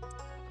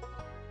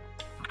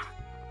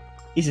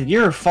 He said,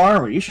 "You're a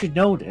farmer. You should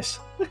know this."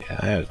 Yeah,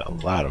 that is a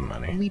lot of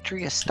money.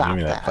 Demetrius, Give stop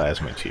me that that.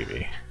 plasma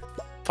TV.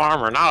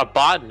 Farmer, not a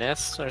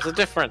botanist. There's a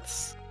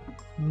difference.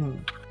 Hmm.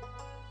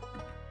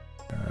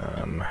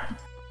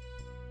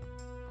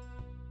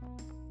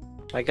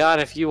 My God,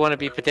 if you want to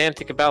be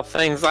pedantic about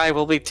things, I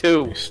will be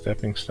too.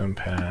 Stepping stone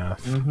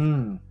path.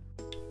 Mm-hmm.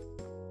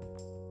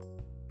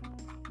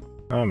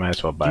 I might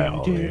as well buy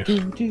all these.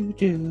 Oh,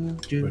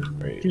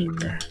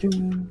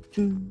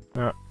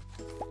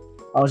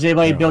 Oh. is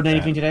anybody I don't building want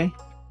anything today?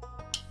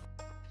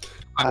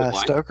 I would,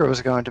 like, Stoker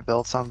was going to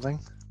build something.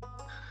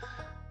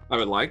 I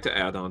would like to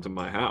add on to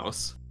my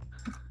house.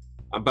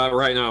 But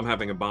right now I'm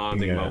having a You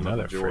bonding get moment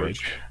another with George.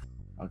 fridge.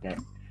 Okay.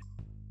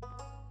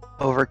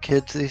 Over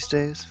kids these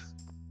days.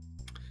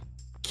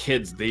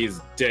 Kids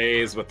these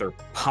days with their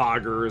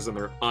poggers and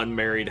their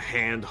unmarried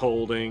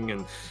hand-holding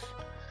and...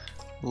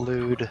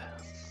 Lewd.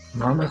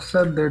 Mama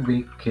said there'd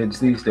be kids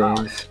these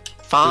days.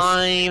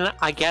 Fine,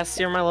 I guess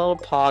you're my little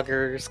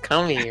poggers.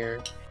 Come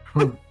here.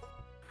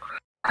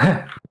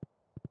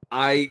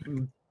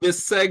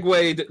 This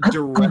segued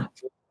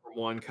directly from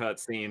one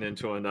cutscene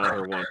into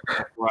another one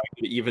before I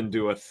could even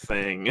do a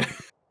thing.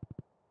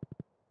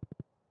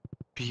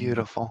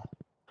 Beautiful.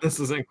 This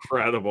is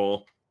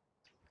incredible.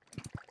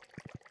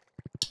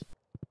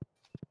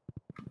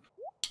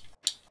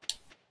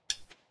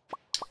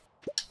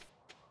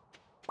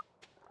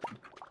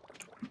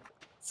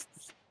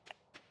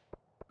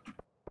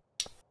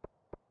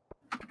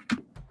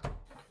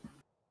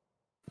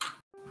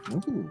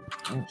 Ooh,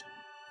 nice.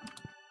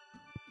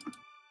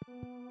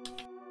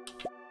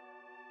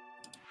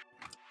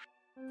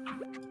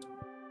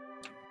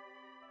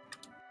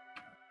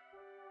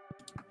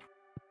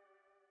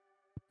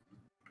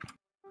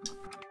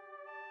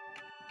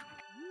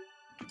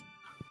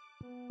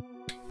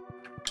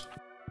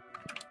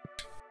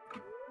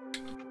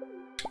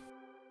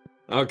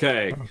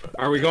 Okay,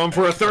 are we going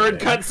for a third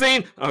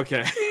cutscene?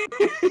 Okay.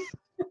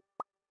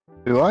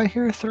 Do I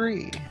hear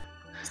 3?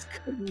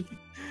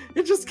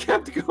 It just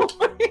kept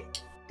going.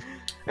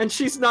 And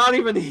she's not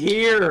even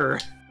here.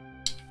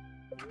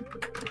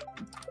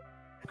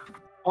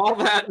 All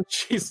that and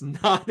she's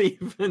not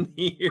even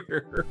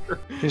here.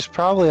 She's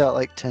probably out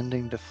like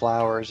tending to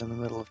flowers in the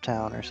middle of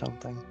town or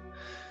something.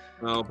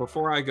 Well,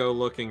 before I go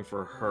looking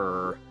for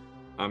her,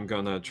 I'm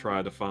gonna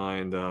try to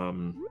find,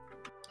 I'm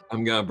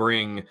gonna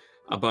bring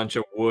a bunch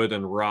of wood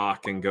and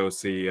rock and go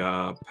see,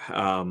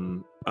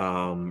 Robin.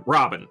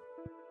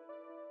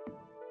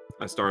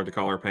 I started to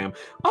call her Pam.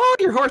 Oh,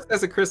 your horse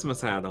has a Christmas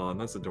hat on.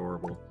 That's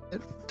adorable.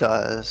 It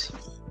does.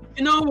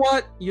 You know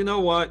what? You know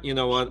what? You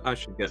know what? I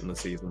should get in the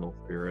seasonal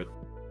spirit.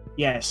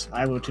 Yes,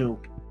 I will too.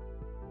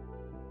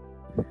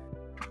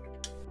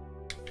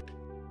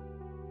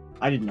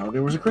 I didn't know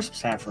there was a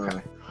Christmas hat for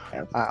her.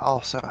 I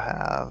also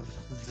have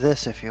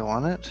this if you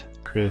want it.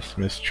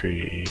 Christmas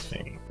tree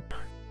thing.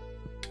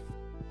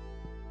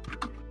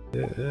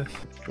 This.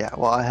 Yeah,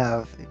 well, I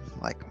have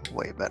like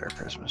way better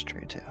Christmas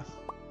tree too.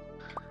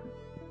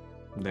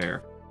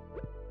 There.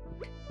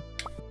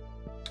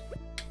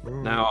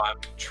 Now I'm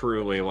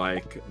truly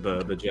like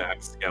the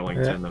Jack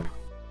Skellington of the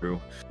crew.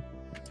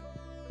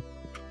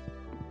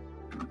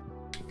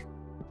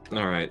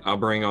 Alright, I'll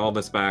bring all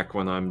this back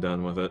when I'm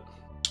done with it.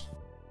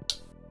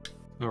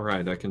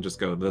 Alright, I can just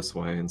go this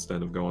way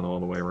instead of going all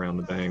the way around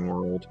the dang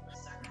world.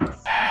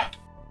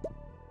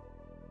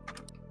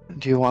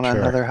 Do you want Sure.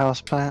 another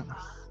houseplant?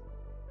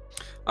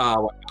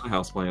 What kind of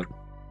houseplant?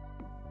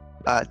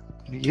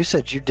 You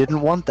said you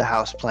didn't want the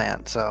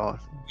houseplant, so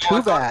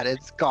too bad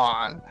it's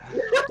gone.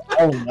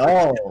 Oh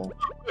no!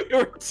 We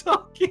were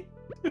talking.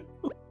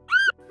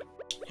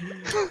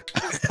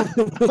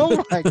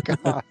 Oh my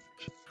god.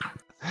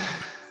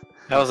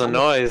 That was a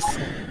noise.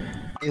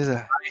 He's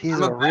a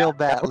real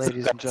bat,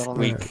 ladies and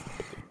gentlemen.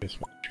 Here's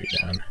my tree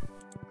down.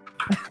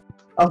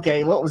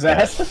 Okay, what was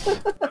that?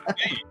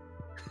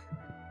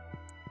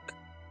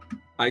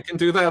 I can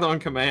do that on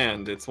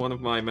command. It's one of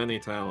my many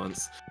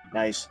talents.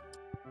 Nice.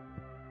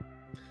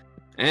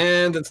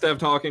 And instead of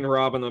talking to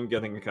Robin, I'm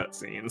getting a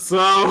cutscene. So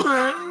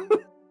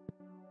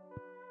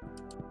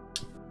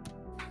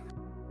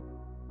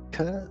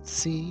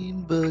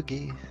Cutscene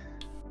boogie.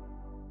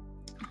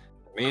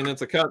 I mean,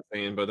 it's a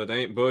cutscene, but it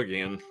ain't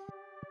boogieing.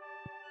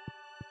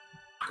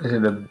 Is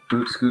it a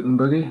boot scootin'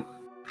 boogie?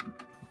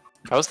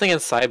 I was thinking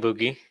Psy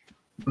Boogie.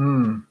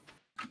 Hmm.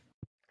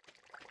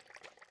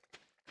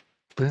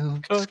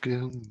 Boom,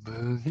 scoom,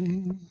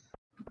 boogie.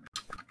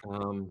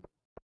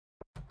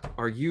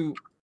 Are you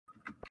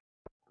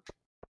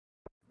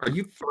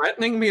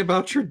threatening me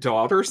about your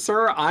daughter,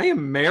 sir? I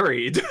am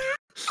married.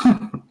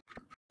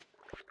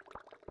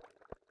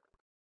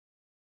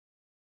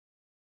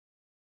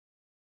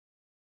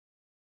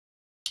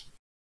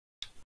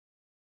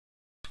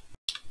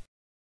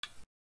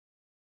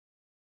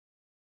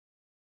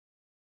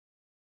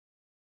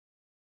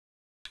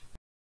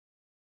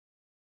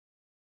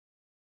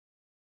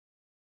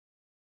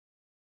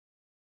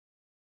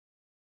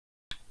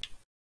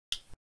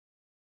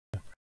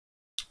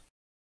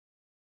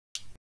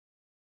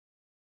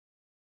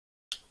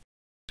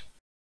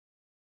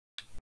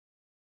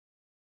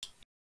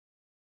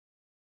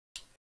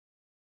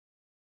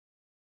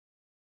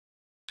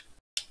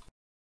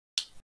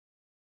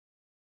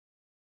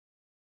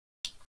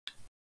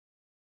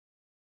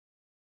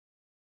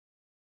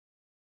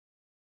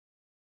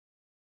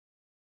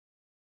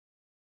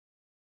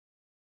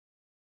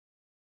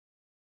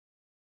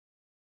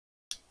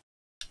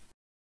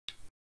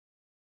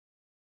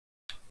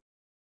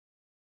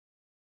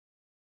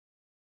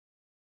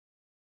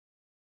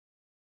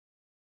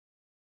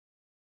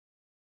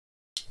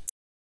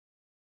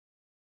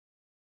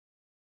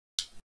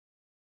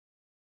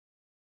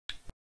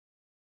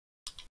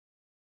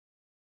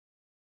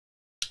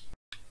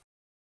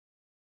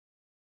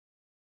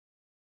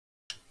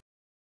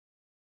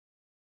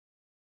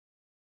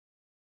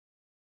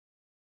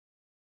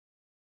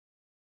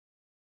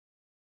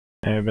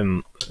 I've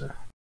been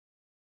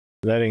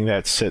letting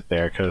that sit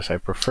there because I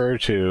prefer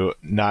to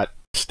not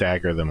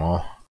stagger them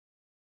all.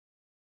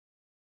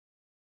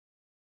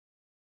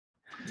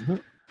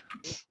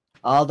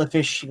 All the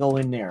fish go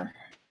in there.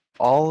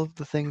 All of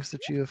the things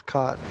that you have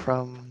caught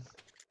from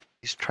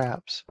these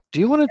traps. Do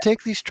you want to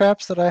take these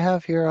traps that I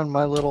have here on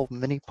my little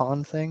mini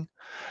pond thing?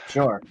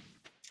 Sure.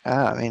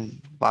 I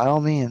mean, by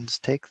all means,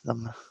 take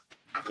them.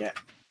 Yeah.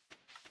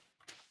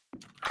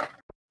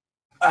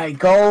 I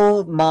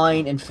go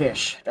mine and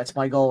fish. That's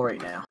my goal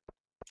right now.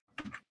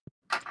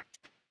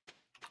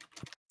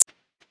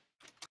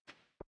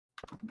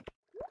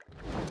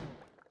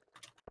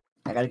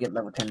 I gotta get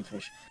level 10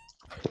 fish.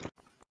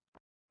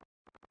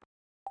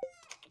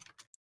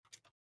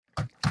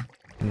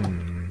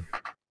 Hmm.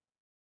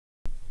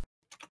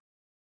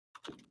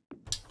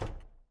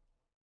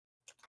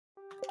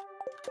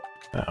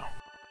 Oh,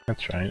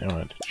 that's right. I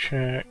wanted to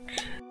check.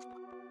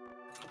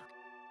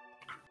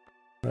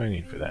 What do I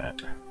need for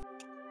that?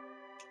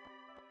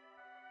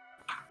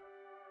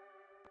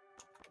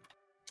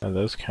 Oh,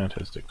 those count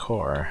as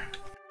decor.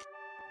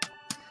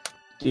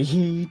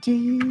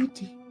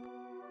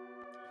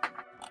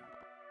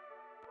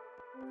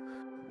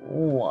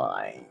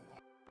 Why?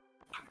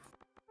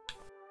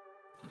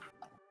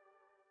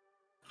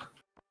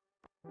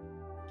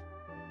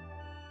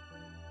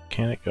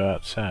 Can it go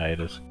outside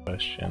is the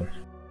question.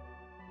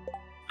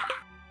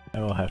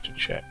 I will have to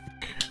check.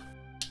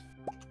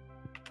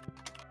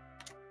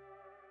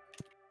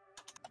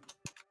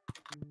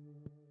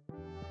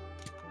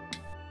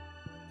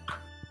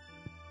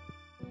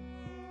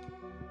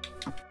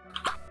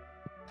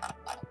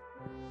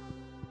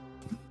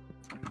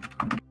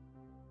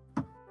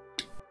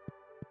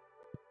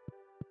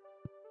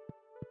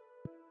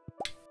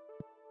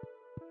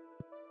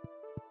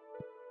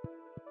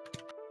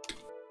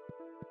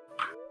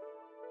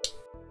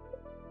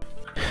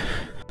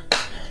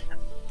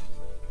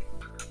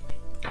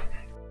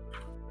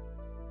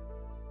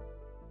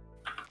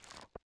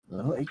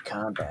 Level 8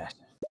 combat.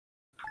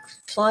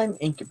 Slime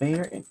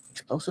incubator and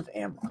explosive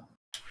ammo.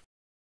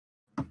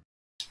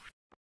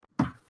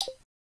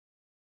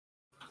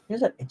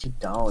 Here's that itchy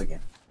doll again.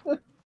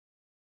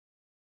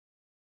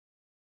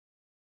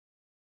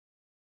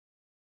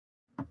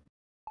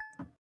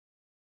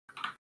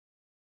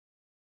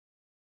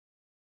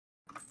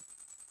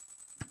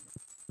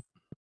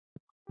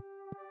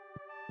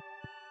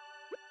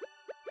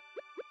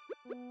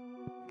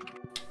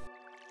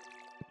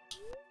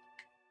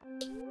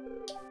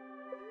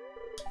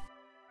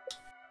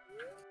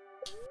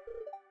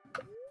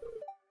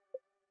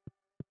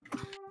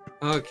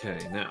 Okay,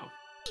 now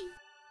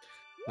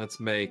let's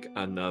make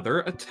another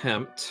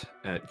attempt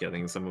at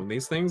getting some of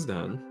these things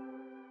done.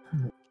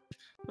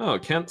 Oh,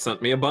 Kent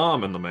sent me a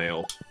bomb in the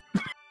mail.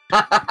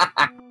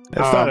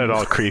 That's not at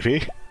all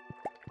creepy.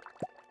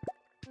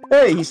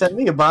 Hey, he sent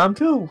me a bomb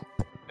too.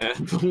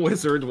 And the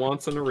wizard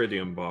wants an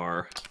iridium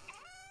bar.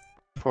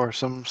 For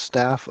some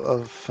staff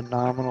of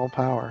phenomenal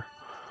power.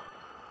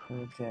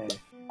 Okay.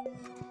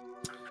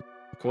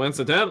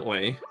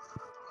 Coincidentally,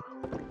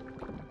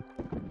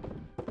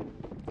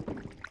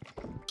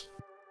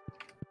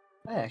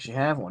 I actually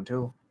have one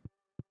too.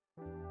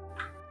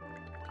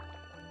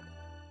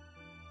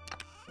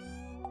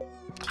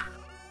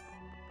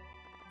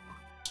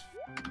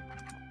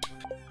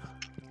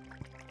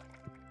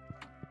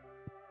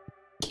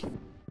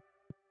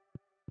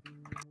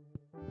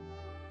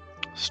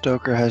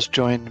 Stoker has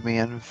joined me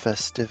in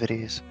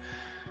festivities.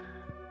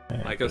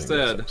 like I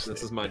said, this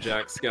is my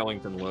Jack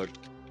Skellington look.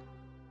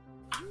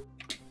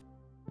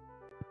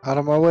 Out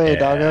of my way, Yeah.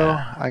 doggo.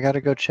 I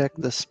gotta go check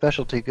the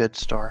specialty goods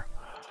store.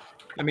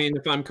 I mean,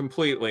 if I'm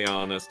completely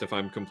honest,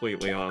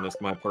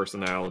 my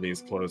personality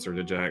is closer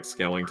to Jack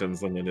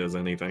Skellington's than it is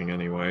anything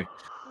anyway.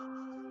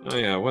 Oh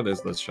yeah, what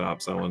is this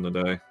shop selling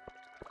today?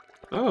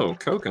 Oh,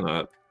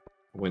 coconut.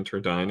 Winter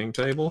dining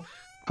table?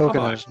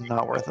 Coconut's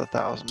not worth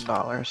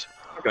 $1,000.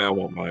 Okay, I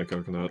won't buy a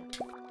coconut.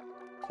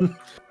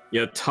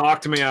 You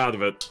talked me out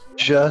of it.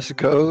 Just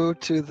go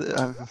to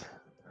the.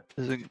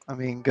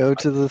 Go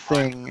to the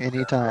thing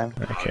anytime.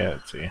 Okay,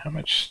 let's see. How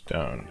much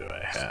stone do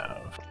I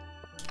have?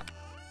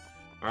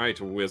 Alright,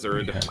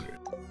 wizard. 300.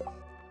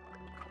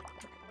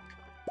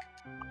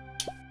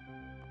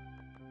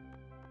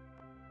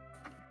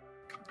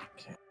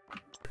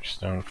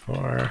 Stone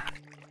 4.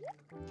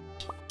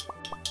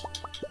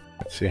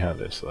 Let's see how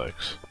this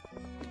looks.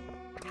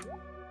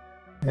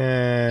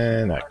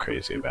 Not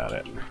crazy about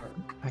it.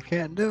 I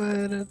can't do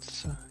it.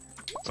 It's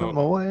Oh. on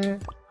my way.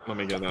 Let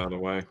me get out of the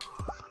way.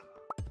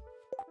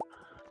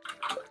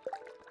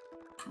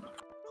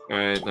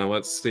 Alright, now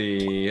let's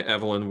see.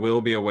 Evelyn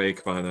will be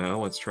awake by now.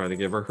 Let's try to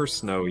give her her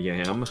snow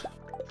yam.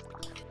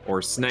 Or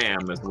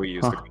snam, as we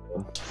used to call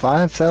them.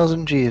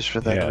 5,000 G's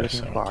for that Yeah,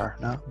 iridium so- bar.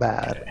 Not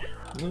bad.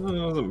 Okay. No,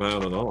 it wasn't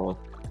bad at all.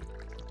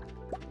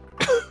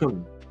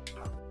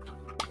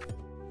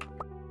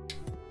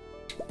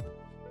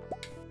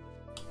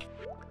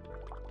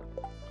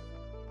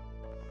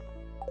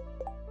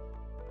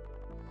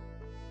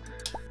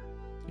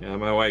 Yeah,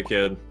 my white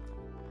kid.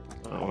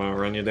 I want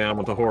to run you down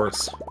with a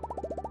horse.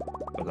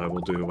 But I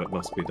will do what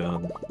must be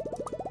done.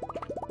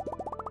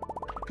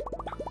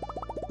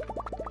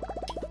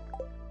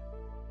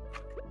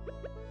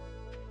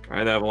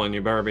 Alright, Evelyn,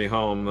 you better be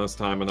home this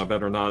time, and I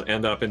better not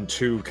end up in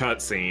 2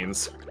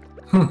 cutscenes.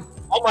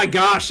 Oh my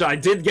gosh, I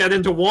did get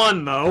into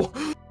 1, though!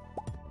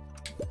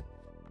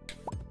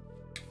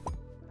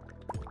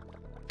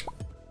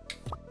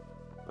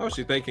 Oh,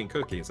 she's baking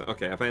cookies.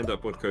 Okay, if I end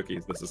up with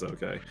cookies, this is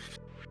okay.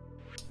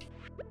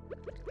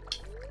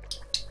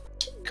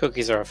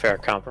 Cookies are a fair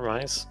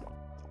compromise.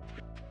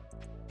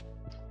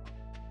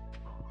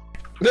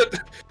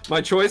 My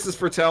choices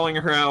for telling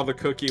her how the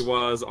cookie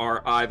was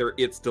are either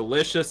it's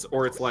delicious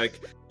or it's like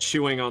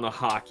chewing on a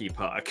hockey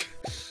puck.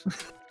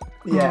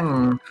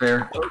 Yeah.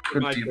 Fair. Those are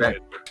Good my feedback.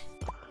 choices.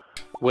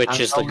 Which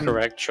I'm is the only-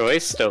 correct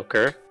choice,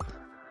 Stoker.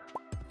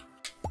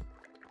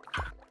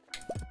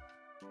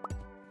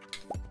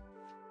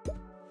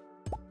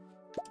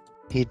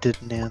 He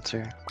didn't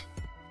answer.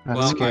 That's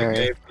Well, I scary.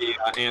 gave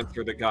the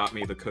answer that got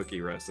me the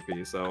cookie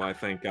recipe, so I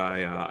think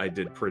I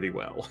did pretty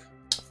well.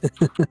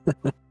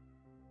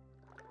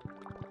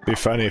 Be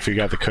funny if you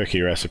got the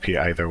cookie recipe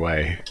either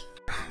way.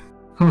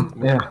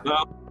 Yeah.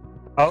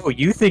 Oh,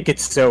 you think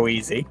it's so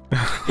easy?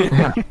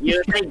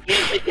 You think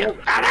you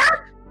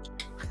better?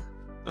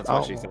 That's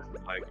what she Oh. sounds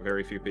like.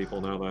 Very few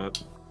people know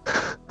that.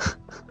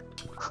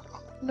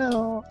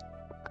 No.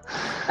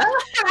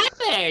 Hi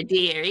there,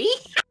 dearie.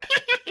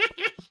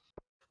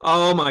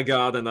 Oh my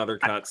god, another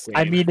cutscene.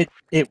 I mean,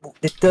 it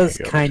does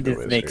Go to kind the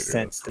of make wizard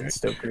sense real that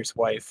quick. Stoker's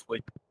wife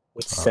would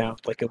sound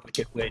like a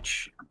wicked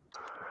witch.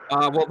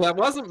 well, that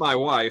wasn't my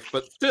wife,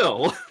 but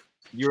still,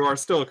 you are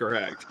still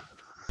correct.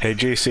 Hey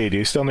GC, do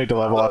you still need to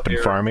level up in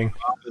here. farming?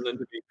 Robin and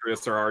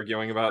Demetrius are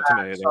arguing about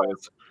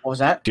tomatoes. What was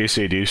that?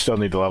 GC, do you still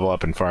need to level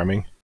up in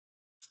farming?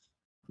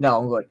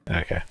 No, I'm good.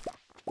 Okay.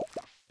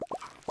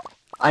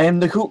 I am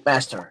the coop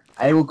master.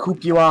 I will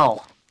coop you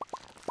all.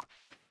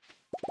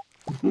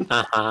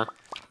 Uh-huh.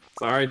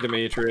 Sorry,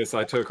 Demetrius,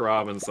 I took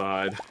Robin's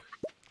side.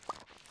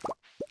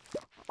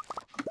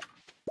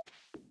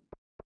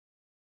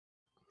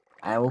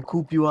 I will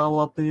coop you all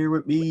up here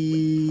with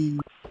me.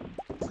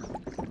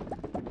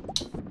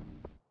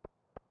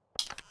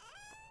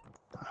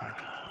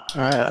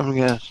 Alright, I'm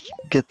gonna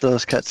get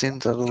those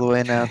cutscenes out of the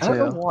way now, I don't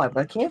know too. why,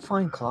 but I can't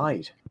find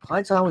Clyde.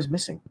 Clyde's always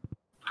missing.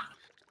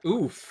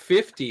 Ooh,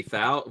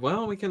 50,000.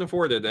 Well, we can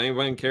afford it.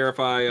 Anyone care if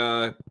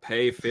I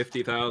pay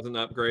 50,000 to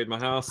upgrade my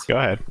house? Go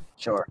ahead.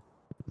 Sure.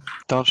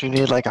 Don't you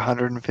need like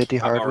 150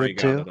 I've already hardwood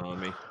got too? it on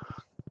me.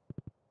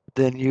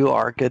 Then you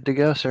are good to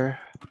go, sir.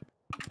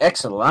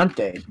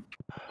 Excelente.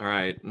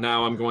 Alright,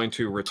 now I'm going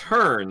to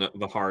return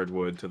the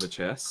hardwood to the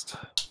chest,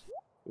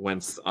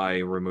 whence I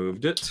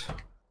removed it.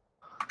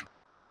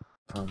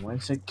 From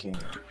whence it came.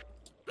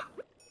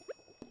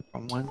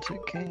 From whence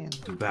it came.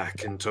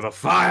 Back into the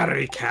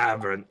fiery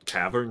chasm.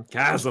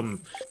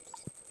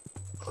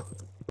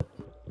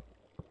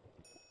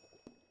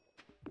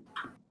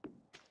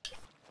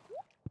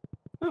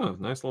 Oh,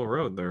 nice little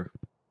road there.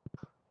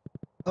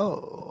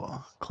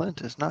 Oh,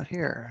 Clint is not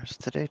here. Is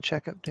today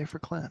checkup day for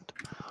Clint?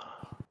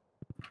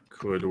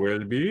 Could well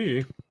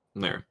be.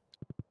 There.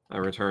 I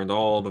returned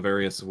all the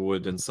various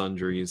wood and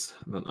sundries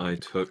that I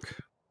took.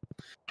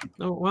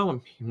 Oh,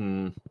 well,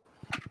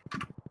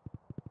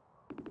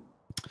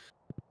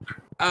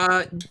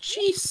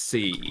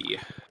 GC.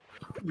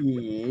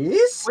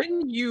 Yes?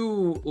 When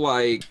you,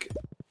 like,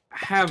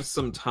 have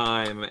some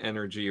time,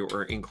 energy,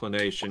 or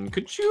inclination,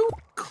 could you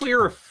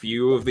clear a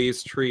few of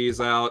these trees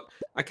out?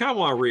 I kind of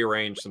want to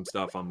rearrange some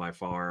stuff on my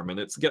farm, and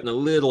it's getting a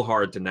little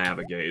hard to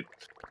navigate.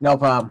 No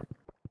problem.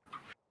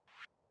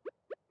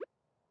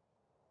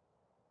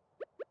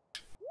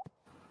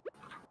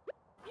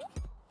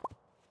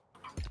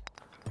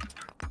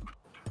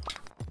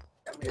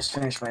 Let me just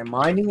finish my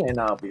mining and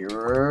I'll be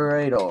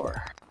right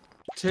over.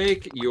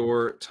 Take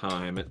your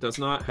time. It does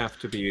not have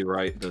to be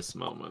right this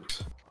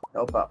moment.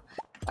 No problem.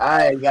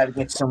 I gotta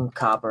get some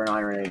copper and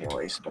iron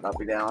anyways, but I'll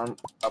be down.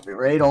 I'll be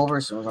right over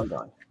as soon as I'm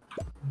done.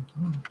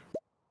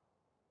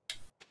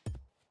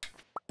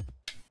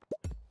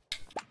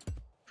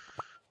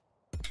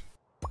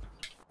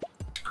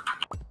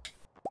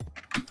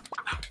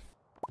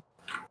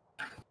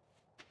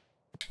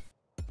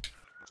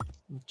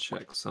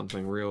 Check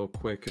something real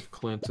quick if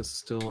Clint is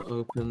still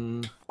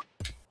open.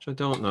 Which I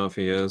don't know if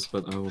he is,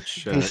 but I will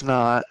check. He's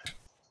not.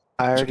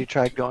 I already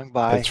tried going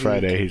by. It's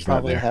Friday, he's not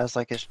probably there. has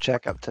like his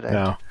checkup today.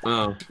 No.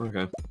 Oh,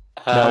 okay.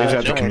 No, he's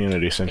at the right.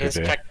 community center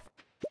day.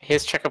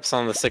 His checkup's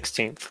on the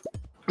 16th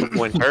of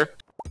winter.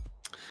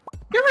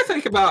 You ever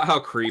think about how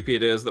creepy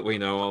it is that we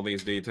know all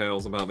these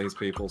details about these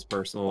people's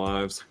personal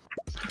lives?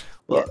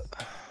 Well,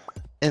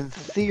 in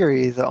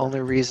theory, the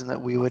only reason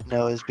that we would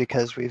know is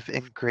because we've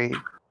integrated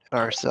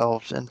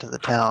ourselves into the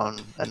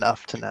town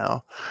enough to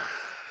know.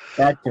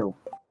 That too.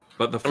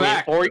 But the I mean,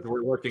 fact or- that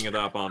we're looking it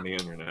up on the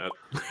internet.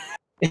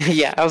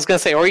 Yeah, I was gonna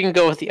say, or you can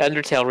go with the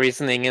Undertale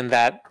reasoning in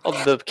that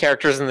the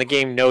characters in the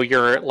game know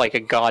you're like a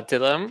god to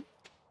them.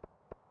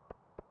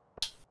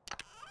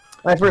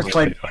 When I first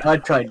played, I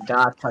tried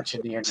not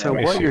touching the internet. So Let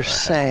me what see you're if I have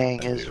saying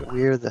that is view.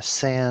 we're the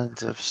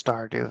sands of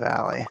Stardew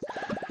Valley.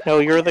 No,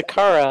 you're the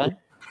Kara.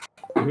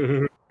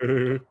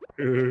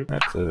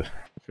 That's a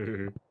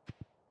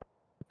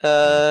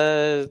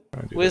I'll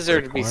do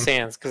Wizard the would be quick one.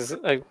 Sans, because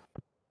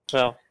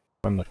well,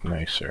 One look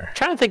nicer.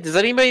 trying to think, does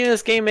anybody in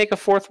this game make a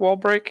fourth wall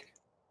break?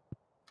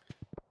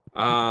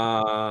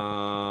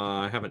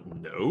 I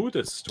haven't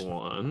noticed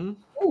one.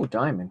 Oh,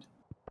 diamond.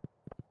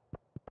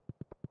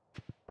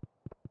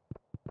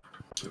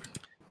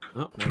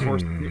 Oh, my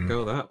horse didn't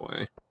go that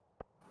way.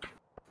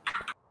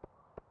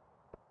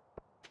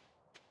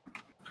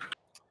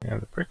 Yeah,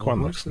 the brick A one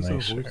horse looks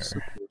is a nicer.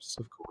 horse,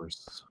 of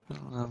course, of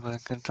course. I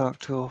can talk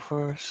to a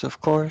horse, of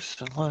course,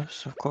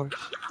 unless, of course.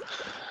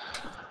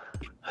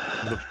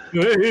 The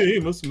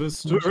famous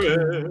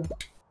Mr. Ed.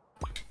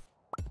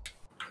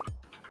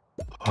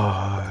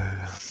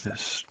 Hi,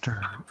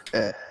 Mr.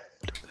 Ed.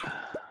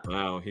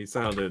 Wow, he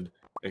sounded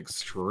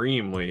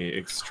extremely,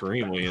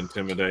 extremely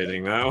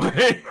intimidating that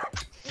way.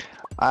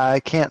 I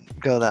can't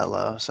go that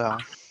low, so I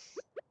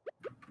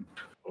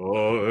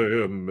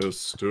am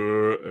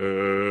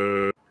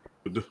Mr. Ed.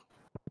 look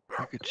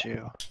at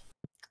you.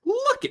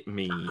 Look at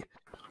me.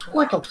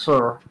 Like a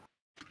sir.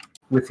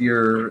 With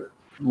your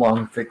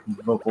long, thick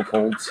vocal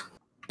folds.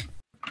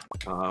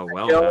 Well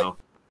Joe?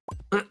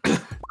 now.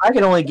 I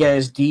can only get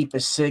as deep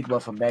as Sigma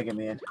from Mega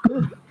Man.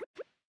 I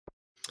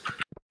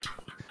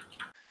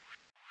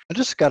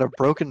just got a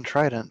broken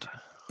trident.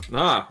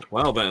 Ah,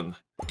 well then.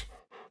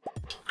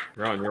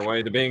 You're on your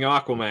way to being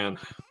Aquaman.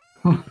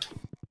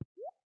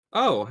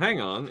 Oh, hang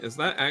on. Is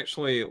that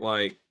actually,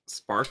 like,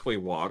 sparkly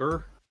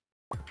water?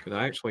 Could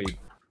I actually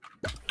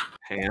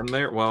hand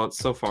there? Well, it's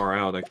so far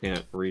out I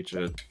can't reach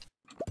it.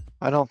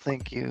 I don't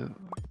think you...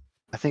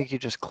 I think you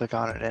just click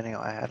on it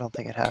anyway. I don't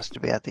think it has to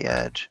be at the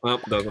edge. Well,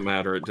 doesn't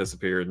matter. It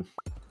disappeared.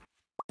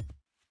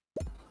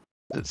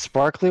 Is it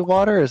sparkly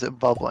water or is it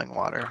bubbling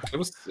water? It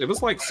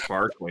was like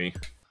sparkly.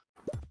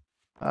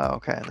 Oh,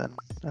 okay, then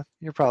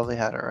you probably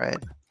had it right.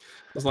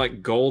 It was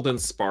like golden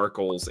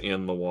sparkles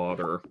in the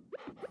water.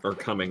 Or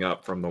coming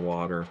up from the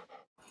water.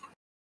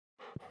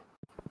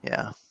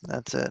 Yeah,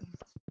 that's it.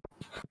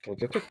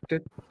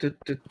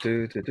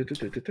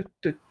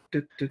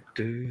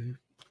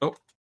 Oh,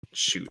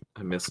 shoot.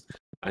 I missed.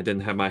 I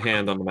didn't have my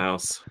hand on the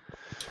mouse.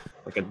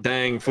 Like a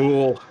dang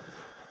fool.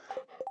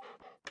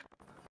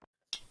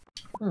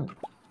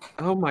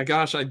 Oh my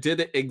gosh, I did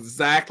it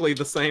exactly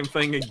the same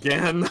thing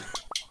again.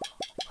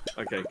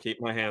 Okay, keep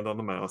my hand on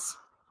the mouse.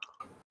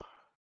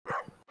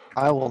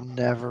 I will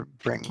never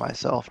bring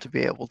myself to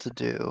be able to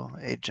do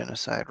a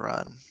genocide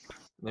run.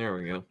 There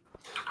we go.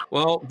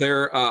 Well,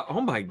 there.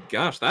 Oh my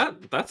gosh,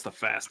 that's the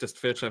fastest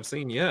fish I've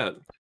seen yet.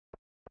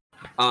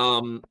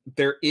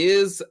 There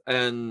is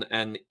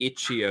an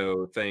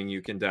itch.io thing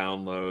you can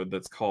download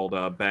that's called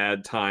a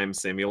Bad Time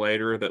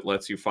Simulator that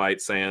lets you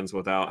fight sands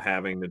without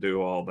having to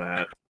do all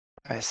that.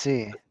 I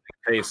see. In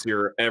case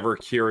you're ever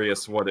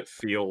curious what it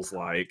feels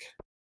like.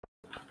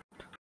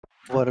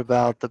 What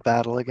about the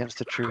battle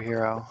against a true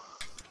hero?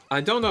 I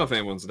don't know if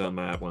anyone's done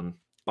that one.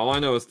 All I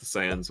know is the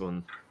sands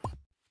one.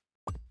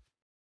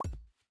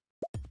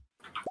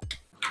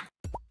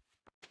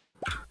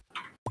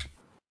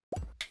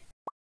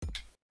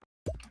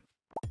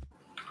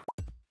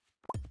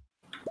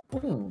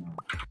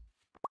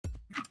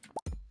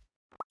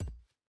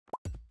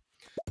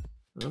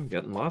 I'm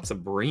getting lots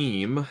of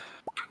bream.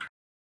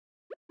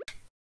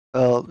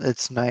 Well,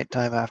 it's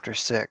nighttime after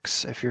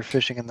 6. If you're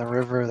fishing in the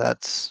river,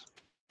 that's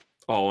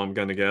All I'm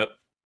gonna get.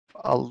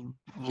 a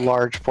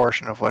large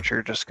portion of what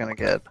you're just gonna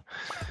get.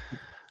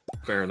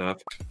 Fair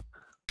enough.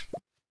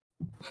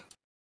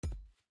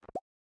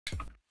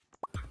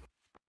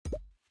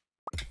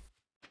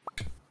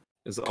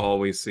 Is all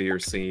we see or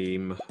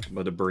seem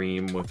but a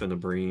bream within a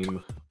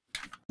bream.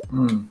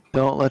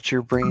 Don't let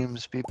your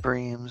breams be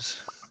breams.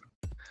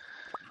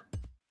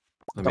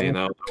 I mean,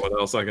 I don't know what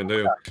else I can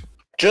do.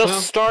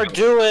 Just start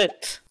do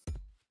it.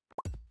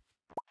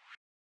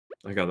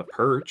 I got a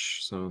perch,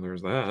 so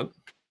there's that.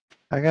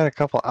 I got a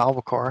couple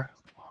albacore.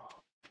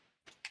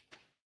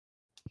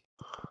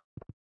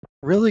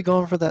 Really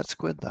going for that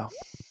squid though.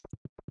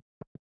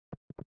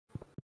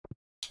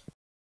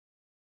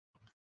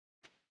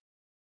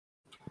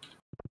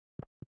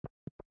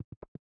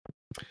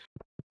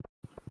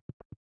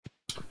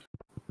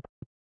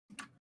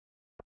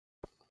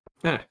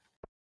 Eh.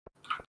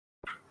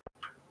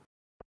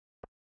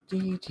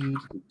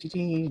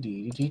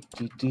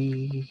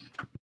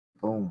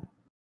 Boom.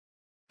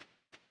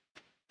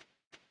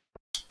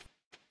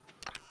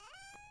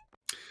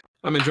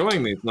 I'm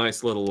enjoying these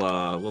nice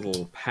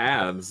little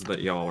paths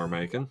that y'all are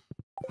making.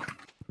 Do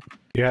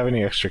you have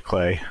any extra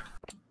clay?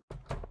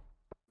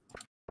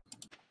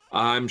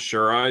 I'm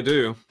sure I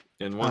do.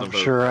 In one I'm of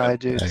those. sure I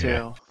do Okay.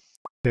 too.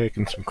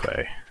 Taking some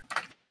clay.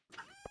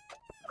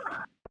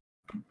 I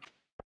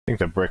think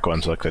the brick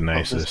ones look the Oh,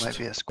 nicest. this might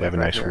be a They squid have a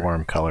right nice here.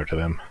 warm color to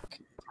them.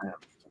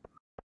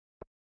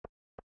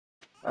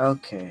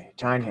 Okay,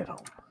 time to hit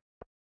home.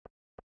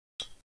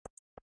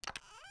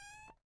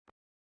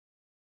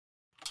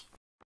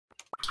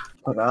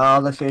 Put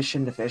all the fish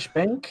in the fish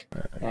bank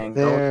and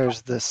go.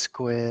 There's the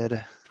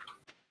squid.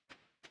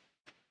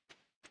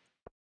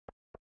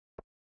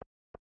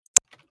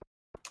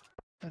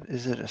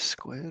 Is it a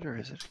squid or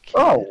is it a kid?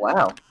 Oh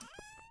wow,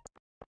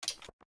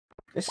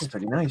 this is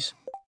pretty nice.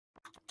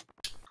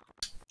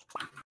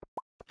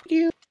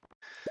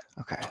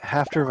 Okay, I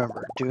have to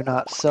remember, do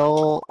not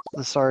sell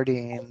the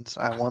sardines.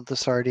 I want the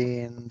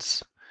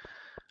sardines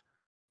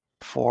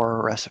for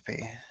a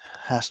recipe.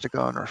 Has to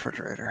go in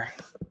refrigerator.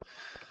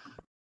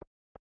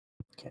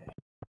 Okay.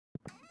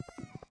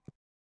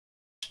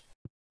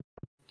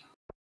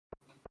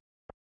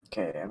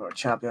 Okay, I'm gonna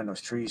chop down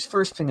those trees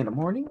first thing in the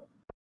morning.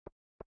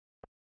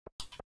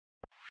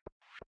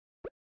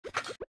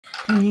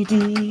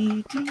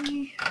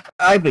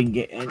 I've been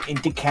getting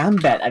into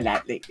combat a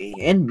lot lately,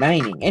 and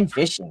mining and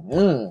fishing.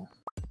 Ugh.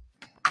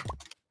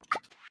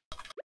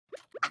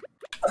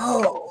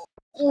 Oh,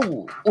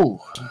 ooh, ooh.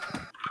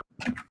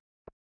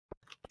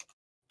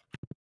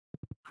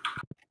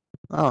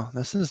 Oh,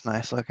 this is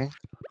nice looking.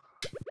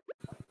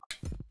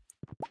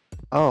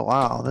 Oh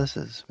wow, this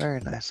is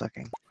very nice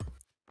looking.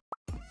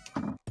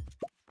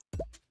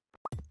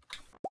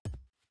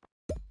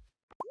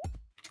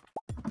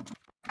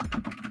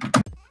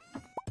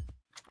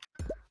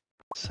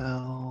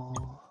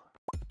 Sell,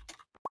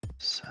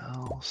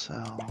 sell,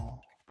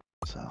 sell,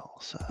 sell,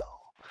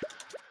 sell,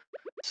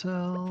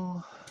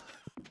 sell.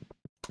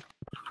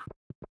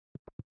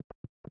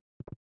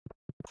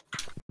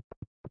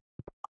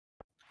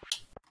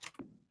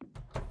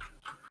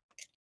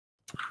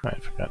 I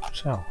forgot to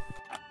sell.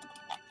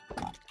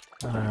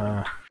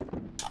 There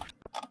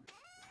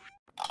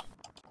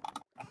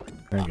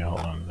you go, hold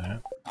on to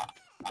that.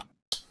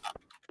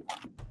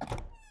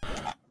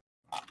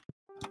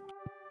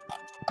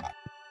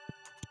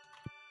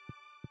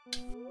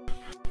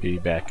 Be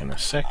back in a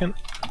second.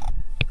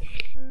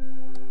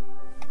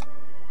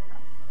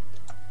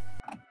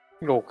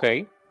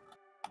 Okay.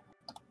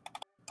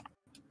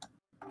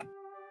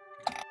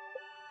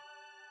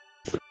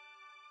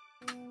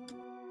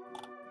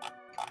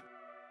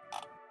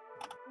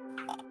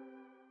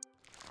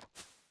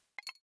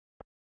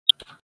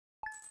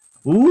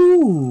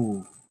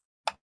 Ooh.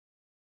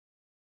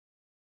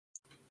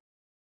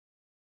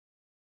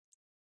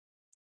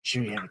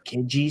 Sure you have a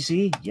kid,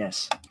 GC?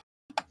 Yes.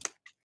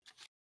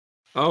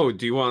 Oh,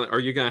 are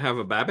you gonna have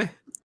a baby?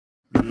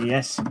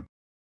 Yes.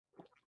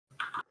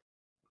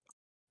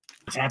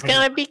 It's happening.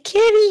 Gonna be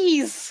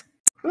kitties.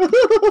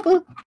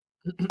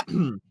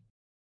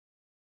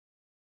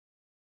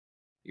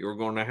 You're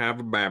gonna have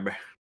a baby.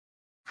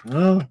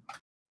 Well,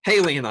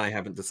 Haley and I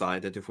haven't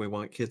decided if we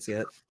want kids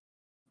yet.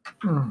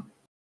 Hmm.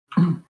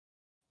 Don't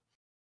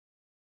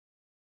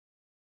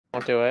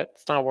do it.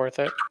 It's not worth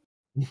it.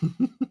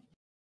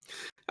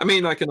 I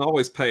mean, I can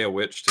always pay a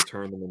witch to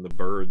turn them into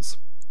birds,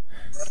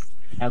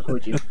 how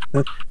could you?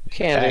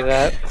 Can't do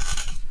that.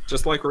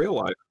 just like real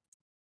life.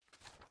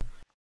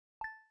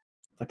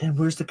 But then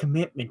where's the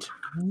commitment?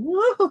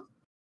 Woo!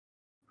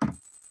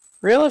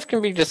 Real life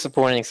can be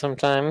disappointing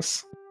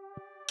sometimes.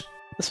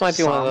 This might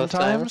be one of those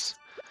times.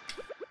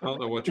 I don't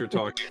know what you're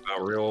talking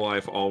about. Real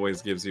life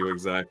always gives you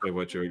exactly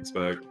what you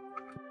expect.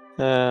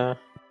 And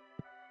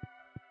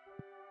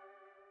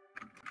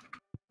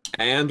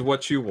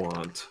what you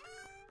want.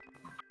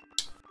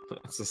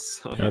 That's a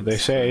science. You know, they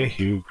say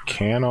you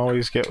can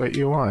always get what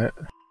you want.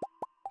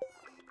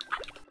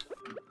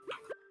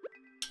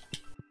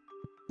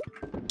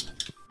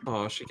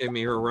 Oh, she gave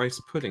me her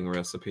rice pudding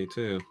recipe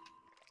too.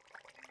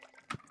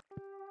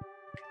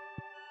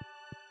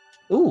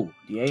 Ooh,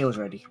 the ale's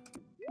ready.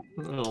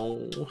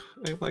 Oh,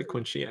 I like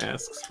when she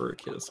asks for a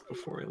kiss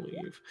before I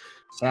leave.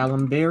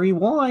 Salamberry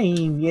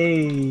wine,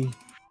 yay!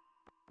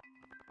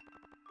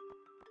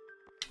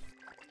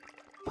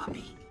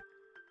 Puppy.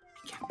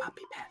 Get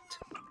puppy pet.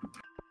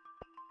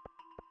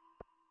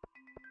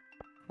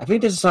 I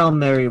think this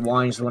Salamberry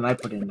wine's the one I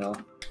put in though.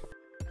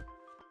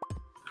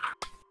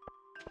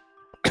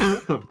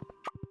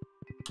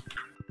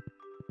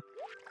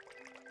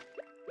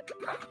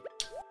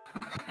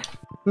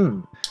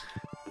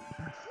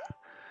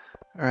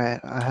 Alright,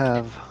 I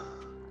have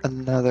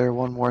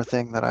one more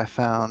thing that I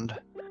found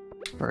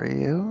for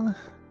you.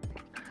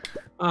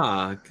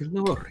 Ah,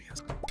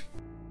 glorious.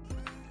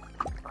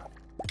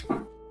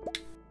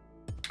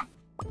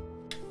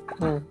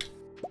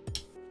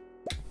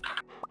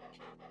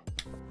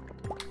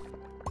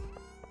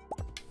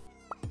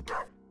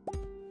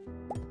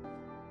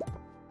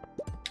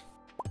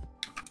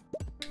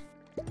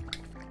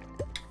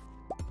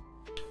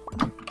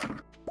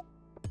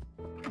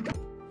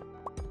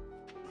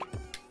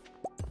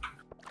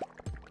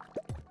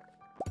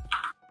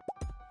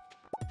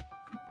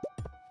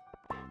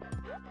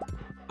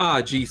 Ah,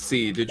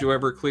 GC, did you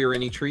ever clear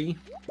any tree?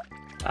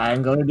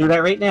 I'm going to do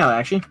that right now,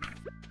 actually.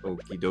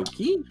 Okie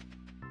dokie.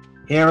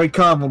 Here I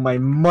come with my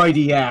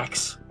mighty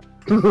axe.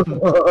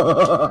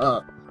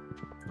 Oh.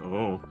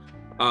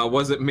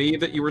 Was it me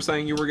that you were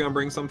saying you were going to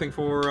bring something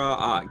for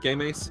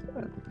Game Ace?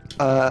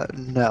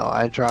 No,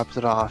 I dropped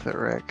it off at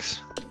Rick's.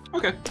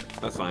 Okay,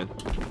 that's fine.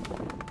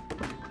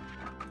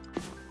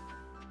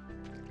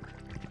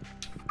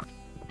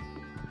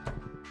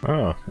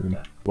 Oh,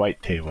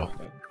 white table.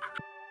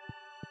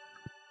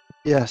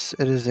 Yes,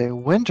 it is a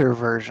winter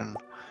version.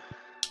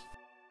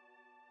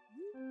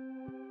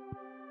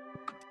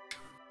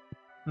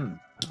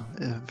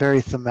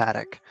 Very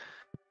thematic.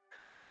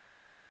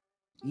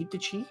 Eat the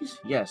cheese?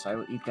 Yes, I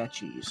will eat that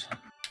cheese.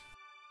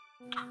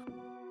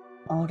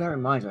 Oh, that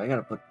reminds me, I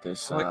gotta put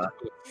this, I'd like to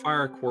put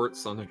fire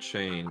quartz on a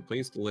chain.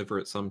 Please deliver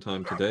it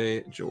sometime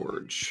today,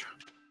 George.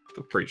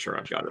 I'm pretty sure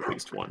I've got at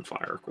least one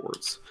fire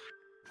quartz.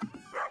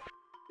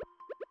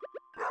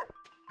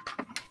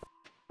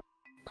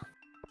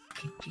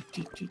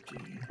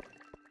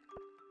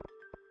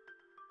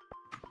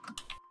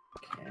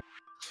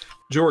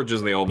 George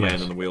is the old man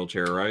Yes. in the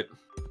wheelchair, right?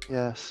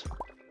 Yes.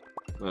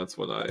 That's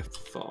what I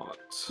thought.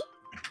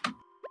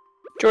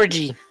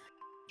 Georgie.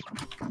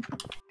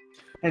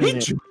 Hello,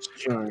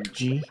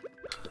 Georgie.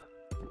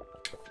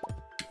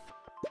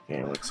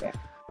 Okay, what's that?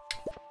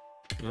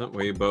 Yep,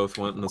 we both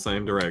went in the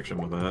same direction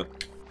with that.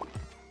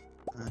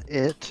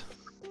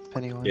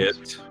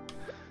 Pennywise.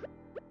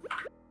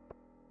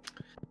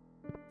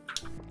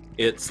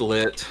 It's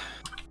lit.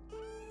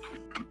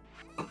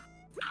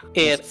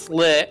 It's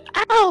lit.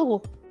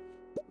 Ow!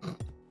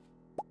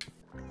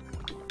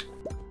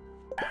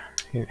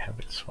 You have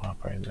it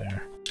swap right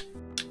there.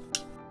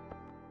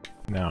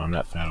 No,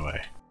 not that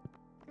way.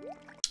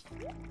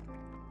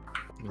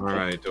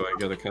 Alright, do I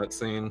get a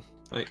cutscene?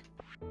 Hey.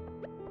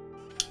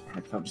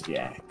 Here comes the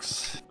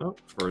axe. Oh,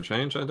 for a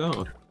change, I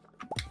don't.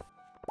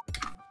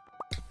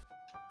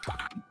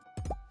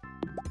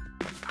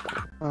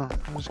 Oh,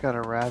 I just got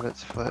a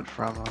rabbit's foot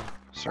from a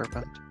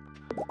serpent.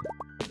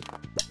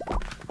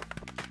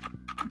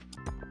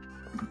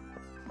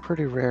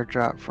 Pretty rare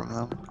drop from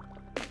them.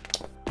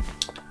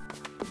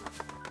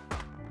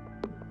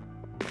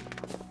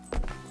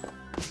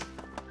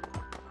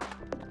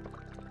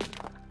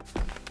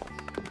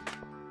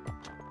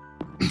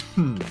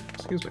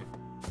 Excuse me.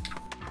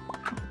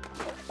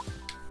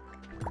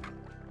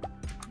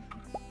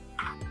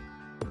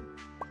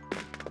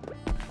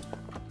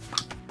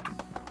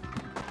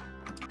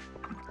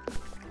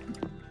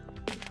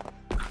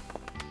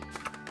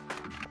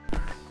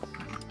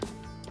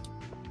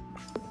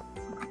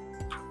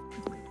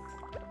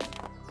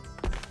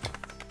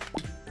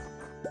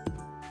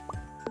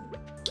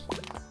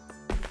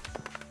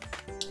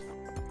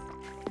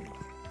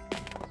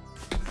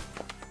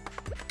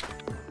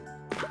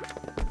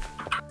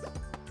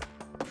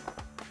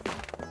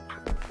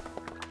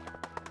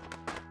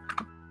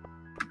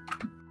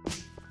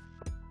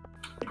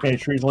 Okay,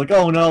 tree's like,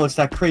 oh no, it's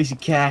that crazy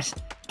cat.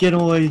 Get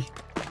away.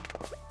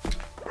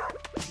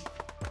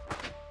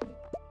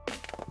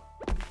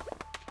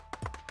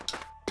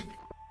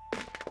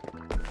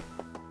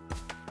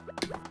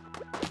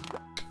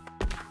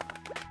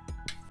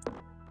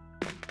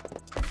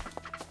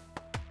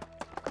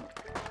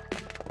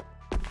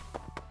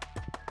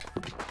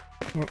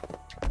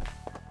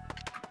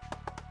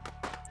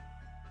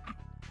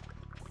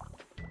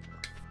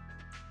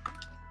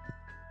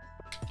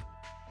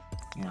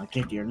 Yeah, I'll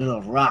get your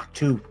little rock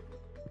too.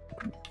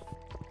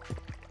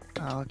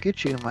 I'll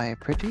get you, my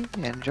pretty,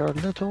 and your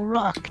little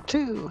rock,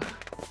 too.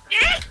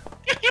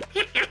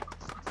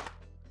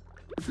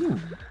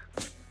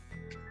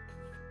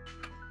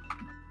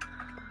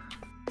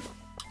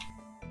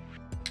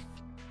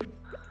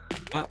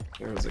 Ah,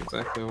 there's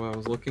exactly what I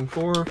was looking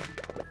for.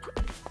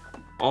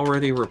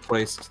 Already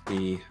replaced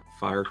the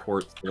fire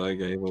quartz that I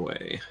gave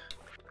away.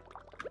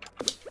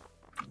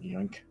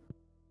 Yoink.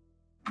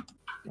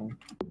 Yoink.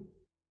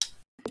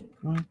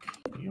 Yoink.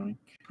 Yoink.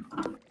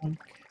 Yoink.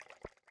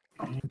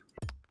 Yoink.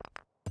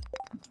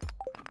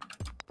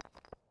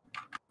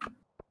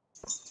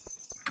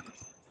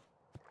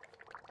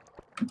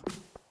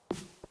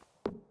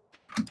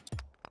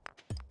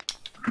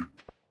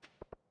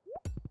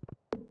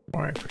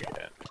 Or I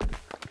forget.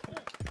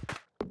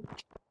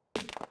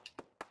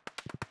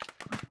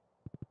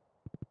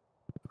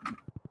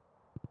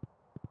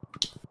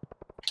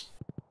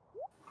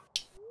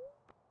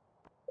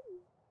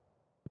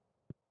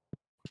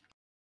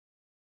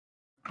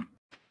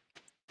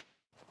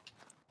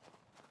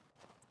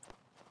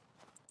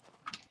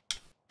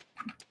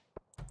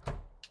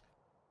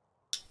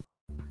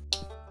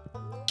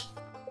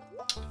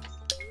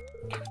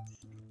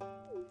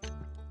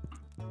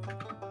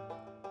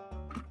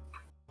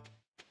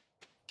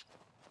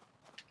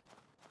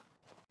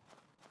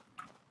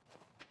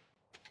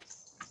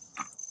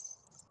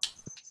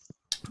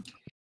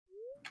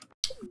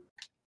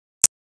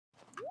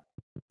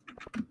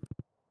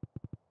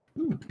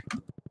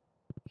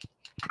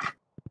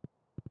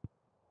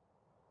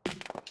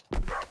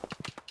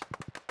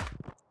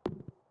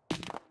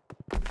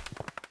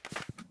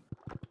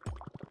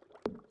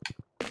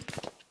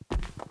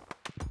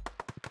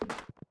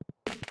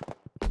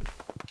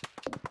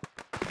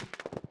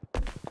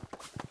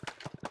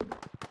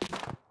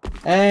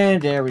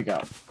 And there we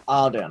go.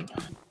 All done.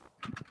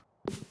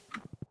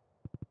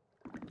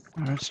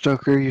 Alright,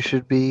 Stoker, you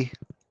should be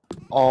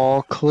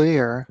all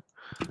clear.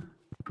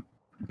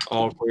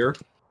 All clear?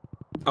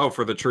 Oh,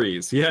 for the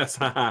trees. Yes.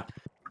 Haha.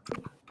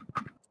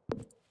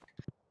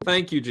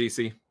 Thank you,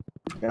 GC.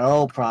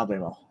 No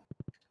problemo.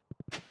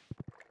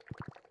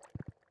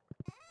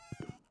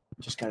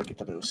 Just gotta get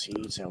the little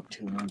seeds out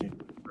too, man.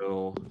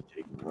 We'll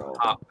They can grow.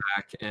 hop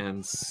back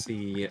and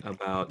see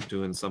about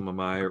doing some of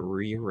my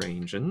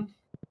rearranging.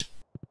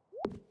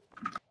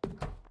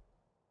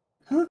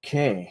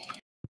 Okay.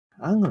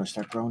 I'm gonna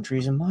start growing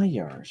trees in my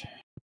yard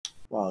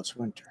while it's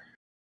winter.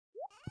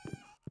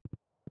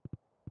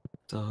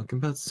 Talking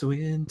about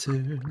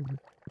winter.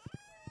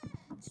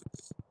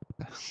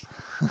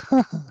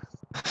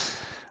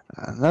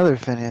 Another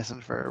Phineas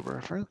and Ferb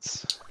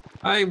reference.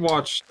 I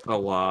watched a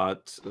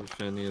lot of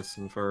Phineas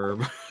and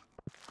Ferb.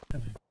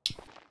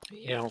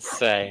 You don't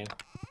say.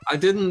 I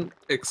didn't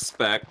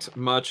expect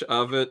much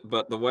of it,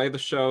 but the way the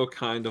show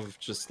kind of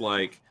just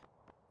like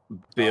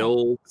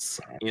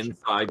builds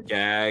inside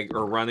gag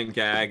or running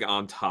gag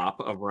on top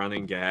of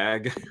running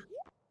gag.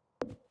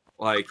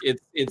 Like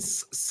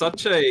it's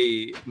such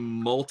a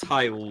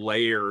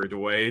multi-layered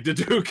way to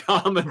do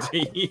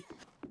comedy.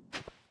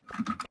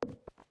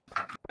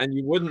 And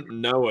you wouldn't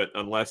know it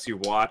unless you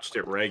watched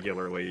it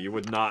regularly. You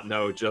would not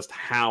know just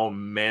how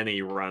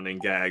many running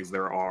gags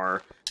there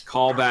are.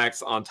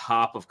 Callbacks on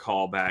top of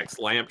callbacks,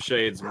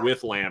 lampshades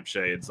with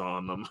lampshades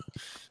on them.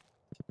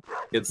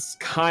 It's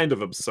kind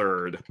of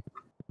absurd.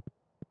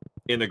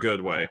 In a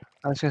good way.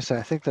 I was gonna say,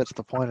 I think that's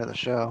the point of the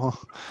show.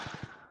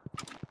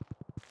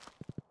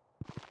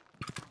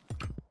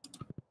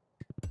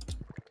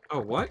 Oh,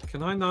 what?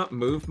 Can I not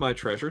move my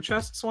treasure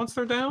chests once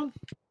they're down?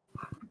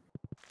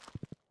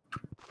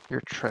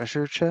 Your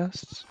treasure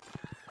chests?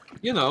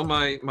 You know,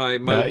 my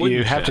wooden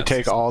You have to take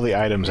chests. all the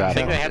items I out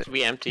think of they it. have to be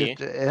You empty. have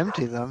to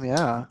empty them,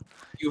 yeah.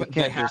 They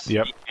can't have just- to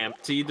Yep. be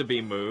empty to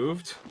be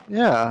moved.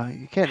 Yeah,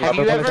 you can't Have just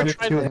you put ever it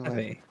tried in Too thing like-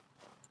 heavy.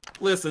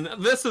 Listen,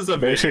 this is a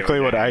Basically,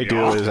 video what I game, do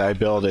y'all. is I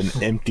build an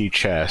empty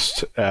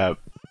chest,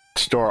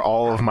 store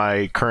all of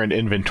my current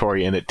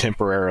inventory in it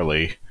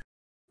temporarily,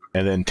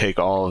 and then take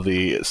all of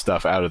the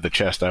stuff out of the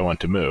chest I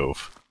want to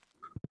move.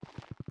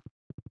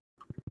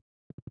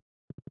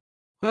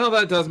 Well,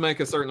 that does make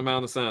a certain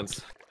amount of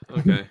sense.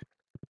 Okay.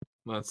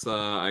 Let's,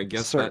 I a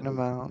guess certain that...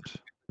 amount.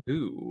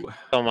 Ooh.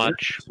 So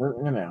much.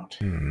 Certain amount.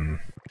 Hmm.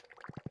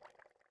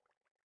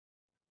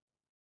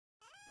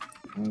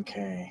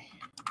 Okay.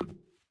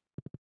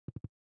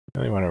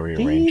 I want to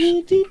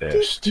rearrange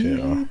this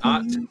too.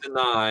 Not to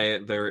deny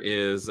there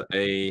is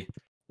a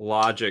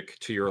logic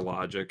to your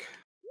logic.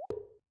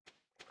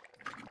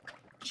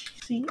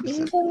 Is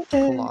it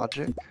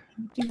logic?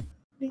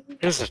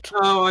 Is it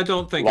No, I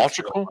don't think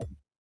logical?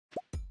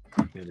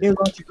 It's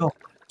Illogical.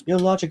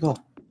 Illogical.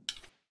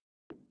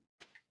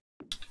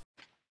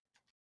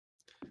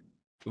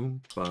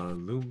 Oompa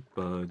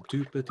loompa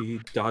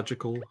doopity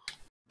dodgical.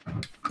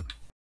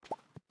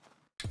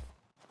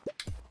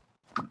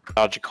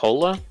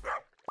 Logicola?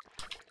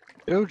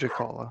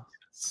 Dogecola.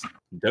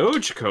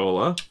 Doge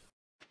Cola.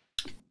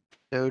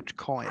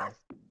 Dogecoin.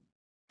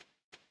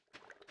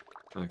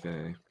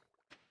 Okay.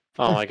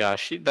 Oh my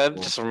gosh, that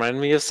just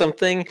reminded me of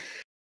something.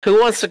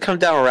 Who wants to come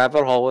down a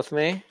rabbit hole with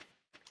me?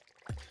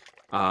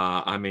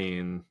 I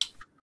mean,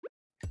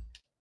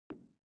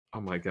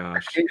 oh my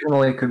gosh.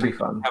 Occasionally, it could be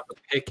fun. Have a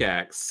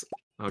pickaxe.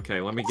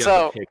 Okay, let me get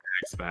So- the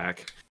pickaxe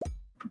back.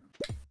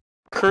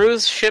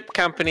 Cruise ship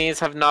companies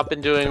have not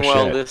been doing Oh,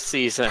 well shit. this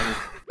season,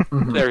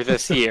 Mhm. or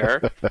this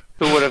year.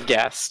 Who would have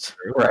guessed?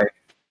 Right.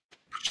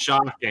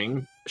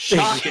 Shocking.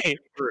 Shocking.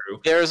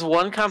 True. There's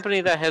one company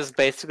that has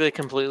basically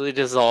completely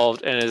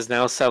dissolved and is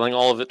now selling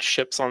all of its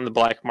ships on the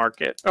black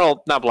market.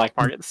 Oh, not black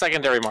market, the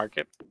secondary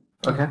market.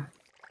 Okay.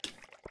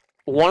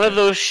 One of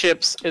those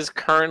ships is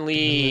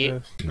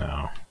currently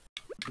No.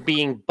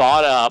 being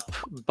bought up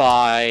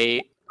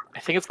by, I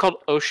think it's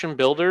called Ocean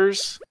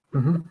Builders.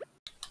 hmm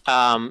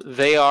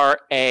They are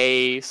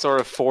a sort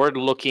of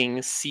forward-looking,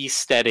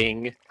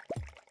 seasteading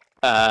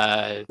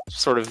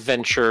sort of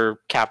venture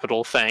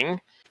capital thing.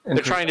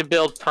 They're trying to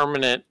build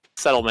permanent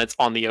settlements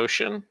on the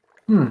ocean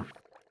in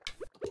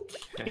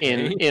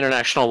Okay.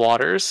 international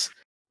waters.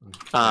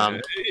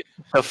 Okay.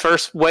 The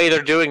first way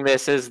they're doing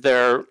this is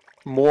they're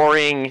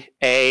mooring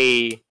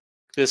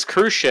this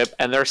cruise ship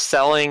and they're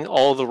selling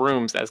all the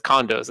rooms as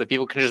condos that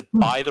people can just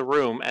buy the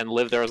room and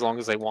live there as long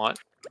as they want.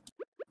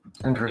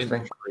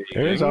 Interesting.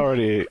 There is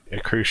already a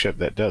cruise ship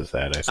that does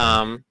that, I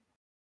think.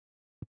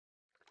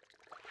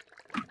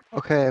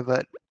 Okay,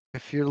 but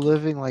if you're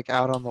living like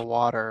out on the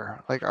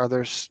water, like are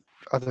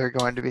there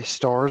going to be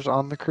stores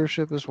on the cruise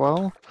ship as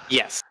well?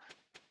 Yes.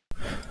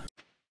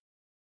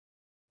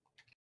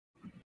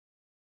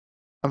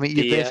 I mean,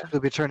 you'd Yeah. basically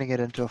be turning it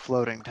into a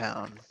floating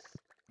town.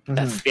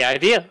 That's the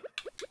idea.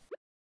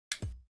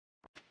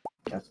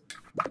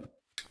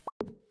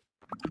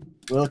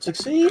 Will it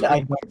succeed?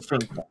 I don't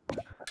think so.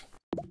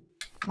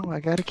 Oh, I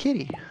got a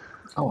kitty.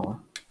 Oh.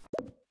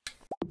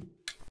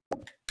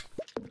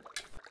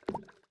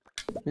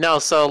 No,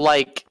 so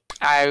like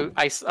I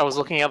was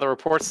looking at the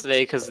reports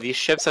today because these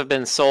ships have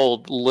been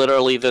sold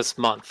literally this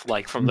month,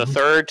 like from the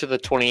 3rd to the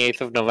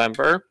 28th of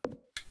November.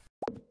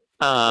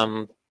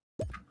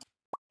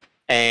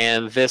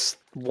 And this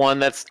one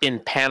that's in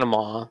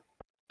Panama,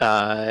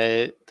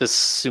 the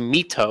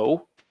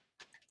Sumito,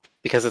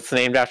 because it's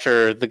named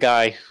after the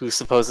guy who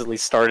supposedly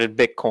started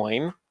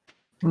Bitcoin.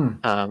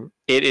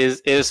 It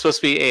is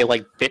supposed to be a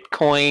like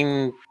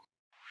Bitcoin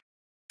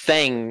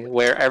thing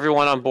where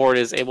everyone on board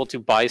is able to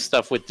buy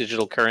stuff with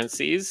digital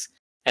currencies,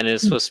 and it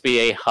is supposed to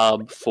be a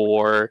hub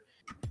for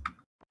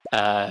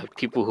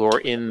people who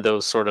are in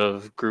those sort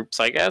of groups,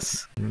 I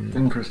guess.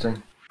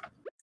 Interesting.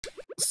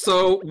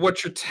 So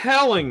what you're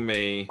telling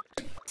me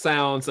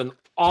sounds an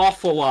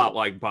awful lot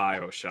like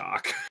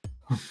BioShock.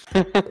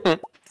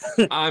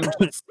 I'm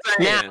just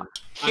saying. Now,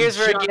 here's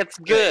where it gets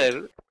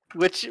good.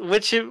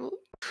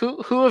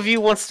 Who of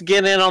you wants to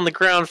get in on the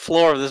ground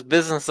floor of this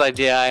business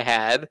idea I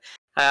had?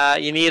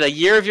 You need a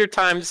year of your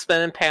time to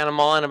spend in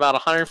Panama and about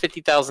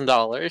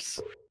 $150,000.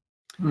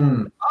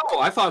 Oh,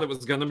 I thought it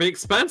was going to be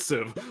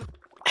expensive.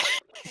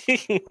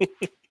 It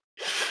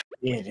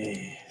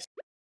is.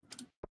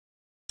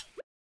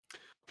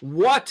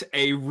 What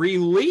a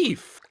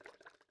relief!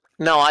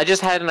 No, I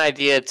just had an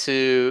idea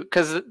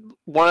because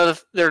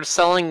they're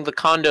selling the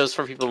condos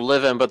for people to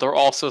live in, but they're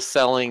also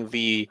selling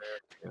the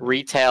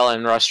retail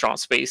and restaurant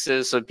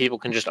spaces so people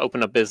can just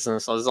open a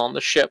business on the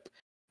ship.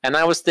 And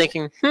I was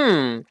thinking,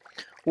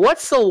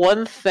 what's the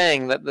one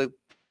thing that the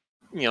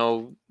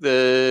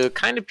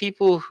kind of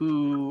people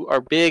who are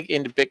big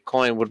into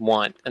Bitcoin would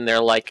want? And they're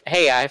like,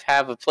 hey, I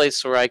have a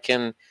place where I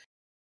can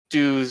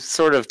do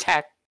sort of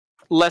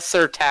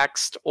lesser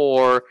taxed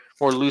or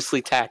more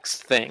loosely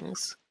taxed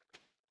things.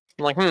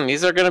 I'm like,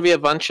 these are going to be a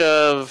bunch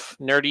of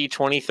nerdy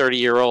 20,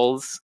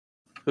 30-year-olds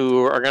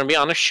who are going to be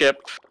on a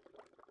ship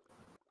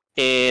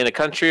in a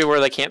country where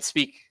they can't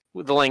speak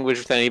the language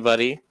with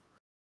anybody.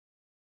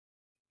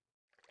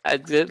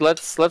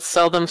 Let's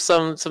sell them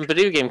some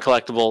video game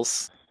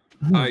collectibles.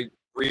 I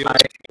really...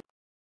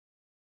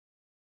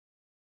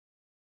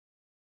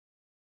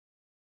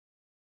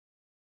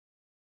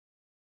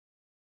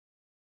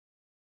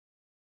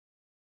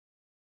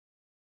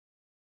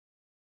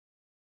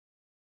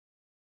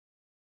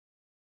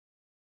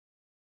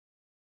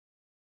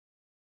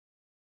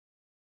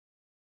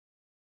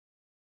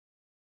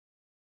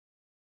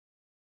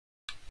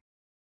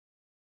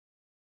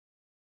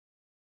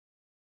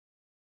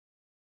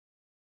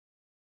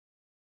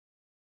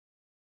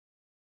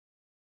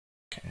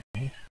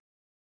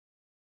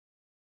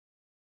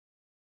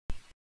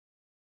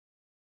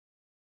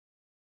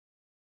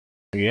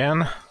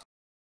 Again?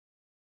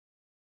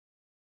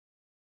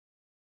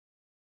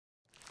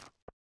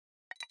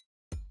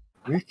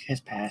 Rick has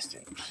passed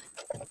it.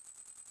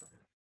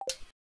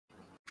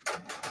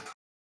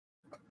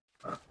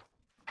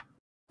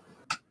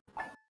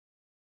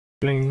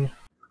 Bling.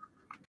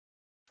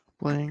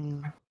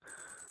 Bling.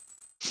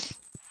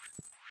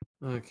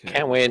 Okay.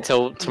 Can't wait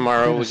until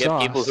tomorrow Cream we of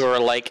get people who sauce. are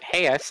like,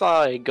 "Hey, I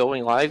saw a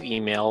going live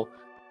email.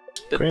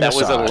 Cream That of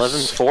was at sauce.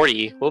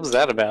 11:40. What was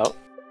that about?"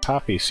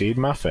 Poppy seed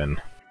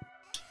muffin.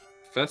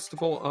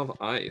 Festival of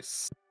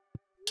Ice.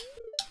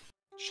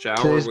 Shower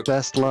Today's with.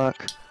 best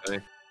luck.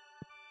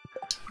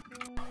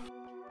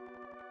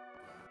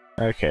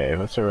 Okay,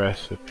 what's a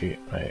recipe?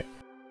 Wait,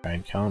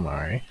 fried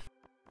calamari.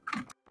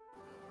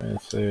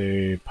 It's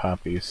a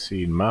poppy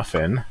seed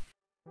muffin.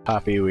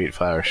 Poppy wheat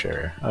flour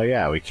sugar. Oh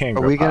yeah, we can Are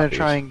grow we gonna poppies.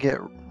 try and get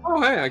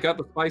Oh, hey, I got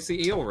the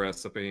spicy eel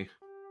recipe.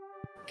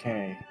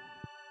 Okay.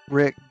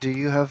 Rick? Do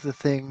you have the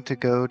thing to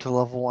go to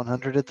level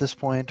 100 at this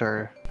point,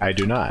 or I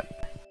do not.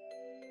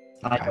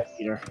 I Okay. don't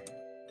either.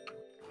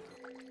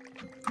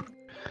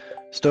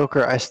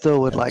 Stoker? I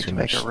still would Got like too to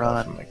make much a stuff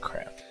run. in my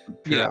crap.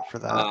 If you're Yeah, up for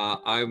that.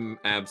 I'm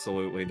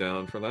absolutely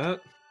down for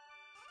that.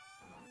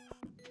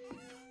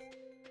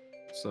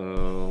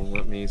 So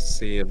let me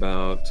see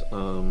about.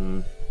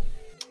 I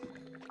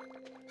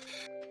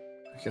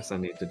guess I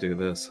need to do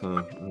this,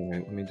 huh?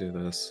 Alright, let me do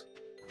this.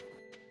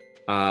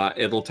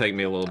 It'll take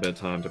me a little bit of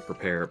time to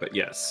prepare, but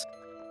yes.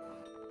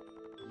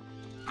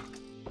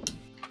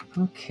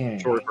 Okay.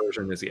 Short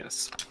version is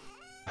yes.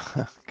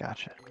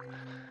 Gotcha.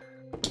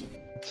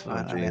 It's Oh,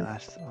 fine. I mean, gee. I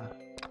still.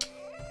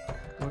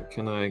 What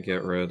can I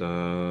get rid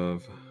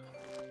of?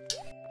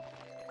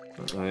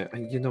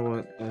 You know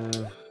what?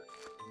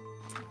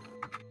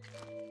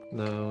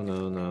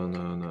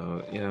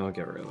 No. Yeah, I'll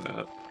get rid of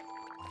that.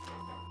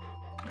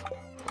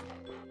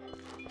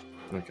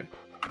 Okay.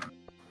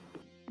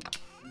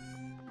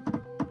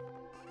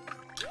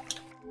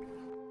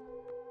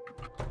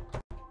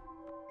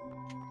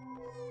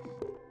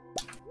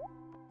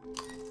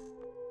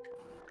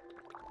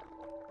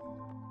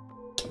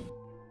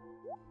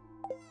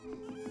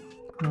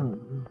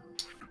 Hmm.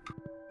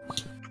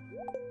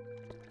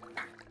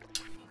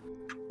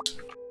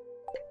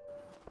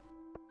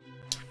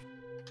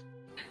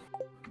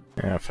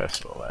 Yeah,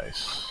 festival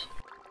ice.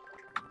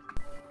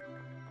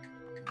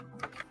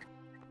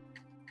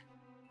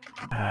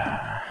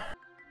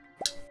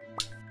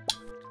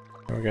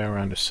 We got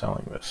around to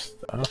selling this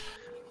stuff.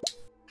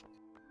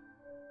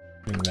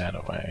 Bring that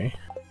away.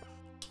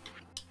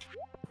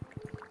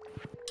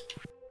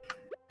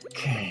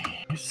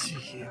 Okay. Let's see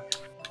here.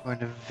 I'm going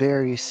to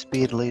very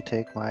speedily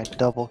take my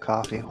double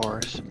coffee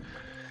horse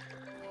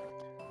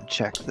and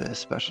check the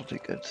specialty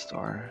goods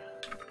store.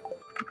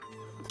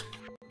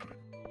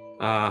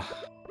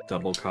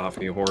 Double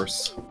coffee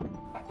horse.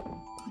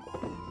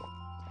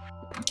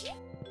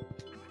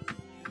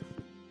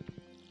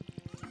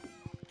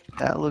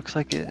 That looks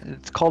like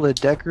it's called a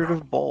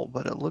decorative bowl,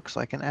 but it looks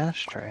like an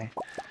ashtray.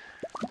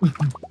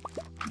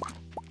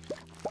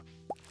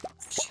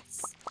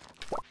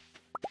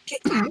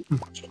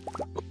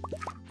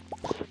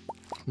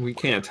 We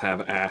can't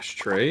have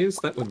ashtrays.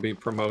 That would be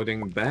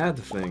promoting bad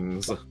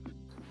things.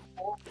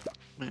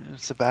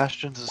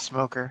 Sebastian's a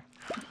smoker.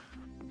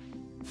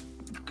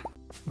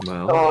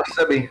 Well, Oh,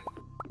 Sebby.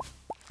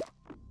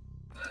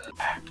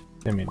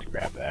 Didn't mean to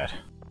grab that.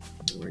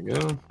 there we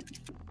go.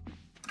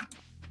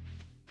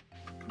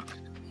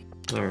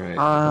 Alright.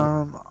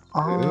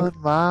 On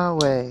my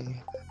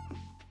way.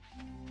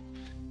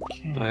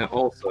 Okay. I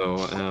also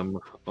am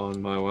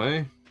on my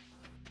way.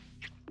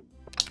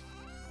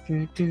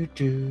 Do, do,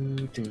 do,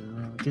 do,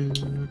 do,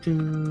 do,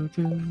 do,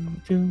 do,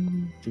 do,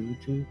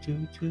 do,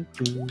 do,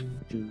 do,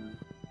 do.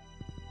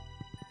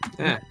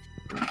 Yeah.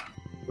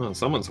 Oh,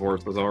 someone's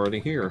horse was already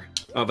here.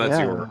 Oh, that's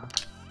Yeah, yours.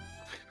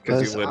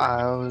 because you lit.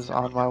 I was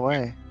on my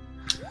way.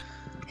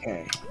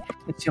 Okay.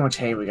 Let's see how much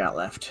hay we got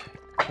left.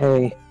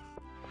 Hey.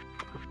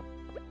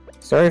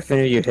 Sorry if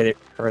any of you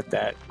heard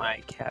that. My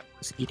cat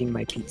was eating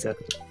my pizza.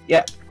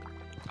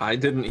 I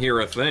didn't hear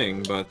a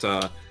thing, but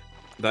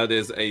that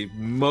is a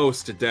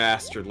most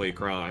dastardly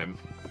crime.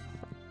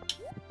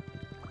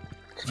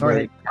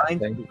 Sorry, Very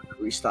fine.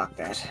 Restock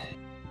that.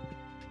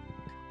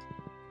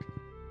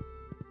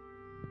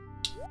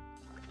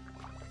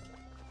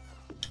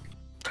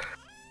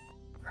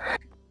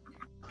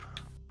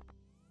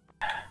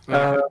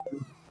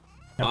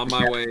 On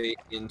my way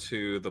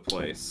into the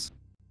place.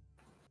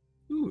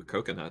 Ooh,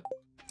 coconut.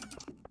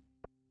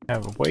 I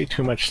have way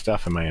too much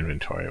stuff in my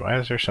inventory. Why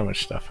is there so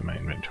much stuff in my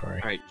inventory?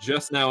 Alright,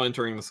 just now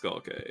entering the Skull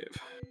Cave.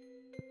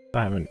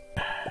 I haven't.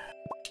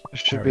 There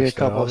should be a Harvested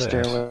couple all of this.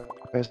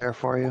 stairways there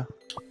for you.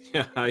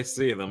 Yeah, I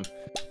see them.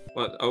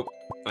 But, oh,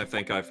 I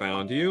think I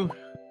found you.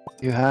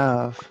 You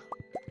have.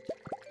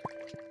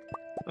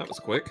 That was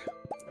quick.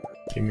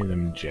 Give me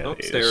them jellies.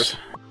 Upstairs.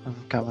 I'm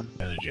coming.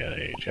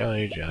 Jelly.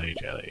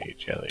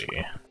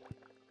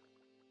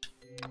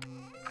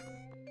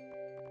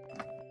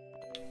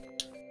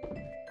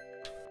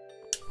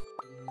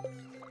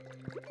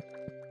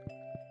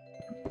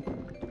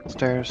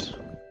 Stairs.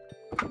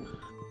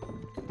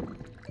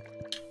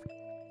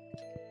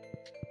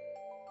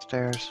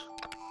 Stairs.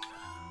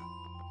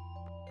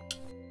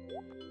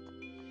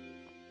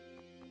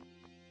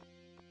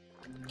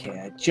 Okay,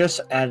 I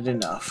just added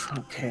enough.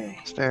 Okay.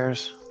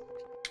 Stairs.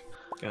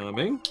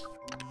 Coming.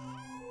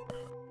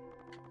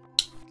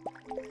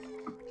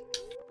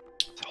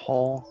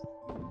 Hole.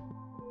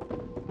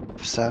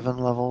 7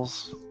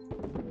 levels.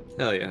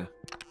 Hell yeah.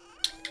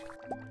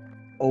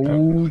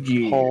 Oh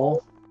yeah.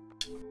 Hole.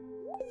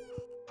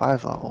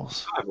 5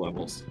 levels. 5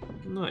 levels.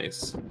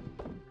 Nice.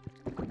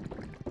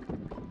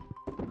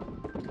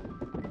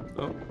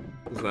 Oh,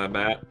 is that a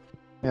bat?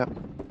 Yep.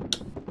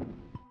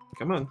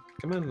 Come on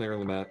there,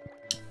 the bat.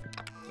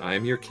 I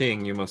am your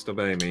king, you must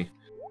obey me.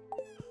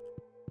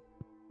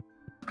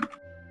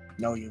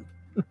 No, you.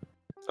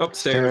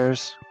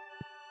 Upstairs.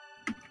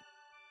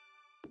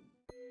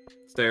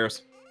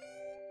 Stairs. Stairs.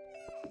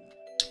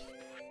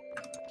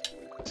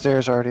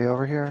 Stairs already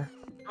over here.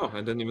 Oh, I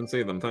didn't even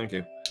see them, thank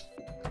you.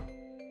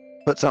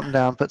 Put something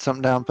down, put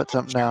something down, put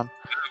something down.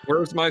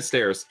 Where's my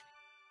stairs?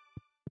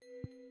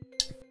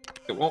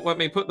 It won't let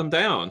me put them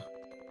down.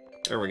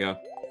 There we go.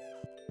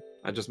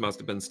 I just must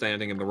have been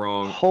standing in the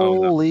wrong...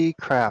 Holy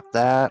crap,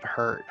 that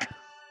hurt.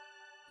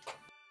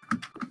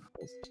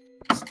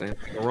 Standing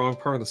in the wrong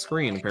part of the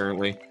screen,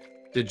 apparently.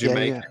 Did you Yeah,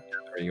 make yeah. it?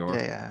 There you are.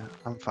 Yeah,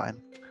 I'm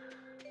fine.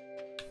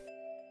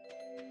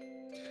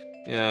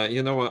 Yeah,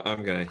 you know what?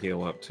 I'm gonna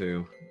heal up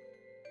too.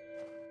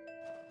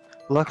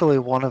 Luckily,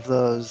 one of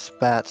those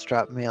bats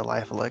dropped me a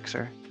life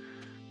elixir.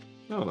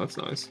 Oh, that's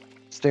nice.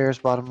 Stairs,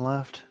 bottom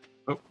left.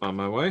 Oh, on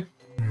my way.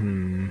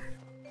 Hmm.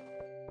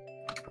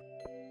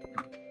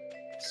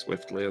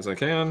 Swiftly as I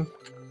can.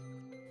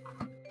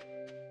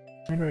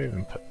 Where do I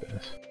even put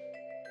this?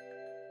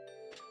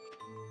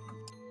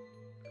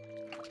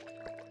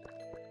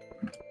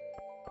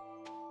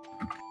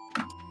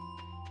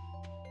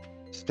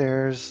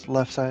 Stairs,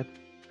 left side.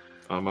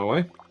 On my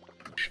way.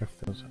 Shift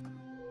those up.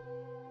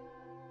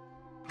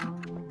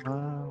 On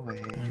my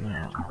way.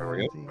 No. There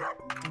we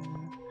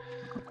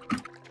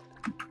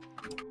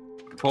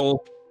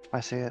Hole. I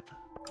see it.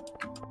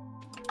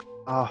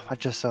 Oh, I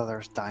just saw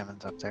there's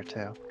diamonds up there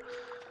too.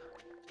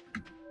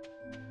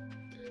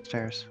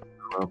 Stairs.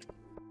 Oh.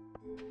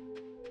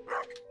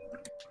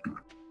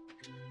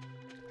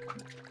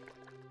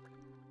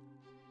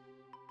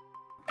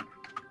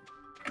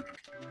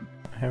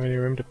 I have any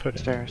room to put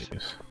Stairs. in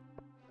these?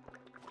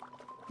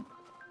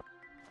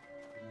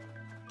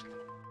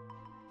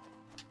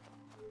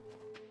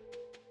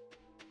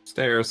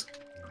 Stairs.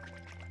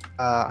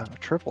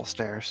 Triple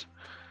stairs.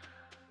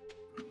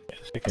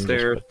 Yes, I can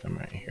Stairs. just put them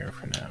right here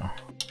for now.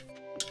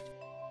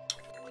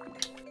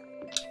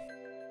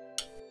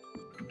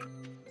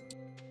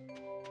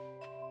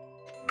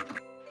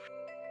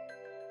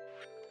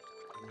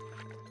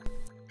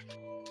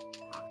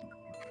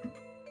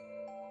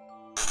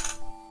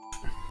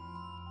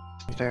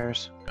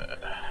 Stairs.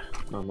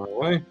 On my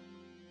way.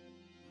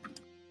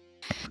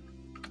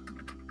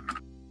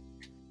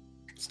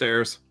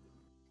 Stairs.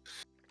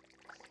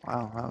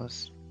 Wow, that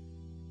was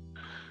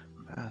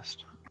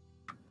fast.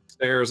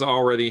 Stairs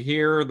already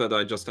here that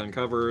I just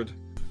uncovered.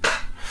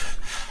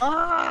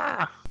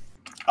 Ah!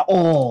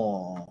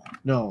 Oh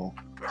no.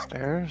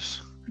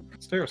 Stairs.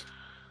 Stairs.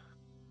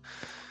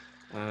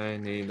 I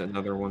need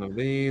another one of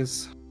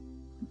these.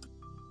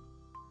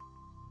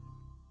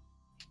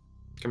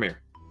 Come here.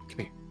 Come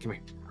here. Come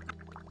here.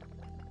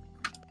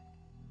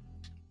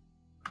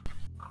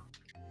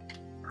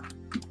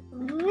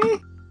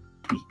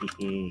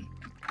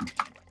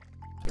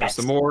 There's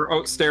some more.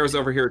 Oh, stairs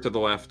over here to the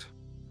left.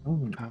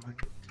 Ooh. Coming.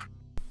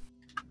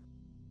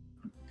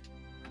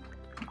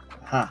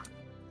 Ha.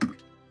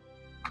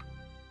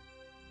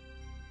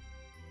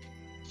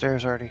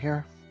 Stairs already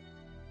here.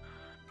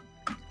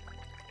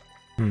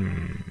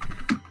 Hmm.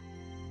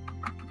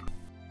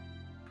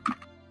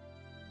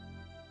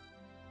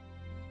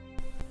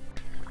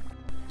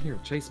 Here,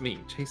 chase me.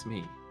 Chase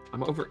me.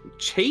 I'm over.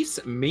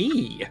 Chase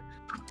me!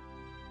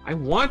 I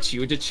want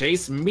you to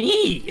chase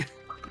me!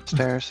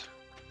 Stairs.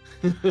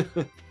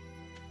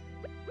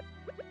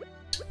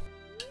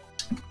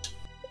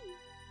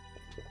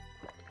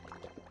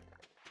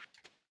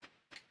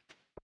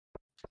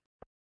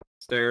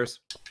 Stairs.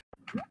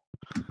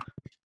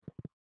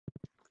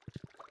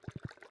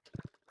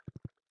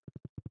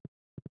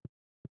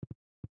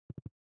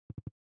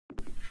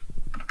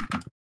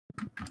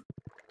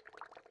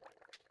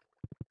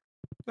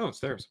 Oh,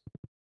 stairs.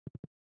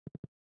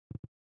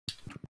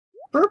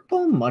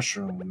 Purple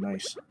mushroom,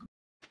 nice.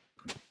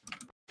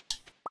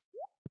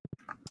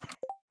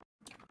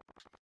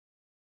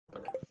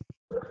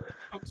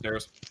 Oh,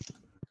 stairs.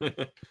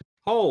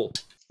 Hole.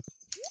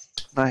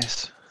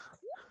 Nice.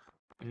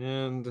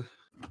 And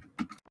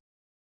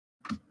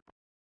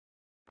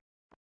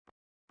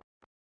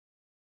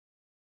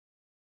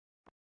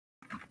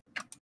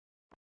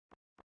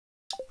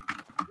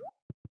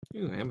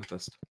ooh,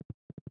 amethyst.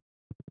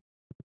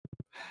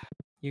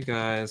 You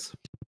guys.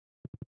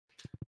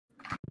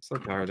 So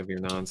tired of your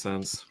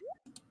nonsense.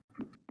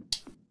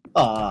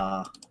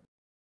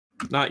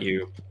 Not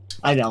you.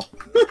 I know.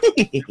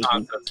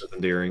 Nonsense is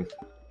endearing.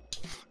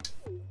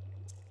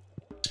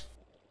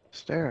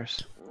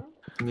 Stairs.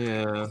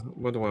 Yeah,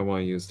 what do I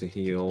want to use to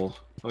heal?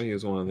 I'll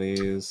use one of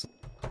these.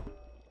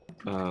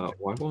 Why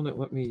won't it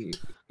let me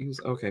use...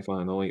 Okay,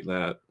 fine, I'll eat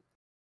that.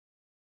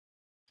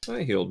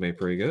 That healed me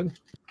pretty good.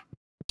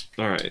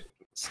 Alright,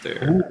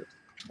 stairs. Ooh,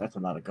 that's a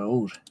lot of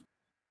gold.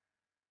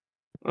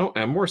 Oh,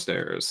 and more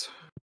stairs.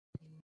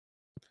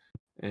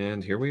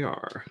 And here we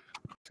are.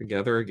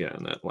 Together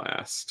again at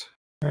last.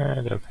 I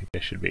don't think I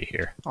should be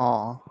here.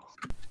 Aw.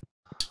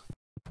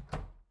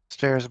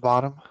 Stairs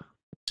bottom.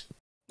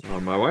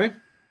 On my way.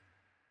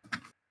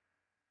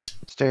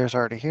 Stairs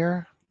already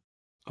here.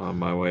 On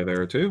my way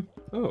there too.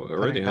 Oh,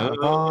 already, Putting down huh? a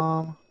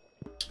bomb.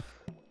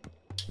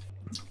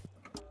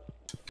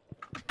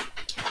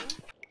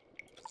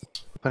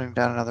 Putting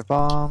down another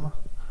bomb.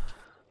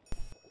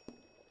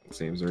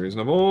 Seems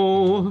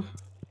reasonable.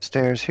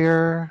 Stairs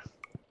here.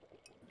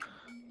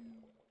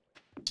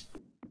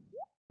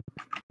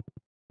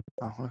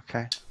 Oh,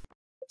 okay.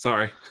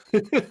 Sorry.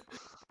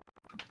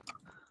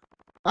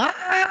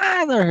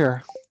 Ah, they're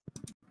here.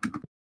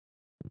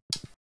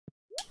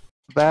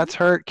 Bats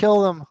hurt.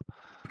 Kill them.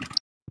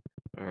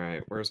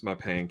 Alright, where's my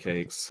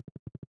pancakes?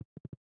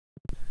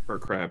 Or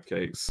crab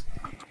cakes?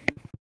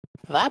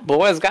 That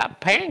boy's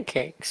got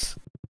pancakes.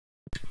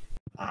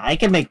 I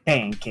can make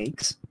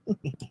pancakes.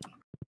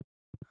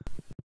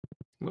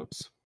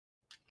 Whoops.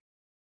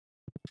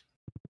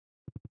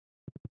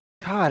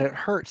 God, it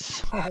hurts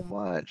so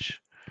much.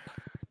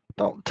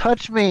 Don't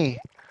touch me.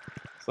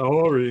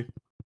 Sorry.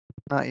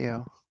 Not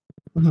you.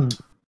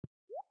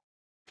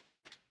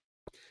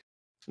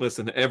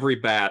 Listen, every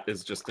bat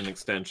is just an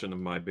extension of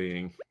my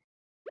being.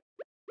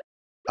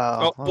 Oh,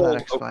 well, pull that over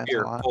explains a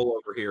here. lot. Pull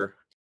over here.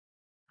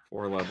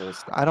 4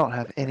 levels. I don't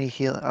have any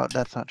healing. Oh,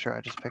 that's not true.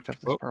 I just picked up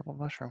this Oh. purple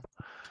mushroom.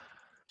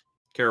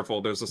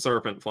 Careful, there's a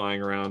serpent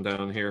flying around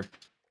down here.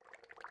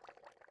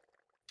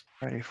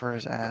 Ready for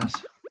his ass.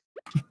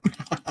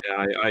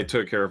 Yeah, I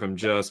took care of him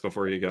just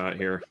before you got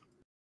here.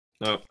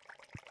 Oh,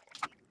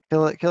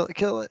 Kill it, kill it,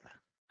 kill it.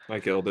 I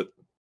killed it.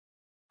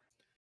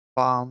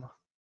 Bomb.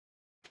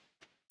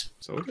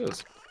 So it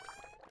is.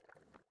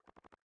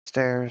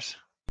 Stairs.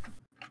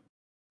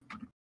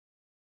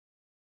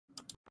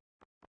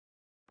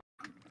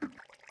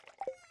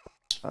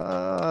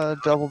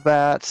 Double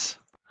bats.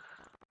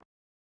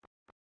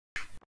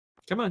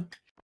 Come on.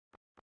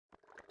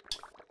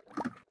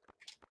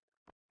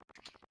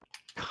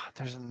 God,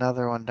 there's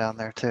another one down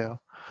there too.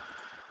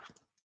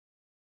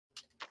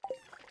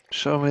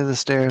 Show me the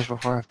stairs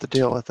before I have to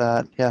deal with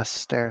that. Yes,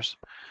 stairs.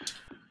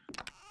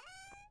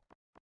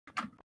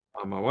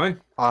 On my way.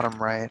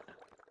 Bottom right.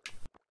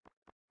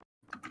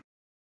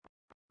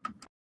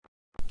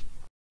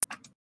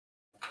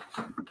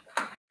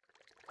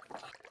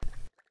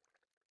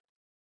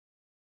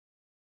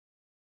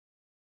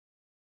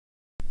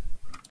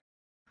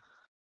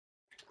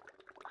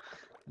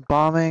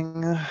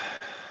 Bombing.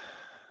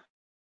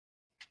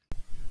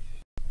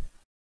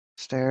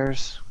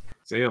 Stairs.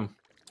 See him.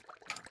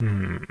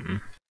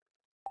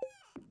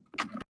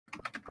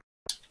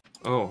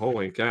 Oh,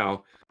 holy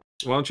cow.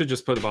 Why don't you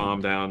just put a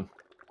bomb down?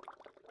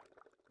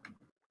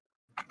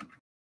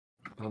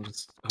 I'll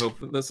just hope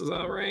that this is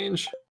out of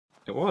range.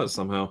 It was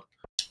somehow.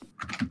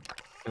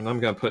 And I'm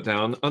gonna put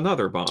down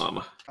another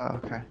bomb. Oh,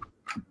 okay.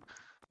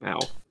 Ow.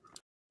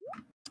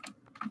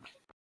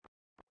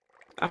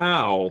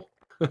 Ow.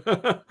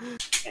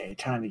 Hey,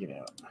 time to get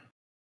out.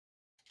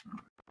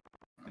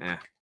 Ah.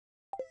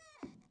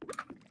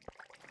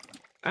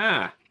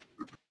 Ah.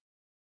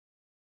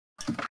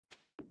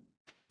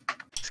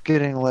 It's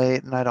getting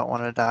late and I don't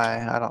want to die.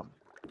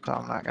 So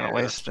I'm not gonna Yeah.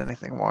 waste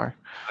anything more.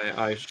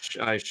 I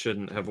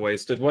shouldn't have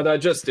wasted what I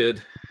just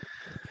did.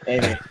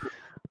 Maybe.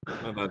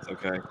 Oh, that's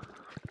okay.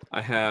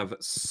 I have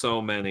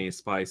so many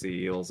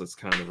spicy eels, it's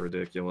kind of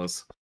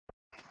ridiculous.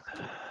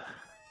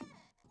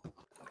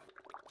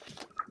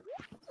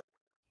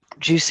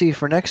 GC,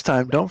 for next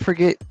time, don't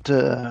forget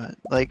to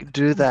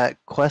do that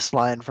quest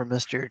line for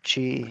Mr.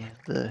 Chi.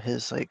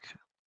 His it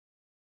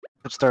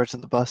starts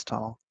in the bus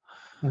tunnel.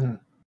 I'm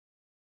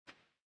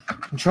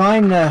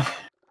trying to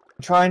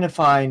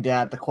find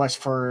the quest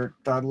for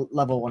the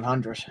level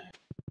 100.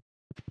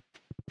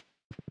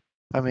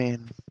 I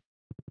mean,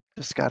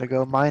 just gotta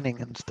go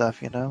mining and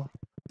stuff, you know.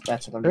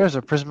 That's what I'm There's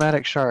a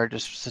prismatic shard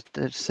just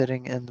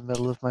sitting in the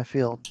middle of my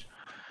field.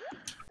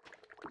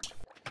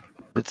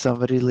 Did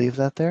somebody leave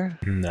that there?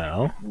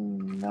 No.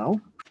 No.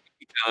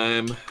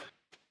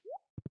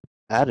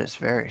 That is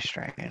very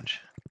strange.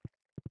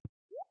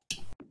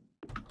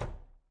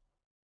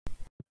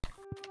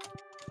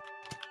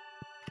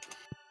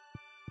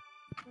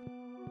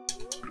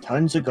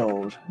 Tons of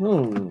gold.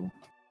 Ooh.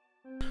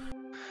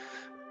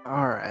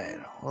 Alright,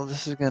 well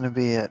this is gonna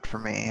be it for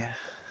me.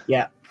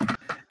 Yeah.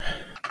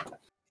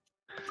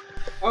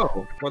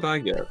 Oh, what'd I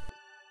get?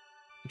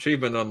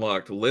 Achievement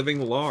unlocked,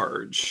 living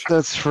large.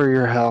 That's for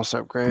your house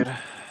upgrade.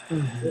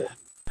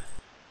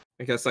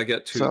 I guess I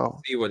get to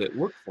So- see what it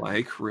looks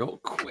like real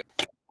quick.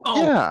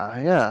 Oh,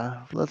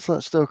 Yeah. Let's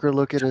let Stoker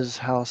look at his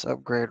house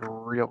upgrade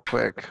real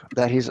quick.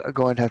 That he's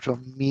going to have to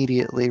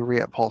immediately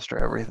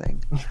reupholster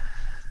everything.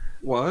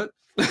 what?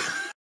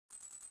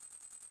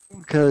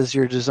 Because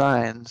your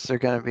designs are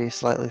going to be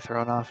slightly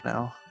thrown off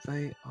now.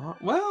 They are,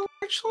 well,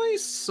 actually,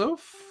 so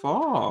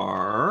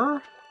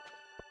far,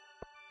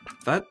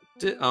 That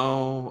did.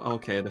 Oh,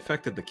 okay. It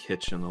affected the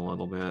kitchen a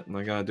little bit, and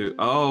I gotta do.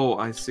 Oh,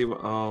 I see. What?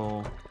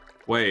 Oh,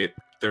 wait.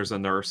 There's a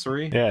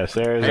nursery. Yes,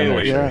 there is a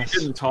Haley, nursery. we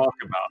didn't talk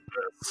about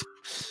this.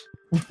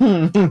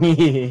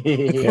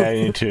 Yeah, I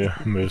need to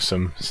move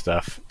some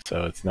stuff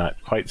so it's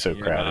not quite so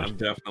Yeah, crowded. I'm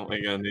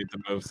definitely gonna need to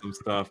move some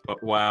stuff.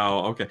 But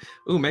wow. Okay.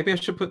 Ooh, maybe I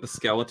should put the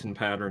skeleton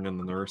pattern in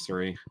the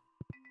nursery.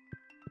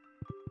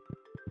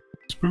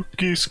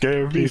 Spooky,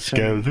 scary Teach him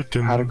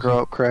skeleton. how to grow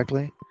up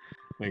correctly.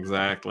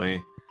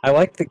 Exactly. I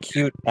like the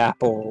cute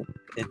apple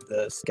in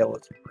the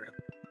skeleton room.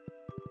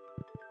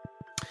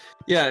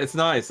 Yeah, it's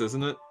nice,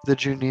 isn't it? The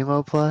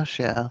Junimo plush,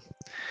 yeah.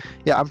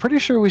 Yeah, I'm pretty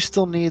sure we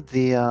still need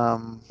the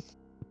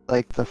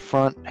like the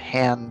front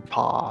hand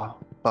paw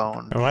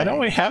bone. Why don't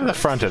we thing have the for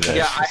front of this?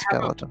 Yeah, the I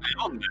skeleton.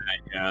 haven't found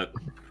that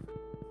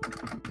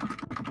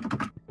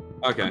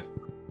yet. Okay.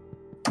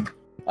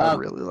 I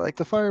really like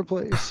the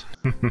fireplace.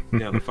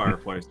 Yeah, the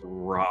fireplace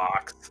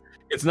rocks.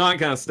 It's not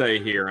gonna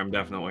stay here. I'm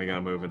definitely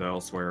gonna move it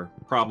elsewhere.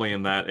 Probably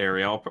in that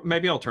area.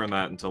 Maybe I'll turn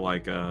that into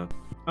like a.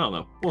 I don't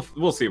know.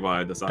 We'll see what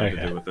I decide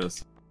to do with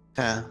this.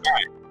 Yeah.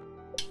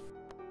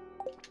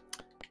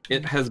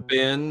 It has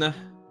been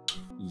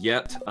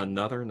yet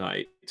another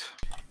night.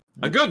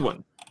 A good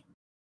one.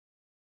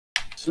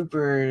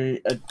 Super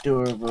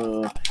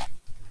adorable.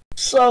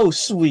 So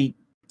sweet.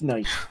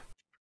 Nice.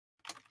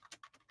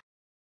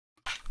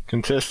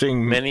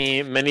 Consisting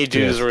Many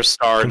Jews Yes. were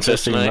starved this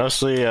consisting night.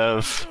 mostly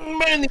of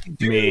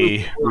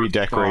me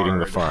redecorating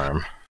the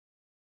farm.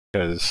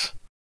 Because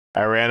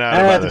I ran out I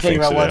of have other to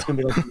think things about what's to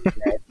do. gonna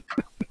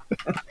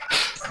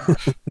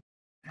be like.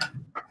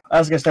 I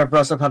was gonna start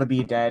brushing up how to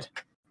be a dad.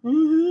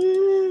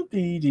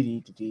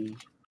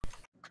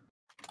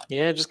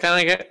 Yeah, just kind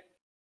of get.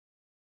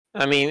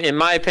 I mean, in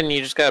my opinion,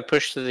 you just gotta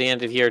push to the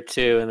end of year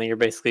 2, and then you're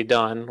basically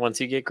done.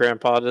 Once you get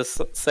Grandpa to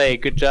say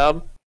 "good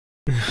job."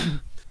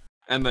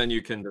 And then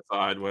you can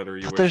decide whether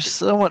you But wish there's to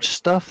so much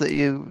stuff that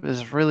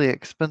is really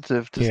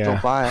expensive to still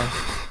buy.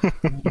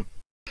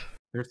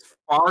 There's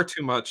far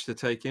too much to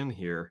take in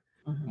here.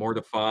 More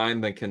to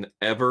find than can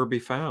ever be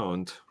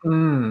found.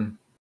 Hmm.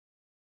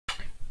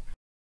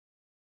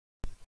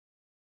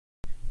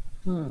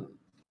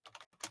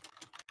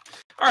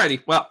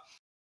 Alrighty, well,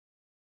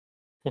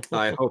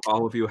 I hope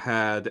all of you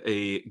had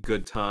a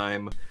good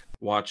time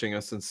watching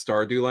us in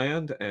Stardew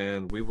Land,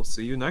 and we will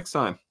see you next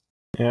time.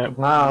 Yep.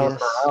 Wow.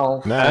 Yes.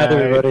 Wow. Bye,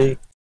 everybody.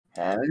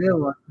 Have a good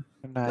one.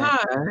 Good night.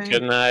 Bye.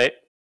 Good night.